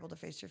that if you're able to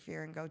face your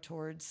fear and go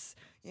towards,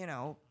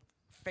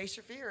 face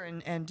your fear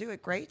and do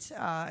it, great.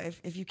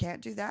 If you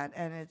can't do that,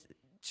 and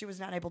she was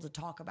not able to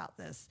talk about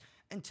this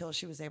until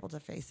she was able to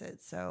face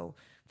it. So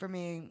for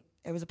me,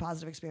 it was a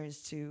positive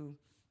experience to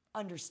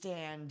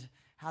understand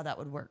how that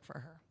would work for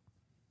her.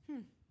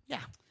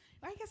 Yeah.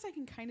 I guess I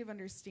can kind of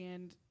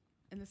understand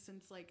in the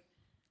sense, like,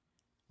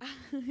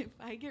 if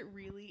I get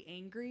really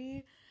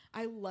angry,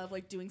 I love,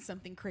 like, doing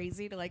something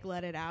crazy to, like,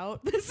 let it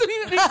out.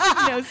 Something that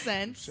makes no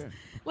sense. Sure.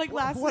 Like,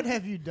 what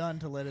have you done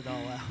to let it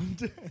all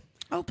out?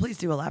 Oh, please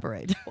do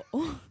elaborate.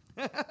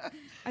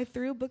 I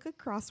threw a book of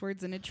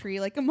crosswords in a tree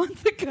like a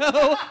month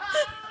ago.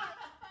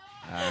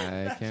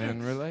 I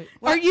can relate.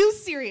 Are you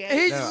serious?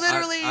 He's No,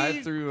 literally.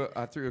 I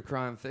threw a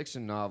crime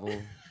fiction novel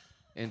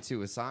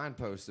into a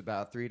signpost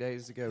about 3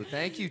 days ago.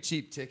 Thank you,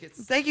 cheap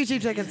tickets. Thank you,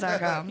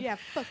 cheaptickets.com. Yeah,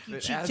 fuck you,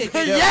 But cheap as- tickets.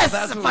 no, Yes,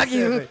 that's what fuck we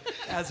said, you. but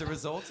as a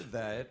result of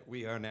that,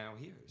 we are now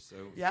here. So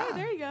Yeah, Oh,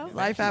 there you go.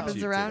 Life happens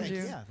Cheap around tickets.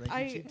 you. Yeah,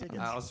 thank you, cheap tickets.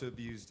 I also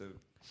abused a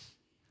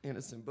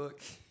innocent book.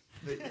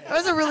 But yeah. It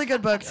was a really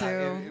good book, too.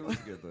 It was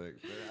a good book.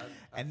 But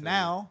I And feel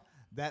now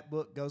that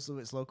book goes to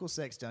its local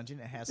sex dungeon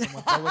and has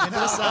someone throw it into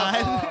the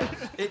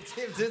side. it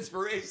gives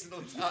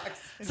inspirational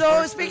talks.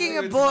 So speaking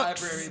of It's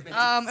books, library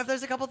mates. if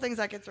there's a couple things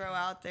I could throw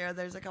out there,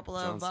 there's a couple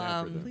John of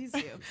Sanford, though. Please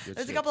do. Good there's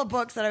a shit. couple of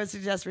books that I would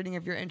suggest reading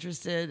if you're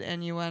interested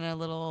and you want a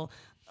little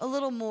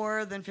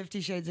more than 50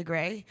 Shades of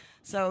Grey.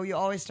 So you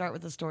always start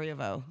with The Story of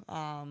O.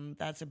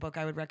 That's a book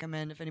I would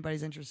recommend if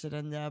anybody's interested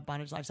in the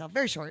bondage lifestyle.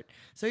 Very short.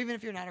 So even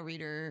if you're not a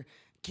reader,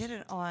 get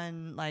it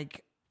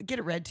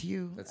read to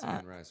you. That's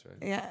Anne Rice, right?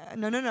 Yeah,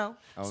 no.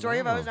 Oh, Story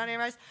of O no. is not Anne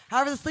Rice.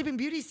 However, the Sleeping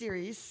Beauty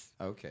series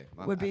Okay.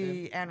 would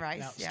be Anne Rice.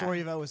 Now, yeah. Story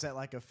of O, is that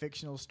like a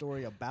fictional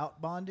story about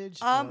bondage?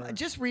 or-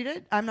 Just read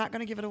it. I'm not going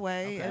to give it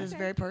away. Okay. It is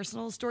very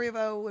personal. Story of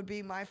O would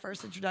be my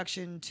first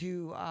introduction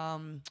to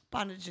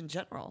bondage in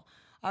general.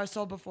 I was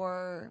told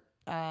before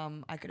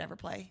I could ever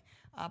play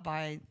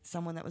by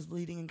someone that was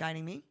leading and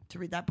guiding me to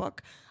read that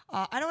book.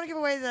 I don't want to give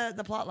away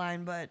the plot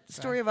line, but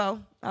Story of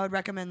O, I would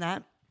recommend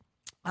that.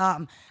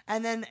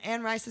 And then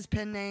Anne Rice's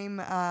pen name,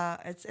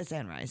 it's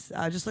Anne Rice.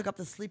 Just look up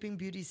the Sleeping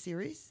Beauty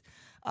series.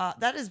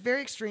 That is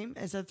very extreme.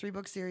 It's a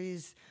 3-book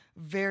series.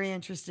 Very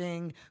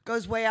interesting.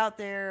 Goes way out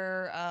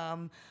there.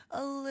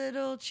 A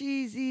little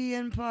cheesy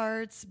in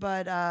parts,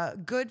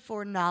 but good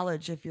for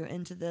knowledge if you're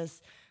into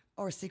this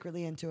or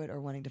secretly into it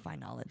or wanting to find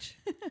knowledge.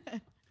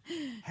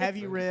 Have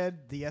you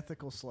read The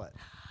Ethical Slut?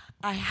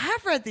 I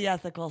have read The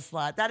Ethical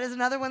Slut. That is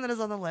another one that is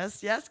on the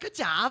list. Yes, good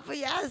job.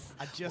 Yes.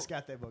 I just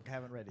got that book. I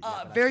haven't read it yet.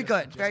 but I Very just-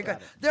 good, just very got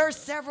good.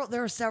 it.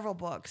 There are several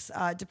books.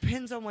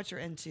 Depends on what you're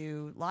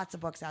into. Lots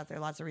of books out there,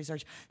 lots of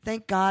research.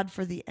 Thank God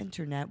for the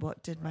internet.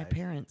 What did my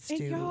parents And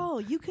do?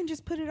 y'all, you can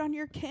just put it on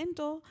your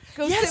Kindle.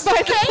 Go Yes, sit by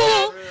you the can.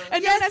 pool,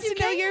 and Yes, no one has you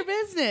to know can. your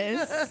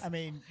business. I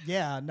mean,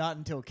 yeah, not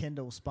until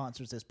Kindle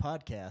sponsors this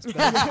podcast.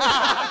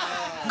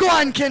 But Go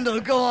on,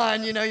 Kindle. Go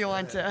on. You know you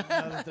want to.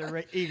 I know that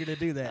they're eager to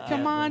do that.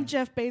 Come on,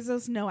 Jeff Bezos.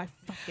 No, I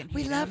fucking hate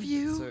We love him.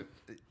 you. So,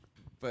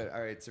 but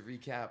all right, to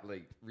recap,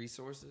 like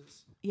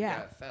resources. Yeah.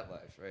 We got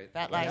FetLife, right?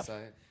 Fat The Life.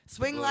 website.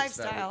 Swing The books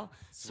that lifestyle. would-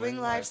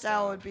 Swing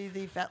lifestyle would be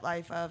the Fet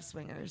Life of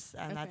swingers,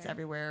 and that's Okay.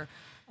 everywhere.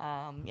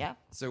 Yeah.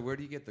 So where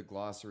do you get the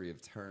glossary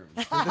of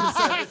terms for this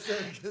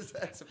episode? Because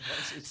that's a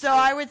bunch of So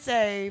I would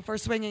say for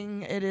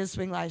swinging, it is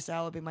Swing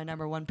Lifestyle would be my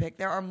number one pick.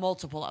 There are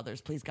multiple others,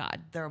 please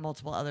God. There are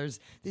multiple others.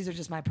 These are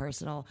just my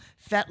personal.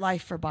 Fet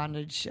Life for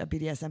bondage,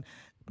 BDSM.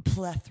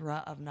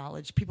 Plethora of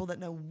knowledge. People that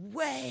know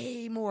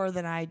way more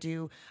than I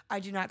do.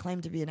 I do not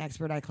claim to be an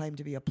expert. I claim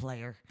to be a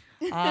player.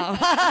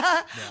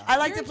 I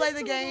like You're to play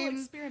just the a little game.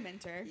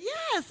 experimenter.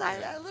 Yes,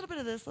 a little bit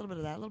of this, a little bit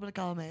of that, a little bit of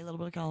column A, a little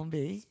bit of column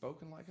B.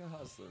 Spoken like a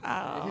hustler.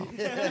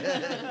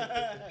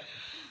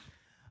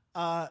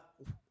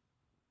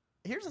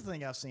 Here's the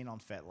thing I've seen on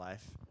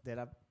FetLife that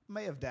I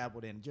may have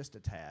dabbled in just a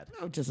tad.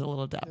 Oh, just a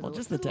little dabble,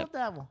 just the a little tip.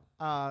 dabble.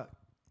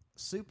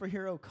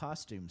 Superhero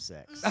costume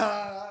sex.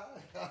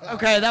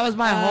 Okay, that was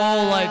my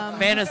whole like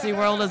fantasy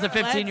world as a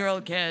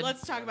 15-year-old kid.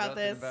 Let's talk about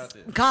this.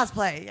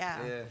 Cosplay, yeah.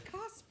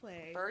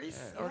 Cosplay. Furries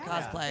or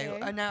Yeah. cosplay?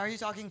 Okay. Now, are you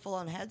talking full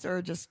on heads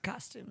or just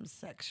costume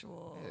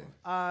sexual?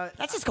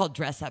 That's just called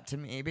dress up to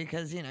me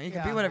because you know you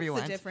can be whatever you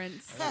What's want. the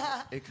difference?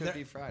 It could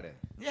be Friday.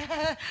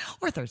 Yeah,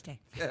 or Thursday.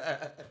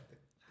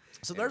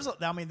 So there's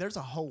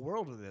a whole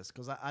world of this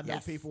because I know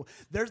Yes. people.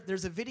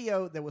 There's a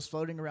video that was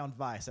floating around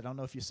Vice. I don't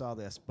know if you saw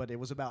this, but it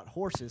was about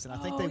horses, and I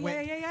think Oh, they yeah,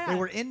 went. yeah. They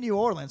were in New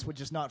Orleans,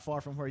 which is not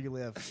far from where you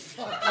live.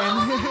 know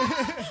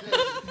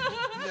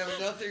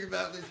nothing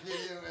about this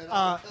video at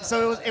all.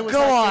 So it was Go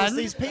like, on. It was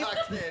these people. I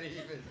can't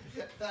even.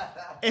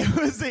 It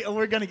was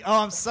we're gonna. Oh,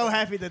 I'm so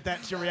happy that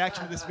that's your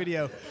reaction to this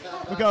video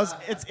because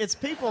it's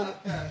people.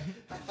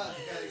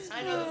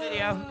 I know the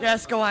video.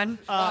 Yes, go on.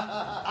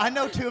 I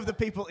know two of the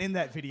people in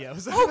that video.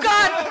 So, Oh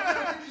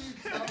God!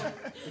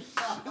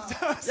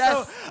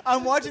 so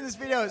I'm watching this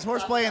video. It's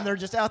horseplay, and they're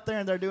just out there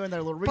and they're doing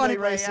their little relay Pony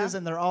play, races, yeah.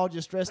 and they're all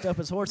just dressed up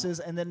as horses.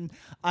 And then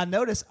I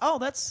notice, oh,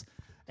 that's.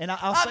 And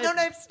I'll say, No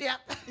names. Yeah.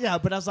 yeah,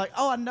 but I was like,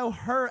 oh, I know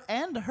her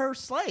and her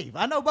slave.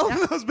 I know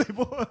both of those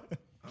people.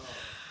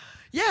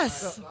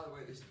 Yes. By the way,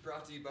 this is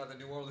brought to you by the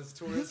New Orleans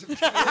Tourism.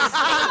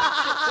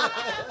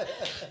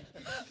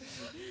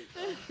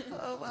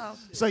 Oh wow.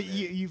 So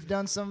you've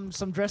done some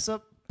dress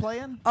up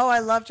playing? Oh, I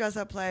love dress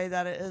up play.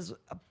 That is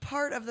a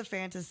part of the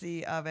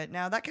fantasy of it.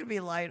 Now that could be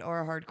light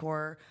or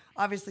hardcore.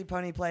 Obviously,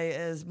 pony play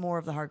is more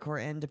of the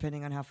hardcore end,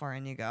 depending on how far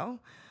in you go.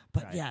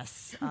 But Right.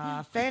 yes,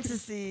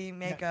 fantasy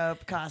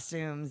makeup,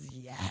 costumes.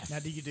 Yes. Now,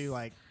 do you do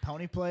like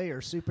pony play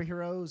or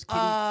superheroes? Kitty?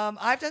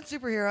 I've done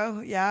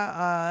superhero.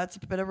 Yeah, that's a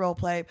bit of role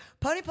play.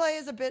 Pony play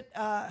is a bit.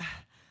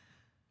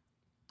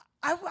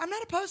 I'm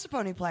not opposed to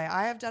pony play.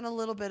 I have done a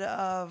little bit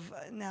of.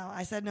 Now,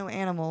 I said no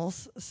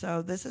animals,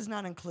 so this is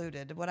not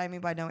included. What I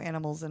mean by no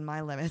animals in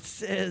my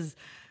limits is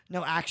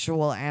no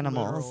actual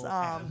animals.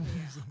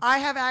 I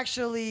have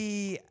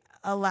actually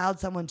allowed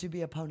someone to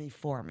be a pony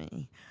for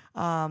me.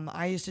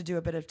 I used to do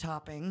a bit of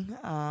topping,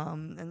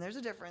 and there's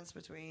a difference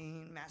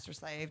between master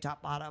slave,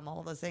 top bottom, all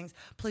of those things.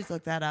 Please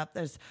look that up.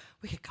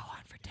 We could go on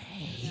for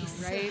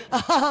days,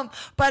 right?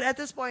 But at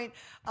this point,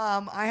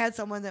 I had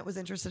someone that was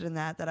interested in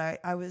that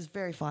I was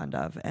very fond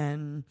of,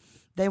 and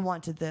they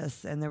wanted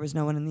this, and there was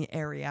no one in the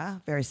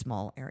area, very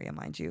small area,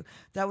 mind you,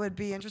 that would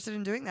be interested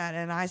in doing that.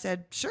 And I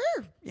said, sure,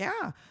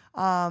 yeah.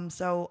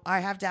 So I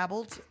have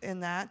dabbled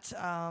in that.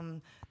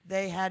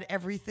 They had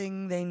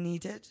everything they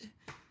needed.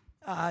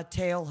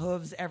 Tail,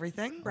 hooves,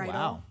 everything. Bridle.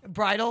 Wow.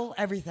 Bridle,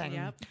 everything.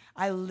 Yep.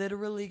 I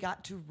literally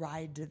got to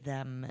ride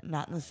them,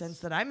 not in the sense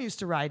that I'm used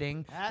to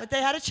riding, but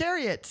they had a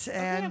chariot.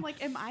 And I'm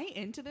like, am I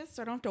into this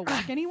so I don't have to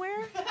walk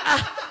anywhere?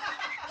 That's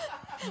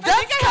kind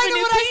of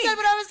what I said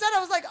when I was done. I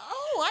was like,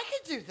 oh, I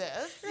could do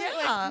this.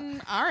 Yeah.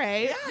 All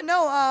right. Yeah,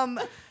 no,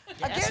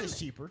 Gas again, is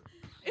cheaper.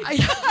 and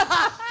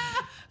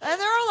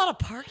there are a lot of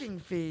parking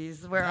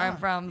fees where I'm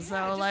from, so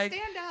just like,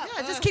 stand up.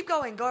 yeah, just keep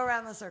going, go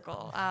around the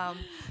circle.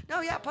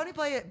 Pony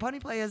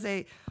play is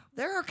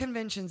there are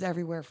conventions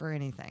everywhere for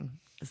anything.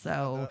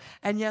 So,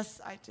 and yes,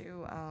 I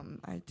do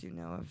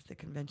know of the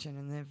convention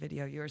and the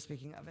video you were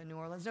speaking of in New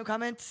Orleans. No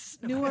comments.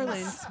 New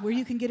Orleans, where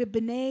you can get a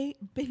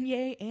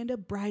beignet and a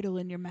bridle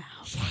in your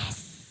mouth.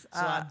 Yes. So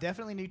I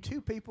definitely need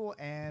 2 people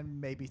and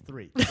maybe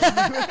 3. We're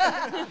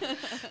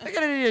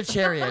gonna need a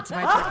chariot.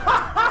 Digital intercourse.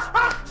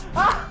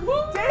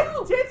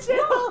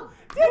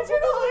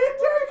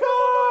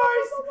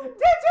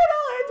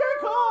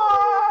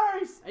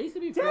 I used to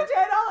be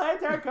Digital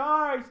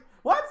intercourse.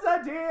 What's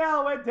the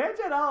deal with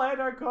digital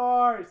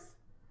intercourse?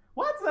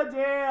 What's the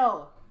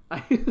deal?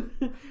 I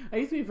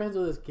used to be friends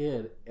with this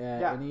kid,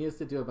 and he used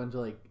to do a bunch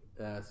of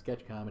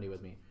sketch comedy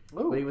with me.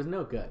 Ooh. But he was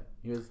no good.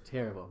 He was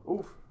terrible.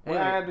 Oof. Anyway.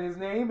 And his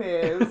name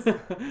is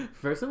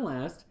first and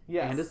last.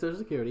 Yes. And his social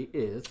security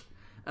is.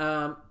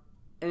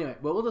 Anyway,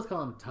 well, we'll just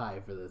call him Ty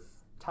for this.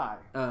 Ty.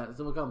 So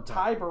we'll call him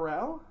Ty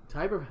Burrell.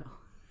 Ty Burrell.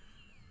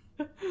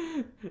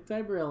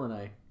 Ty Burrell and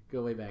I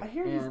go way back. I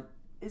hear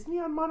isn't he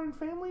on Modern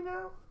Family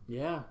now?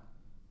 Yeah.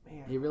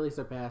 Man. He really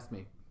surpassed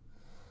me.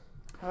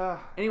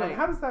 Anyway,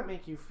 how does that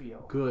make you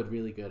feel? Good,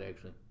 really good,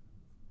 actually.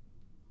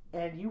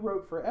 And you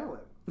wrote for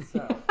Ellen,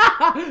 so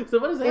so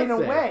what does that say? In a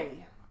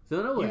way,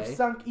 you've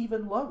sunk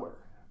even lower.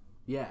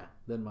 Yeah,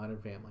 than Modern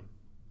Family.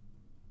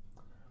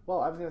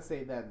 Well, I was gonna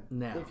say then,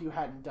 now, if you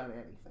hadn't done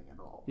anything at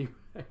all.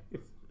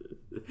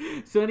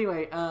 So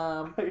anyway,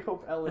 I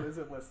hope Ellen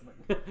isn't listening.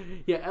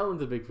 Yeah,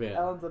 Ellen's a big fan.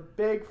 Ellen's a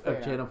big fan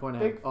of Channel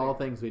 4 all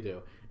things we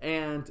do.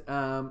 And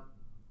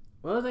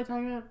what was I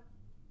talking about?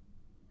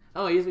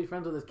 Oh, he used to be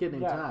friends with this kid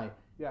named Ty.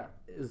 Yeah,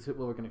 is what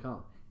we're gonna call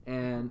him.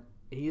 And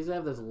he used to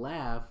have this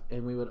laugh,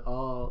 and we would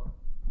all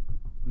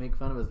make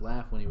fun of his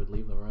laugh when he would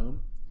leave the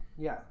room.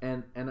 Yeah,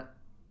 and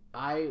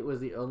I was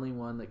the only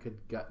one that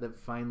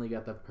finally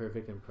got the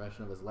perfect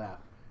impression of his laugh.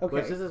 Okay.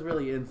 Which this is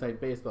really inside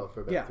baseball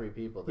for about 3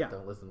 people that Yeah.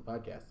 don't listen to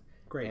podcasts.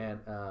 Great. And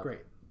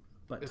great.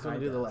 But just Ty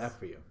want to do the does. laugh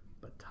for you.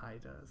 But Ty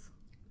does.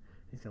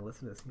 He's gonna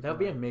listen to this. That would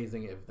be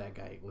amazing if that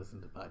guy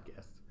listened to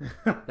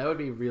podcasts. That would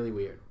be really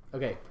weird.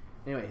 Okay.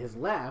 Anyway, his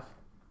laugh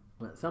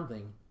went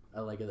something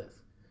like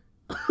this.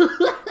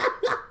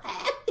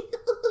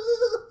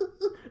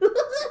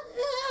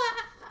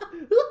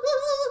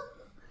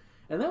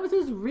 And that was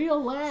his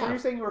real laugh. So you're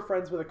saying you were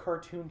friends with a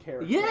cartoon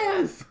character?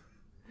 Yes.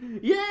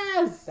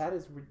 Yes. That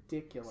is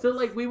ridiculous. So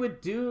we would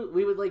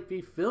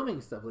be filming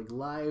stuff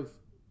live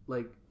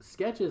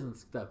sketches and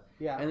stuff.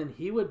 Yeah. And then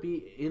he would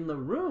be in the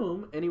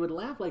room and he would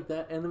laugh like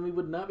that, and then we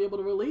would not be able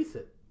to release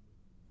it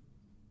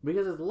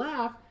because his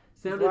laugh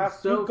sounded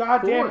so too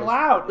goddamn forced.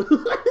 loud.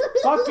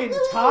 Fucking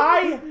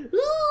Ty.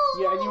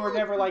 Yeah, and you were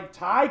never like,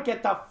 Ty,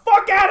 get the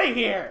fuck out of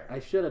here. I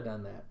should have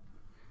done that.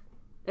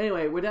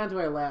 Anyway, we're down to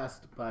our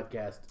last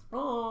podcast.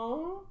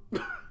 Aww.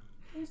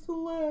 It's the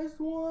last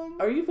one.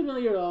 Are you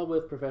familiar at all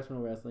with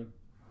professional wrestling?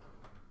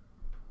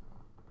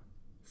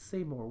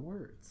 Say more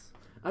words.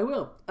 I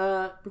will.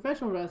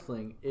 Professional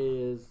wrestling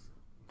is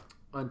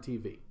on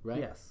TV, right?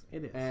 Yes,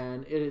 it is.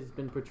 And it has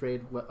been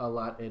portrayed a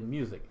lot in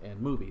music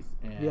and movies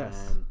and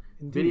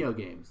Video video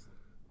games.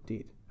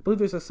 Indeed. I believe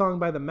there's a song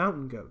by the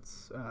Mountain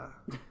Goats.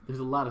 There's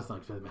a lot of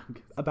songs by the Mountain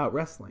Goats. About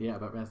wrestling. Yeah,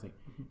 about wrestling.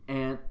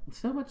 And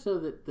so much so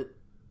that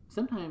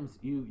sometimes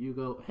you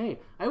go, hey,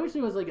 I wish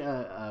there was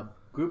a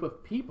group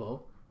of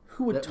people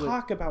who would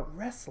talk about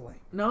wrestling.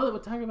 No, that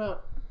would talk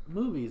about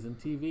movies and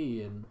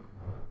TV and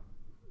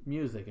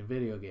music and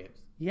video games.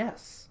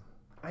 Yes,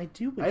 I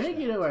do wish I think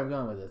you know where I'm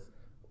going with this.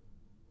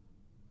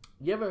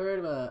 You ever heard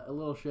of a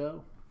little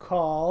show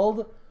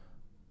called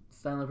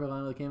Stanley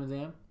Proline with Kim and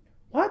Zam?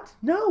 What?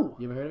 No.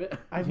 You ever heard of it?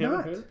 I've You ever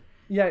not. heard of it?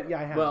 Yeah,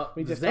 I have. Well,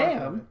 we just talked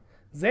about it.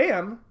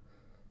 Sam.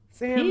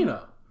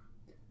 Pino.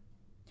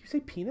 Did you say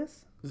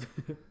penis?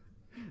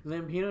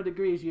 Zampino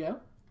DeGrigio.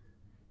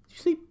 Did you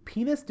say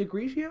penis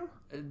DeGrigio?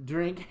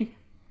 Drinking.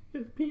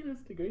 Penis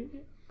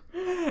DeGrigio.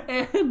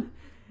 And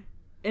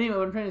anyway,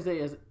 what I'm trying to say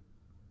is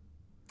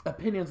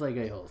opinions like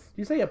a-holes.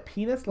 You say a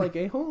penis like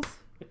a-holes?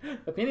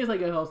 Opinions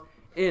like a-holes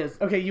is...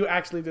 Okay, you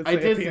actually did say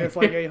a penis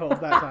like a-holes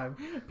that time.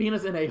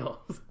 Penis and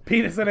a-holes.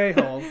 Penis and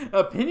a-holes.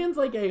 Opinions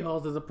like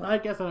a-holes is a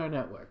podcast on our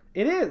network.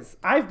 It is.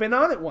 I've been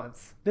on it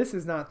once. This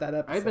is not that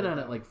episode. I've been on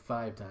it like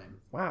 5 times.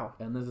 Wow.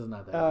 And this is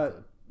not that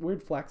episode.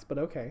 Weird flex, but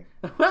okay.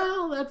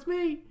 Well, that's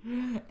me.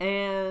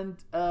 And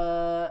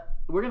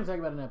we're going to talk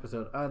about an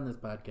episode on this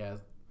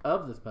podcast,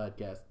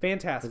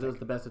 Fantastic. Because it was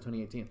the best of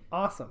 2018.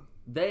 Awesome.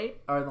 They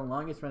are the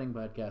longest running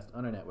podcast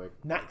on our network.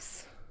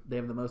 Nice. They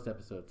have the most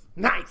episodes.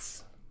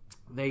 Nice.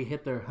 They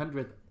hit their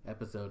 100th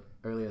episode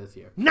earlier this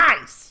year.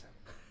 Nice.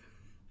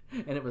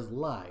 And it was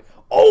live.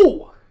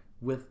 Oh!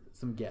 With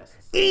some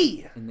guests.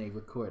 And they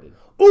recorded.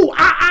 Ooh,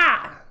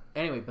 ah!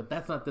 Anyway, but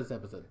that's not this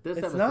episode. This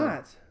It's episode,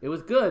 not. It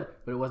was good,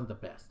 but it wasn't the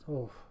best.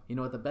 Oh. You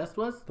know what the best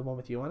was? The one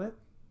with you on it?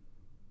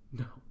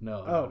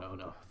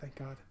 No. Thank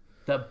God.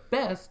 The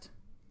best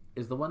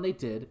is the one they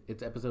did.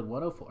 It's episode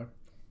 104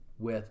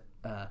 with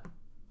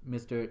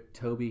Mr.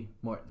 Toby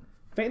Morton.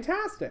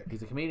 Fantastic.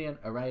 He's a comedian,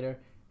 a writer,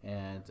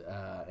 and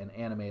an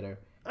animator.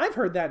 I've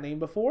heard that name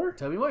before.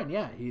 Toby Morton,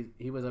 yeah.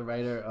 He was a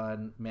writer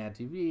on Mad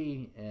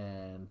TV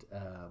and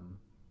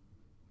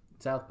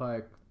South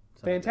Park.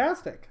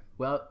 Fantastic.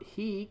 Well,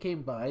 he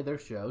came by their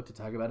show to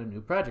talk about a new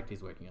project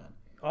he's working on.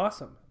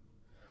 Awesome.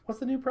 What's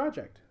the new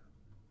project?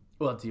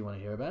 Well, do you want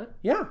to hear about it?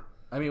 Yeah.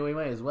 I mean, we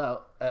might as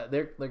well.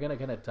 They're going to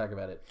kind of talk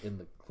about it in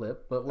the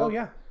clip, but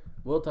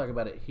we'll talk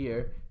about it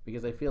here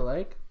because I feel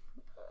like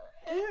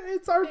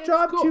it's our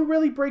job to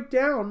really break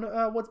down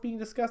what's being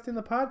discussed in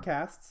the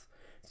podcasts.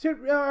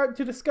 To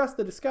discuss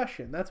the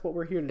discussion. That's what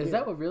we're here to do. Is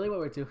that really what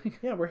we're doing?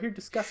 Yeah, we're here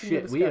discussing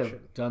the discussion. We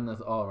have done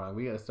this all wrong.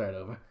 We got to start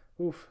over.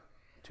 Oof.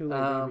 Too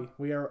late,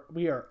 baby.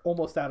 We are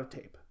almost out of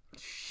tape.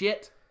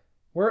 Shit.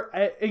 We're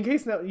in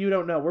case you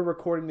don't know, we're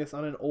recording this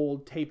on an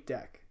old tape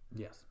deck.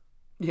 Yes.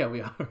 Yeah,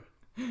 we are.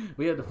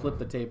 We had to flip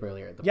the tape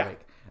earlier at the break.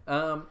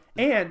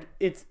 And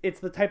it's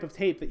the type of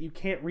tape that you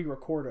can't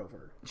re-record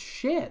over.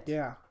 Shit.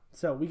 Yeah.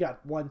 So we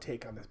got one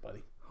take on this,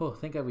 buddy. Oh,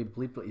 thank God we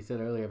bleeped what you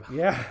said earlier about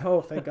Yeah.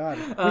 Oh, thank God.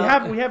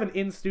 We have an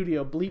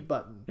in-studio bleep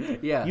button.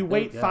 Yeah. You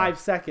wait 5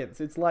 seconds.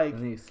 It's like...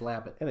 And then you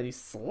slap it. And then you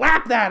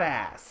slap that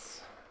ass.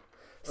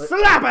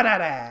 Slap at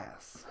that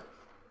ass.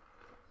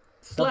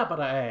 Slap at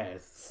that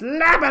ass.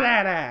 Slap at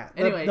that ass.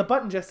 Anyway. The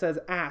button just says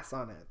ass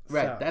on it.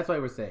 Right. So. That's why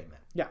we're saying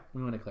that. Yeah.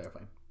 We want to clarify.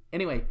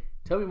 Anyway,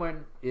 Toby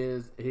Martin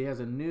he has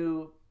a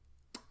new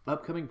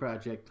upcoming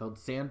project called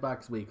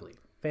Sandbox Weekly.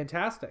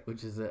 Fantastic.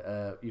 Which is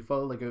you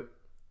follow like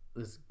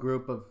this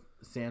group of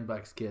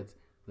Sandbox kids.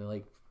 They're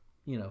like,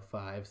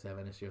 5,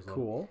 7-ish years old.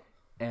 Cool.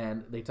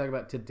 And they talk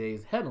about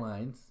today's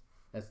headlines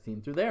as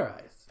seen through their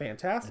eyes.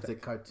 Fantastic. It's a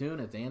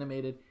cartoon. It's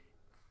animated.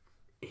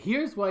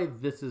 Here's why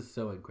this is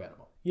so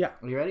incredible. Yeah.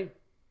 Are you ready?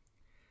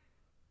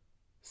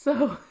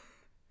 So,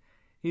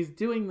 he's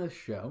doing this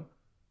show,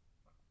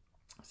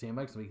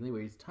 Sandbox Weekly,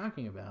 where he's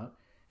talking about,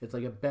 it's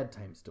like a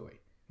bedtime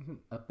story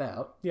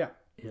about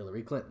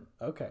Hillary Clinton.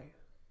 Okay.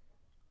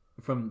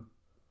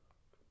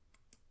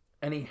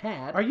 And he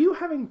had...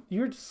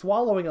 You're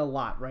swallowing a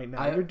lot right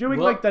now. You're doing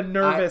like the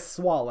nervous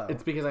swallow.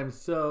 It's because I'm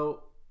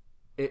so...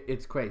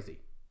 It's crazy.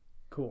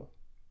 Cool.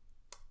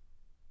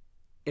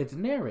 It's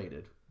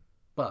narrated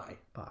by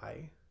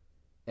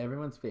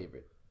everyone's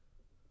favorite,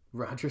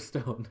 Roger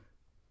Stone.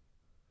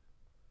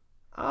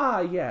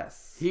 Ah,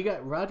 yes. He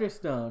got Roger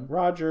Stone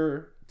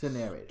to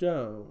narrate.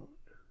 Stone.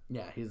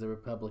 Yeah, he's a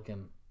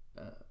Republican,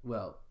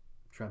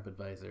 Trump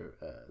advisor.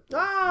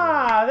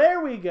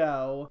 There we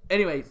go.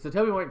 Anyway, so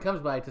Toby Morton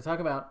comes by to talk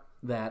about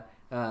that.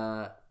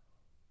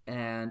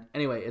 And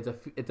anyway,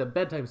 it's a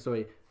bedtime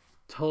story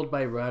told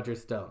by Roger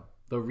Stone,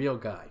 the real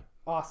guy.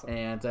 Awesome.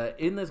 And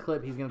in this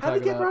clip, he's going to talk about...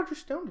 How did they get Roger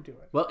Stone to do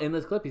it? Well, in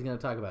this clip, he's going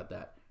to talk about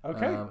that.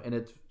 Okay.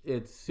 And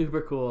it's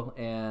super cool,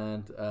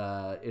 and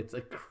it's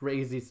a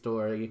crazy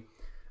story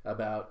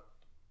about...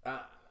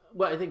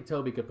 I think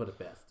Toby could put it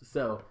best.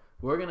 So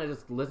we're going to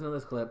just listen to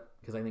this clip,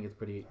 because I think it's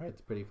pretty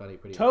funny.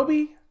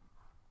 Toby,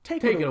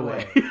 take it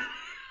away.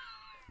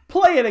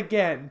 Play it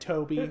again,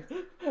 Toby.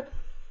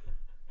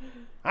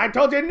 I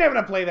told you never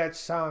to play that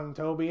song,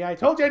 Toby. I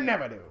told you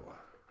never to.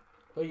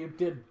 Well, you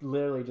did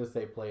literally just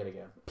say play it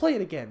again. Play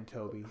it again,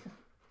 Toby.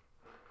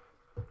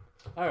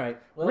 All right.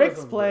 Well,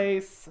 Rick's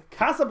Place,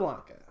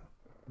 Casablanca.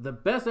 The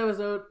best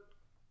episode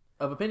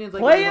of Opinions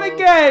Like Play it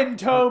again,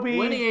 Toby.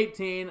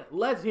 2018.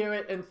 Let's hear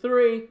it in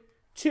 3,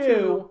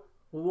 2,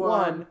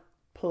 1.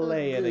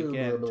 Play it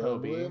again,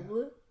 Toby.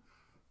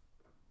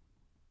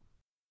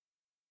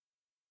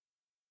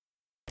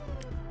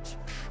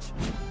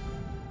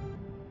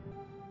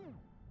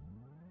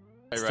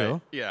 Still,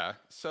 right. Yeah.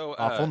 So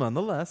awful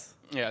nonetheless.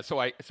 Yeah. So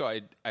I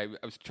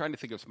was trying to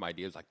think of some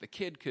ideas. Like the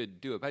kid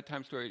could do a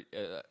bedtime story.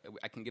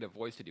 I can get a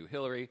voice to do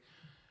Hillary,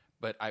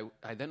 but I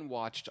then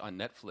watched on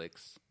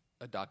Netflix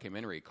a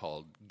documentary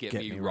called "Get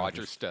Me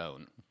Roger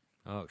Stone."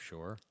 Oh,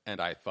 sure.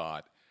 And I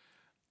thought,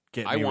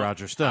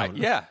 Roger Stone.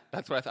 Yeah,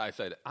 that's what I thought. I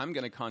said I'm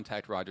going to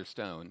contact Roger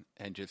Stone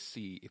and just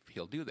see if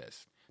he'll do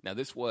this. Now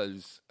this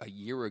was a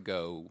year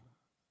ago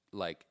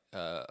like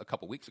a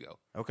couple weeks ago.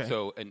 Okay.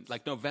 So in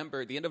like the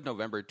end of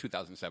November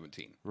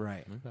 2017.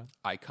 Right. Okay.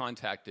 I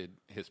contacted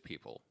his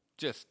people.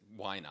 Just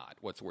why not?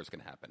 What's the worst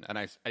going to happen? And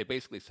I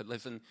basically said,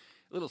 listen,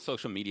 a little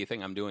social media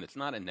thing I'm doing. It's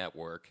not a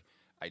network.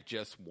 I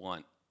just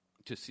want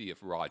to see if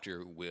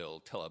Roger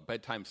will tell a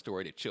bedtime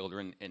story to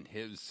children in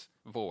his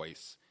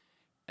voice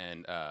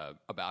and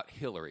about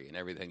Hillary and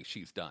everything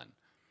she's done.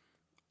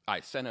 I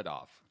sent it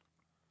off.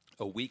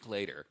 A week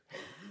later,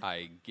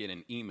 I get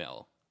an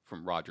email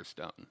from Roger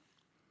Stone.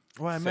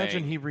 Well, I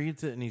imagine he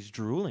reads it and he's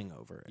drooling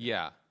over it.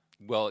 Yeah.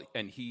 Well,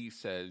 and he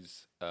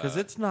says... Because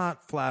it's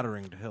not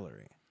flattering to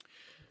Hillary.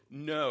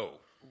 No.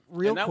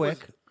 Real quick,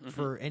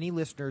 for any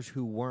listeners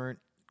who weren't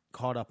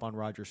caught up on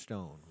Roger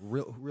Stone,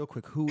 real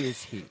quick, who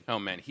is he? Oh,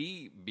 man,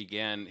 he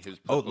began his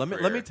let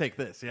me take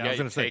this. Yeah, I was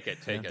going to say.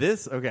 Take it.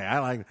 This, okay, I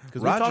like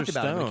because we talked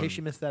about it, in case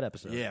you missed that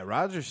episode. Yeah,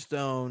 Roger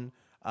Stone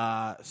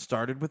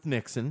started with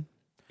Nixon.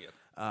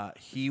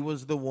 He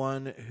was the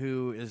one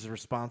who is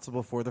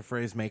responsible for the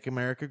phrase "Make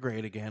America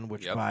Great Again,"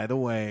 which, by the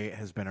way,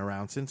 has been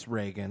around since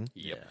Reagan.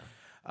 Yep.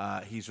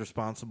 He's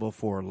responsible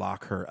for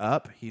Lock Her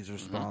Up. He's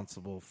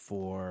responsible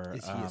for...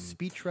 Is he a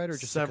speechwriter or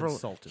just several, a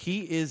consultant?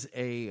 He is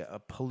a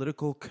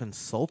political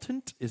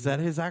consultant. Is that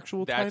his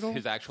actual title? That's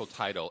his actual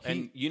title.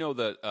 And you know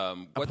the... a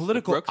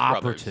political the Brooks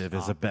operative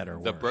Brothers, is a better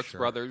word. The Brooks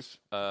Brothers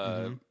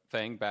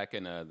thing back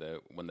in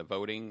when the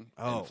voting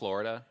in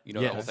Florida, you know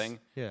the whole thing?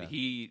 Yeah.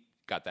 He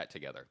got that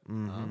together.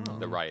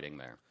 The writing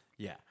there.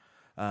 Yeah.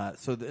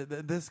 So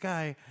this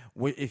guy,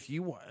 if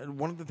you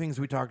one of the things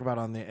we talked about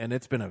and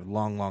it's been a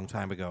long, long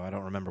time ago. I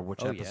don't remember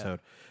which episode,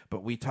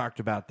 but we talked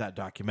about that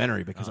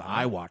documentary because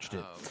I watched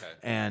it,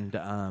 and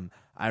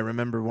I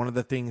remember one of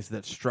the things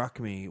that struck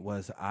me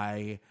was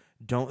I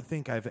don't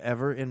think I've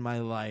ever in my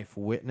life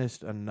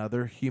witnessed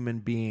another human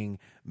being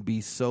be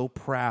so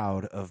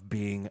proud of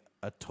being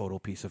a total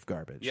piece of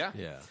garbage. Yeah.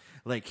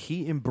 Like,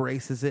 he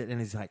embraces it,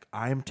 and he's like,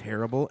 I'm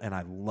terrible, and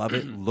I love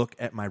it. Look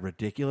at my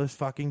ridiculous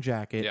fucking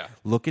jacket. Yeah.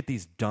 Look at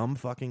these dumb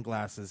fucking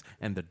glasses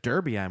and the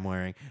derby I'm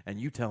wearing,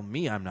 and you tell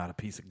me I'm not a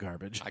piece of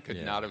garbage. I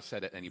could not have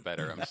said it any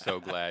better. I'm so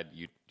glad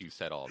you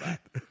said all that.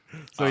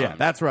 So,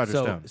 that's Roger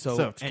Stone.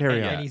 So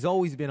carry on. And he's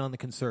always been on the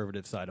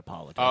conservative side of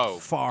politics. Oh,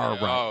 far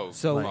right.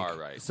 Far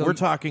right. So we're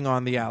talking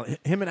on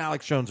him and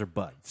Alex Jones are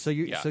buds. So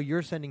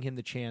you're sending him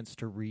the chance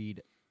to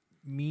read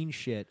mean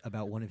shit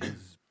about one of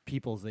his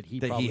peoples that he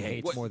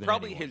hates more than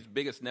probably anyone. his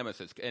biggest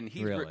nemesis, and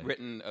he's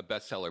written a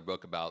bestseller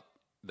book about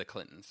the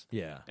Clintons,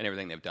 and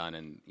everything they've done,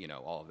 and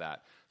all of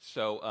that.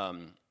 So,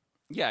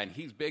 and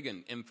he's big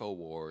in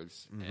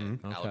InfoWars and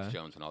Alex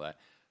Jones and all that.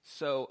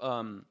 So,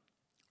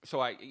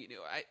 I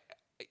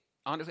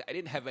honestly I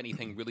didn't have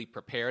anything really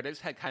prepared. I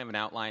just had kind of an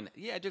outline.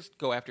 Yeah, just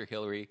go after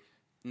Hillary,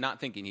 not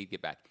thinking he'd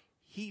get back.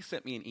 He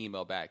sent me an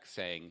email back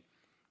saying,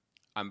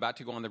 "I'm about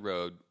to go on the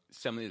road.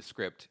 Send me the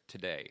script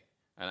today."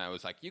 And I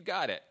was like, "You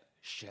got it."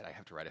 Shit, I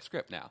have to write a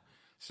script now.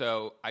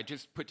 So I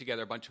just put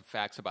together a bunch of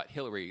facts about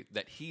Hillary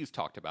that he's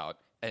talked about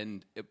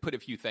and put a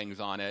few things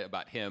on it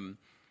about him.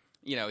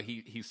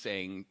 He's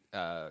saying,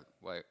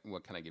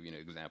 what can I give you an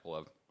example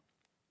of?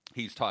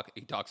 He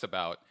talks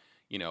about,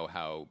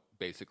 how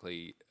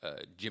basically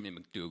Jimmy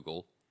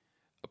McDougal,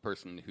 a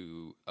person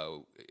who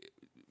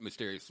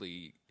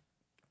mysteriously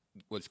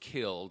was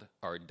killed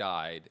or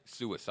died,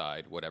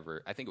 suicide,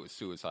 whatever. I think it was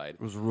suicide.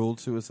 It was ruled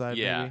suicide,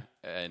 maybe?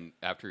 And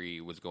after he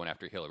was going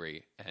after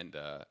Hillary. And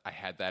I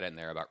had that in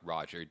there about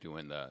Roger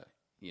doing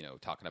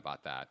talking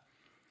about that.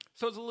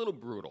 So it was a little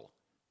brutal.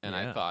 And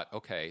I thought,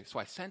 okay. So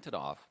I sent it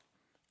off.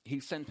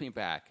 He sent me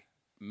back,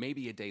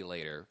 maybe a day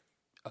later,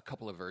 a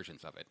couple of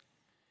versions of it.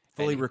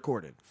 Fully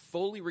recorded.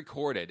 Fully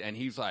recorded. And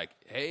he's like,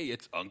 hey,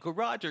 it's Uncle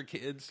Roger,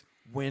 kids.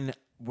 When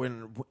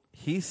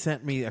he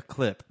sent me a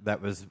clip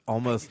that was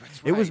almost,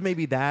 it was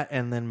maybe that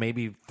and then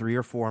maybe 3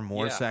 or 4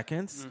 more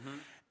seconds.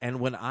 And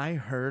when I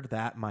heard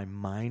that, my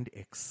mind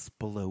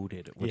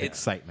exploded with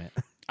excitement.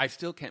 I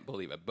still can't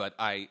believe it. But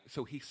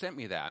so he sent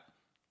me that,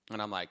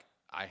 and I'm like,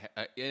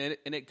 and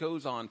it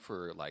goes on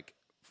for like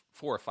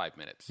 4 or 5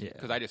 minutes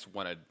because I just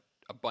wanted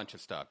a bunch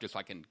of stuff just so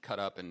I can cut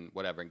up and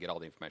whatever and get all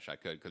the information I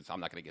could because I'm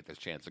not going to get this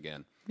chance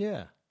again.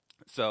 Yeah.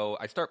 So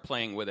I start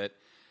playing with it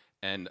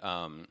and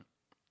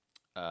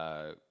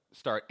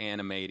start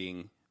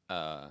animating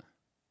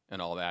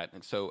and all that.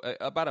 And so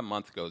about a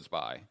month goes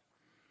by,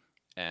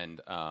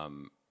 and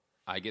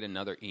I get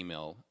another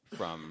email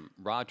from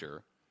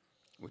Roger,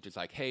 which is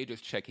like, hey,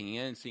 just checking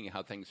in, seeing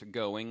how things are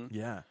going.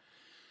 Yeah.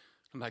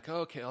 I'm like,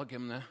 oh, okay, I'll give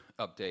him the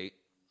update.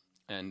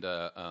 And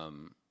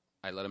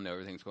I let him know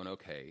everything's going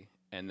okay.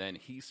 And then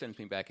he sends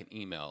me back an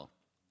email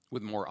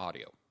with more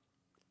audio.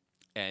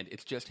 And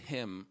it's just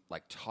him,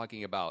 like,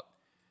 talking about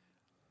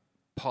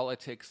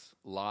politics,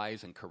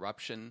 lies, and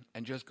corruption,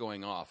 and just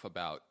going off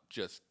about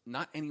just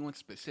not anyone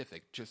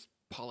specific, just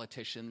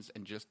politicians,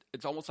 and just,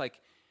 it's almost like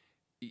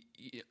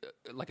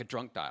a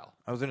drunk dial.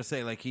 I was going to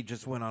say, like, he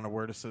just went on a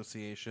word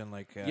association,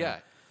 like... yeah,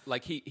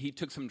 like he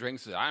took some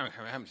drinks and said,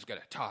 I'm just going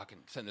to talk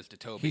and send this to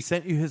Toby. He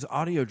sent you his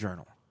audio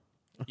journal.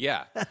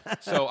 Yeah.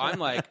 So I'm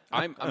like,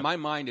 my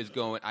mind is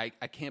going, I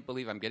can't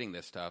believe I'm getting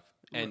this stuff.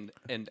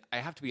 And I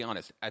have to be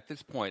honest, at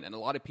this point, and a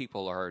lot of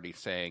people are already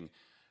saying,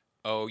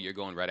 oh, you're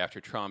going right after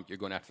Trump, you're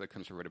going after the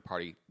Conservative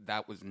Party.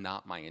 That was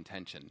not my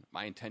intention.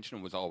 My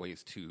intention was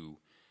always to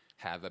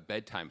have a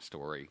bedtime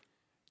story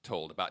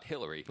told about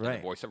Hillary in the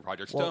voice of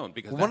Roger Stone,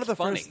 because one of the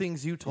funny. first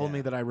things you told me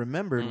that I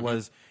remembered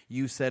was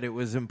you said it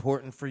was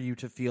important for you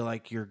to feel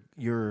like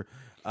you're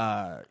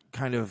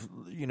kind of,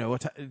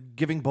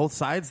 giving both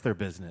sides their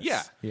business.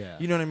 Yeah.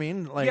 You know what I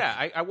mean? Like,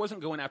 I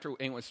wasn't going after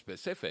anyone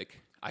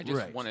specific. I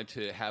just wanted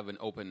to have an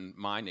open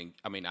mind. And,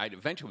 I mean, I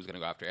eventually was going to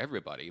go after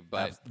everybody.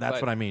 But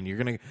that's what I mean. You're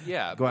going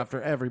to go after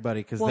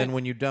everybody, because then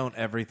when you don't,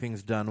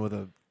 everything's done with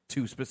a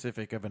too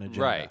specific of an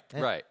agenda.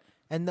 Right.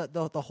 And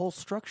the whole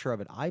structure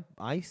of it,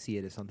 I see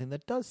it as something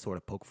that does sort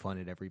of poke fun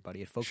at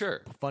everybody. It pokes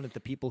fun at the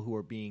people who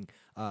are being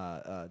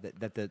that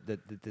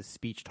the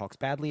speech talks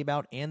badly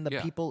about, and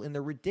the people in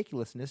the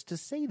ridiculousness to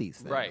say these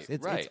things.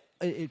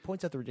 It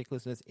points out the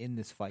ridiculousness in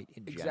this fight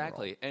in general.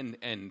 Exactly.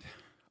 And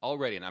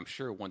already, and I'm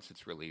sure once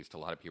it's released, a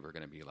lot of people are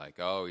going to be like,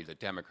 "Oh, he's a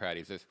Democrat.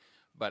 He's this."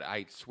 But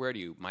I swear to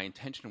you, my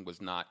intention was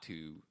not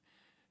to.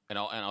 And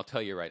I'll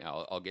tell you right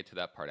now. I'll get to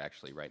that part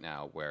actually right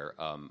now, where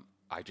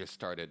I just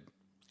started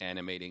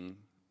animating,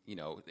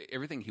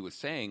 everything he was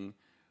saying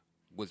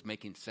was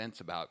making sense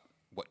about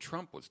what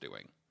Trump was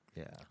doing.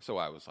 Yeah. So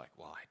I was like,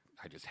 well,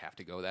 I just have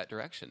to go that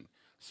direction.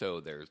 So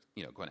there's,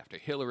 going after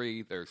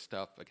Hillary, there's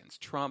stuff against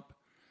Trump,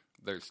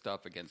 there's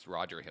stuff against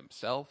Roger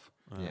himself.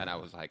 And I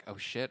was like, oh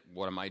shit,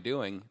 what am I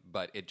doing?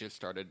 But it just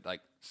started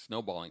like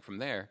snowballing from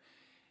there.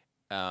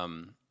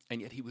 And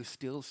yet he was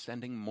still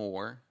sending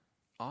more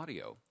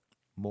audio.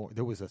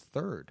 There was a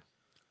third.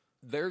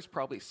 There's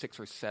probably 6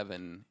 or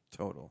 7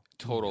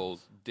 total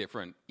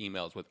different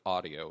emails with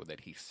audio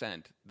that he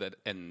sent.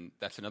 And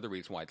that's another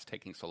reason why it's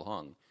taking so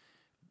long.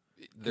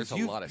 There's a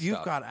lot of stuff.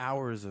 You've got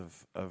hours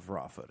of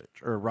raw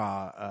footage or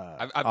raw.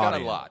 I've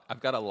got a lot. I've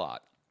got a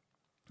lot.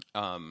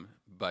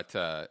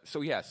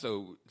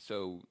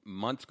 So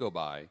months go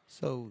by.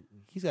 So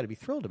he's got to be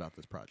thrilled about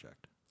this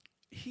project.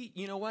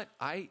 You know what?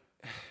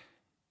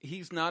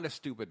 He's not a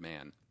stupid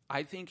man.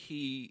 I think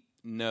he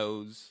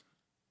knows.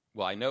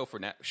 Well, I know for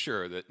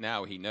sure that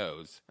now he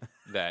knows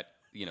that,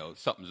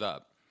 something's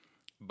up.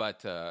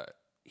 But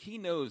he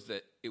knows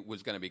that it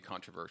was going to be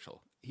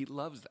controversial. He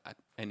loves that.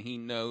 And he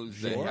knows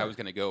that I was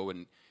going to go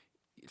in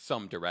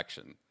some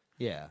direction.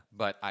 Yeah.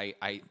 But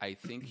I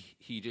think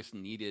he just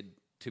needed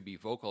to be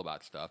vocal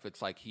about stuff.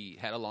 It's like he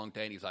had a long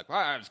day and he's like,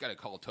 I just got to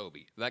call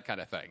Toby. That kind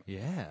of thing.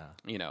 Yeah.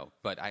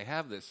 But I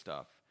have this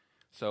stuff.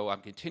 So I'm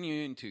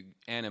continuing to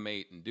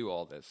animate and do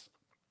all this.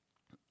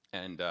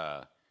 And...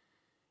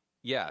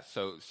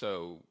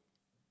 So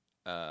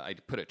I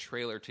put a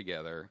trailer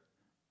together,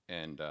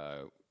 and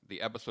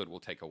the episode will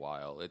take a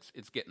while.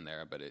 It's getting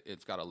there, but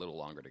it's got a little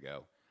longer to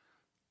go.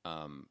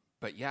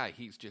 But yeah,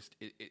 he's just.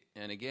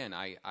 And again,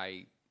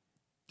 I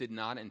did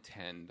not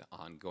intend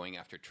on going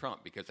after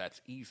Trump because that's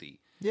easy.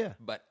 Yeah.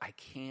 But I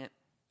can't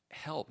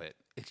help it.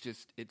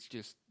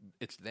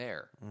 It's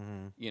there.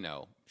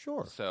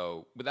 Sure.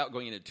 So without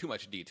going into too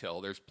much detail,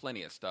 there's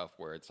plenty of stuff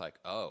where it's like,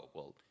 oh,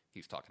 well,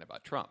 he's talking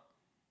about Trump.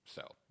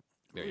 So.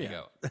 There you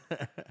go.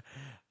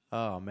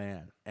 Oh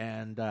man,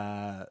 and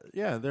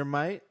there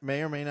may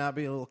or may not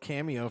be a little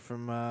cameo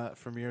from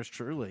yours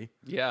truly.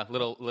 Yeah,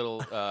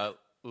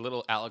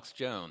 little Alex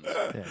Jones.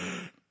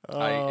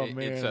 Man,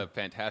 it's a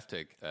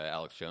fantastic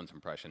Alex Jones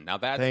impression. Now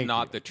that's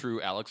not the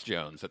true Alex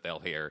Jones that they'll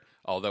hear,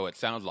 although it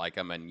sounds like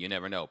him, and you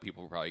never know.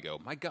 People will probably go,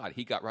 "My God,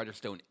 he got Roger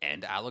Stone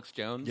and Alex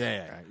Jones."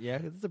 Yeah.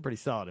 It's a pretty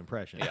solid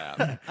impression.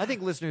 Yeah, I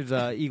think listeners,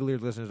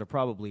 eagle-eared listeners, have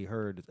probably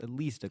heard at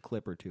least a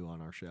clip or two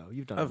on our show.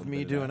 You've done of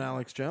me doing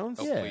Alex Jones.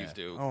 Oh, please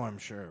do. Oh, I'm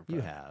sure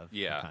you have.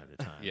 Yeah, from time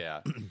to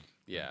time.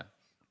 Yeah.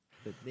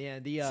 But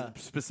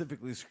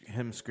specifically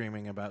him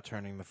screaming about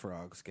turning the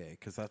frogs gay,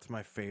 because that's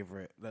my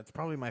favorite. That's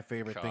probably my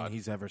favorite thing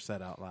he's ever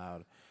said out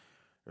loud.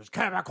 There's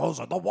chemicals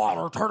in the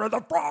water turning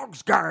the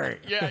frogs gay.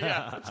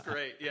 Yeah, that's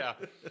great. Yeah,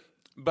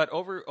 but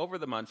over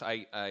the months,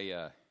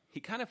 he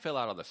kind of fell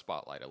out of the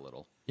spotlight a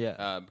little.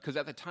 Yeah, because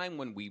at the time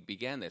when we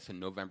began this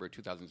in November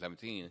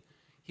 2017,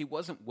 he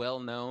wasn't well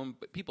known,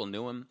 but people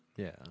knew him.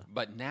 Yeah,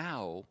 but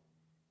now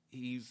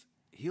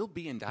he'll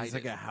be indicted. He's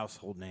like a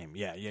household name.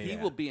 Yeah. He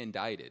will be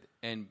indicted,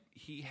 and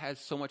he has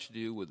so much to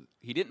do with.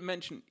 He did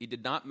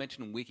not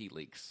mention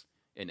WikiLeaks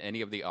in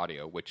any of the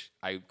audio, which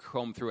I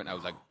combed through it, and I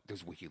was like,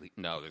 "There's WikiLeaks?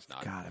 No, there's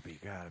not. Gotta be."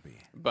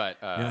 But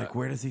you're like,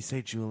 where does he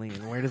say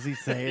Julian? Where does he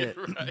say it?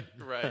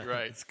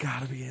 right. It's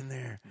gotta be in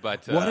there.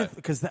 But what if?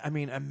 Because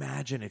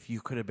imagine if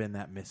you could have been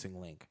that missing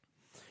link.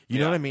 You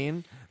know what I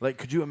mean? Like,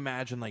 could you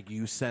imagine, like,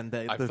 you send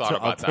that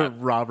to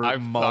Robert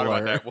Mueller? Thought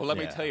about that. Well, let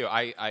me tell you,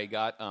 I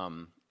got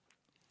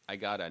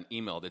an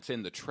email that's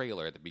in the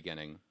trailer at the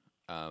beginning,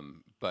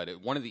 but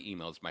one of the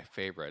emails, my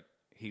favorite,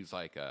 he's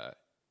like,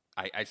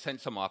 I sent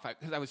some off,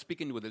 because I was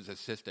speaking with his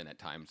assistant at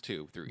times,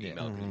 too, through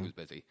email, because he was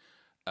busy,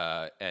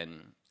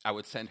 and I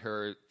would send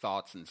her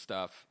thoughts and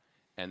stuff,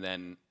 and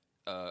then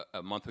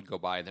a month would go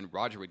by, and then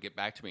Roger would get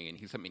back to me, and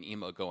he sent me an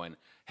email going,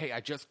 hey,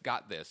 I just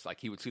got this. Like,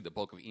 he would see the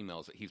bulk of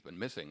emails that he's been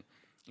missing,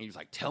 and he's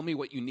like, tell me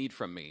what you need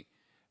from me.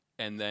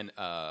 And then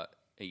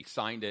he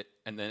signed it,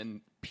 and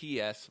then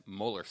P.S.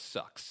 Mueller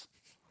sucks.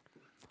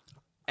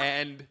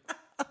 And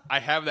I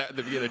have that at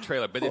the beginning of the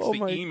trailer, but it's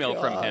the email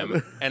from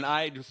him, and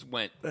I just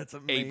went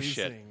ape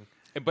shit.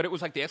 But it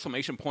was like the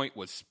exclamation point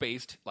was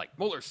spaced, like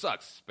Mueller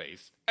sucks,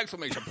 space,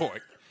 exclamation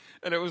point.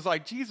 And it was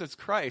like, Jesus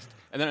Christ.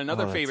 And then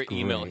another favorite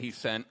email he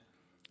sent,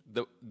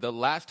 the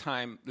last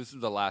time, this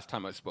is the last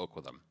time I spoke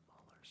with him.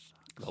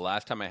 The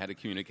last time I had a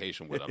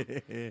communication with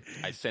him,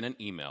 I sent an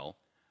email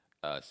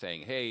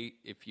saying, hey,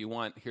 if you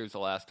want, here's the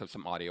last of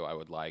some audio I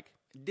would like.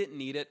 Didn't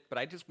need it, but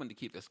I just wanted to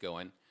keep this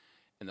going.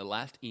 And the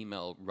last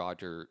email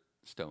Roger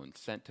Stone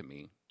sent to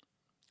me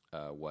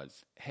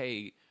was,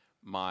 hey,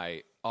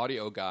 my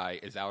audio guy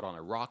is out on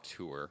a rock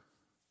tour.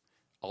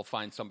 I'll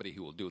find somebody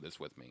who will do this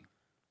with me.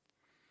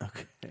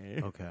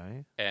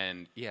 Okay.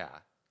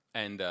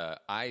 And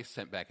I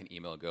sent back an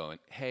email going,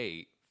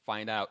 hey,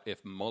 find out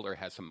if Mueller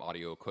has some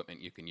audio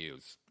equipment you can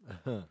use.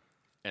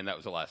 And that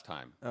was the last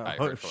time I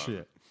heard from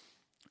him.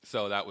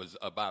 So that was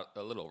about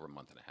a little over a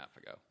month and a half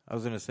ago. I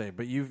was going to say,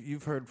 but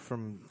you've heard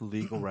from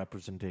legal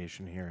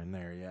representation here and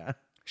there, yeah.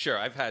 Sure,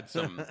 I've had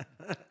some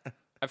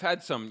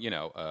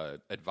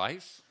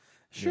advice.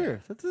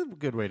 Sure, that's a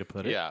good way to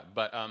put it. Yeah,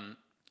 but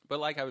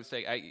like I would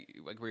say,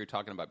 like we were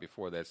talking about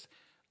before this,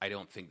 I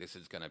don't think this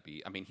is going to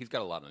be. I mean, he's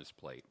got a lot on his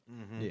plate.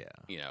 Mm-hmm.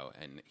 Yeah,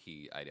 and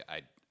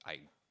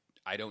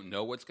I don't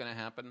know what's going to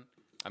happen.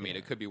 I mean,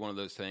 it could be one of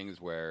those things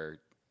where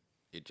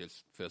it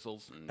just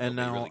fizzles and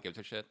nobody really gives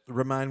a shit.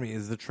 Remind me,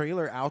 is the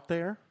trailer out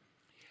there?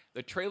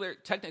 The trailer,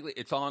 technically,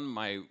 it's on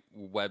my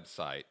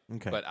website,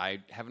 but I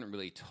haven't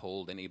really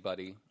told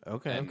anybody.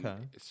 Okay.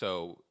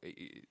 So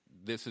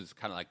this is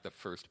kind of like the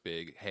first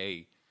big,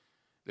 hey,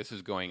 this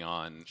is going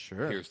on.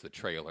 Sure. Here's the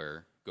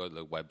trailer. Go to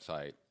the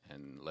website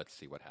and let's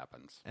see what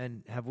happens.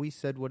 And have we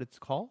said what it's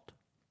called?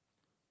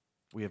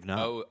 We have not.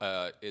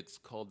 Oh, it's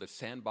called The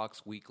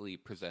Sandbox Weekly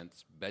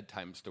Presents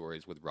Bedtime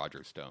Stories with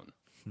Roger Stone.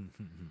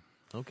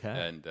 Okay.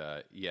 And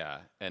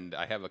and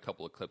I have a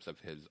couple of clips of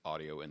his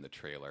audio in the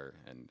trailer,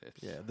 and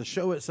the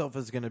show itself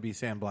is going to be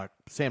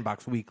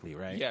Sandbox Weekly,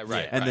 right? Yeah,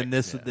 right. And then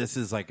this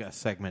is like a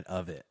segment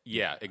of it.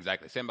 Yeah,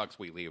 exactly. Sandbox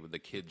Weekly with the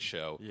kids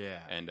show.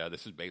 Yeah. And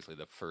this is basically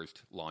the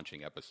first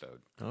launching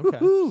episode. Okay.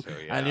 So,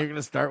 yeah. And you're going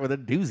to start with a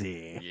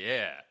doozy.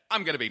 Yeah.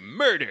 I'm going to be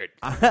murdered.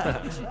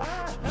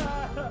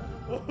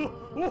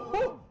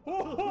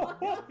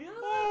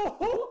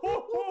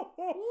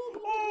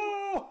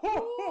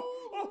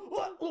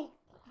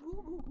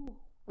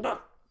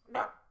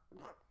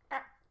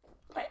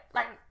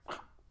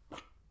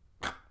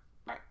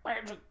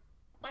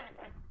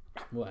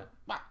 What?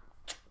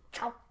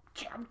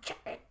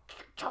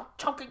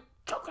 Choking.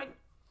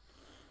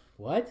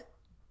 What?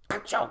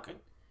 I'm choking.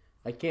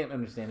 I can't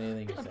understand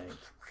anything you're saying.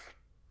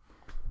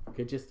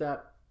 Could you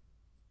stop?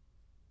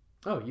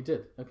 Oh, you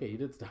did. Okay, you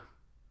did stop.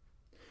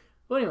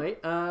 Well, anyway,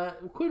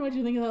 Quinn, what'd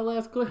you think of that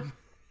last clip?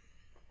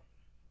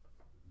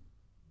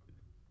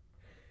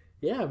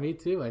 Yeah, me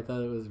too. I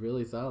thought it was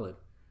really solid.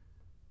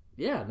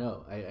 Yeah,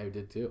 no, I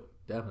did too.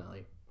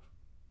 Definitely.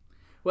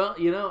 Well,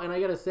 and I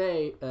gotta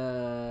say,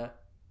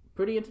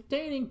 pretty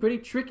entertaining, pretty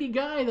tricky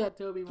guy, that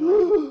Toby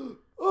Martin.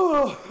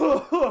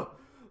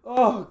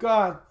 Oh,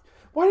 God.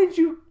 Why didn't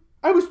you...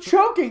 I was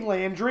choking,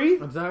 Landry.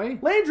 I'm sorry?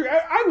 Landry,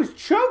 I was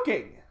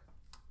choking.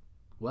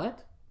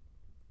 What?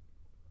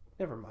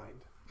 Never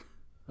mind.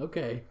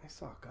 Okay. I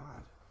saw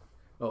God.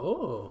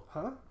 Oh.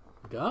 Huh?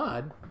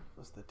 God?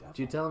 Was the devil.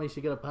 Did you tell him he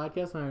should get a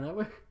podcast on our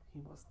network?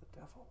 He was the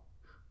devil.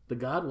 The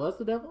God was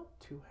the devil?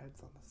 2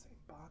 heads on the same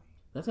body.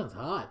 That sounds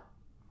hot.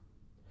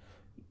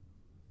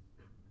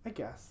 I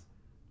guess.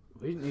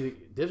 We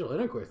need Digital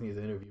Intercourse needs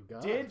to interview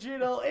God.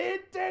 Digital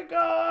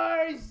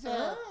Intercourse!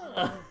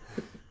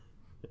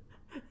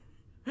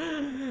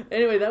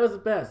 Anyway, that was the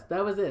best.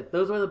 That was it.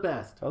 Those were the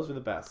best. Those were the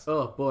best.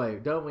 Oh boy,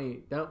 don't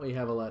we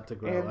have a lot to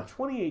grow And up.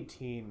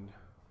 2018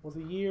 was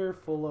a year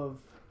full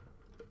of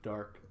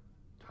dark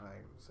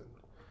times. And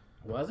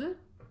was it?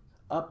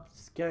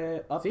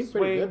 Upswings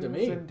pretty good to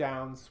me. And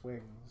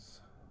downswings.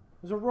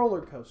 It was a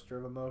roller coaster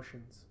of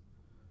emotions.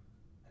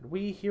 And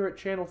we here at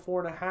Channel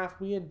 4.5,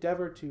 we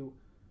endeavor to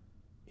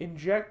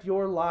inject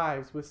your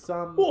lives with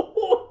some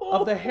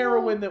of the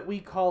heroin that we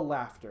call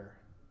laughter.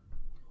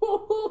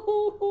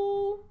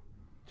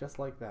 Just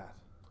like that.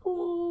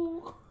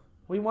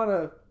 We want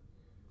to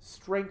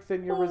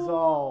strengthen your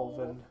resolve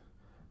and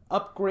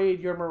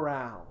upgrade your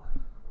morale.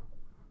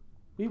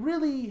 We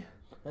really...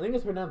 I think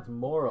it's pronounced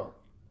moral.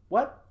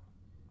 What?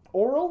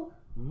 Oral?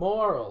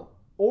 Moral.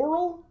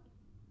 Oral?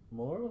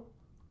 Moral?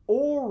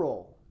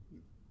 Oral.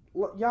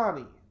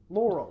 Yanni.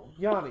 Laurel.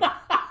 Yanni.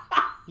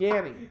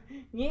 Yanni.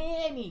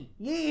 Yanni.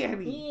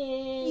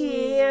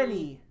 Yanni.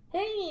 Yanni.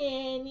 Hey,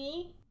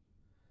 Yanni.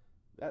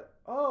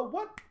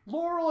 What?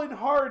 Laurel and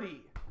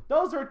Hardy.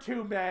 Those are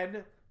 2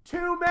 men.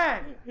 2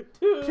 men.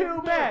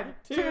 2 men.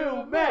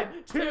 2 men.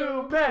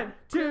 2 men.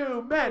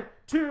 2 men.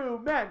 2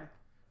 men.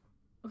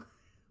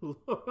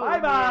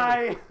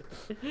 Bye-bye.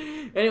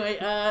 Anyway,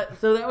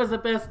 so that was the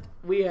best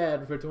we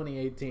had for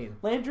 2018.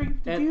 Landry,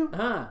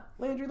 Huh?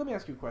 Landry, let me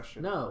ask you a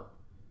question. No.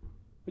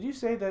 Would you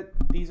say that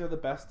these are the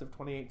best of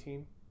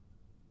 2018?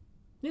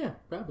 Yeah,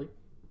 probably.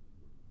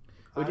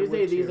 Would I you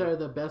say would these too. are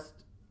the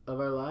best of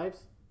our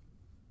lives?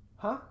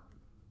 Huh?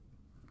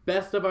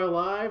 Best of our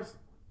lives?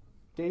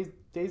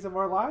 Days of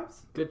Our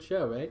Lives? Good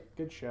show, right?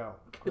 Good show.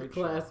 Good Great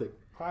show. classic.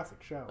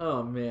 Classic show.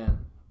 Oh, man.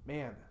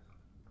 Man.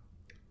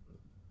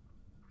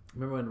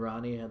 Remember when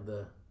Ronnie had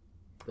the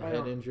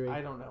head injury?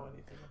 I don't know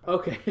anything about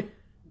Okay.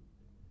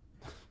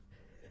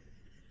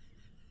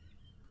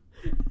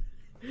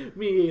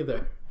 Me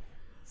either.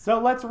 So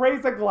let's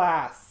raise a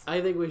glass.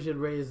 I think we should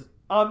raise...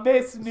 On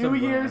this New some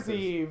Year's glasses.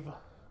 Eve,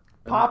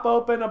 pop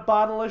open a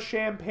bottle of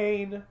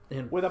champagne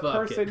And with a fuck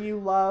person it. you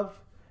love.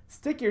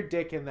 Stick your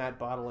dick in that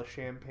bottle of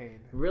champagne.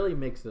 Really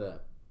mix it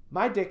up.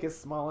 My dick is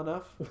small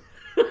enough.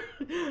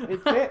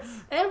 It fits.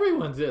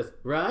 Everyone's is,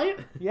 right?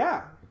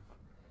 Yeah.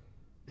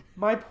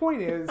 My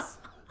point is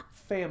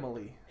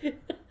family.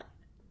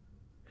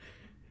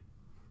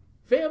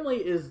 Family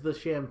is the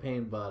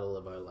champagne bottle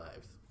of our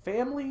lives.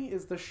 Family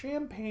is the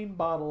champagne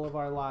bottle of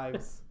our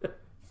lives.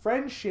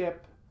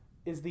 Friendship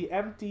is the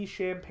empty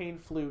champagne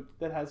flute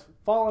that has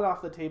fallen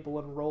off the table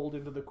and rolled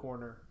into the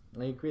corner.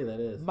 I agree, that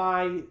is.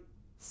 My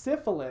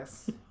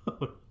syphilis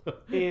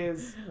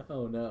is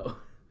Oh, no.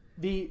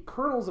 the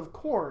kernels of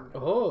corn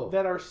Oh.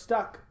 that are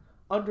stuck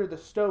under the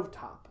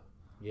stovetop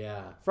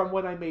Yeah. from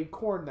when I made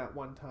corn that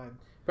one time.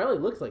 Probably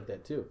looks like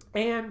that, too.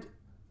 And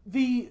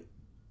the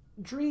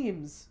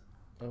dreams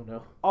Oh,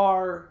 no.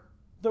 are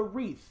the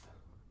wreath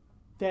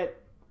that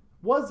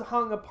was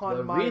hung upon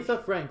The my... wreath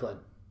of Franklin.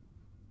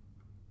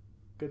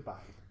 Goodbye.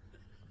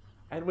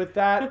 And with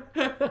that,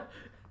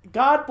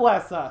 God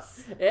bless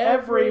us,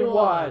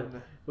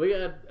 everyone. We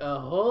got a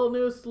whole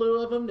new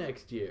slew of them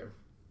next year.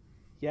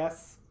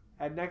 Yes,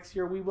 and next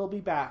year we will be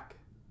back.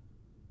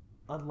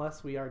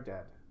 Unless we are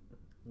dead.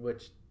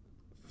 Which,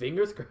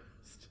 fingers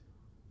crossed.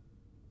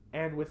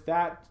 And with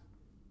that,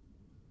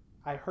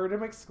 I heard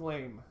him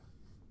exclaim,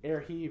 ere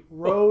he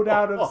rode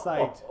out of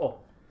sight.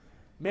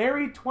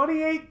 Merry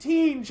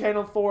 2018,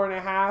 Channel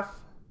 4.5,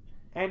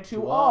 and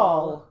to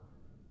all,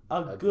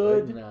 a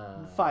good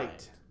night.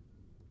 fight.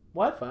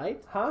 What?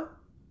 Fight? Huh?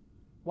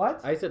 What?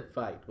 I said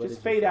fight. What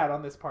Just did you fade say? out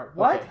on this part.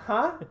 What? Okay.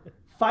 Huh?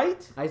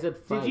 Fight? I said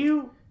fight. Did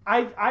you?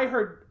 I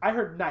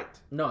heard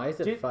night. No, I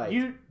said fight.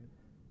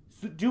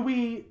 Do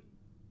we?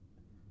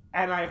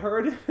 And I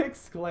heard him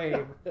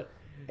exclaim,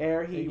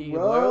 ere he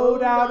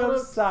rode rode out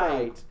of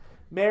sight.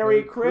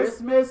 Merry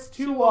Christmas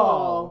to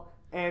all,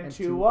 and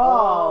to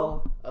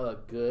all a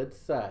good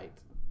sight.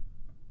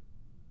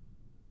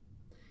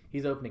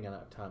 He's opening an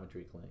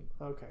optometry clinic.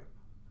 Okay.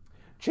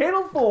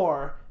 Channel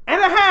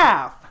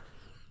 4.5.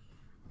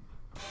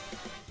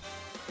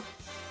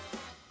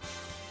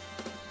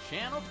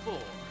 Channel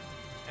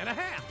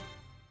 4.5.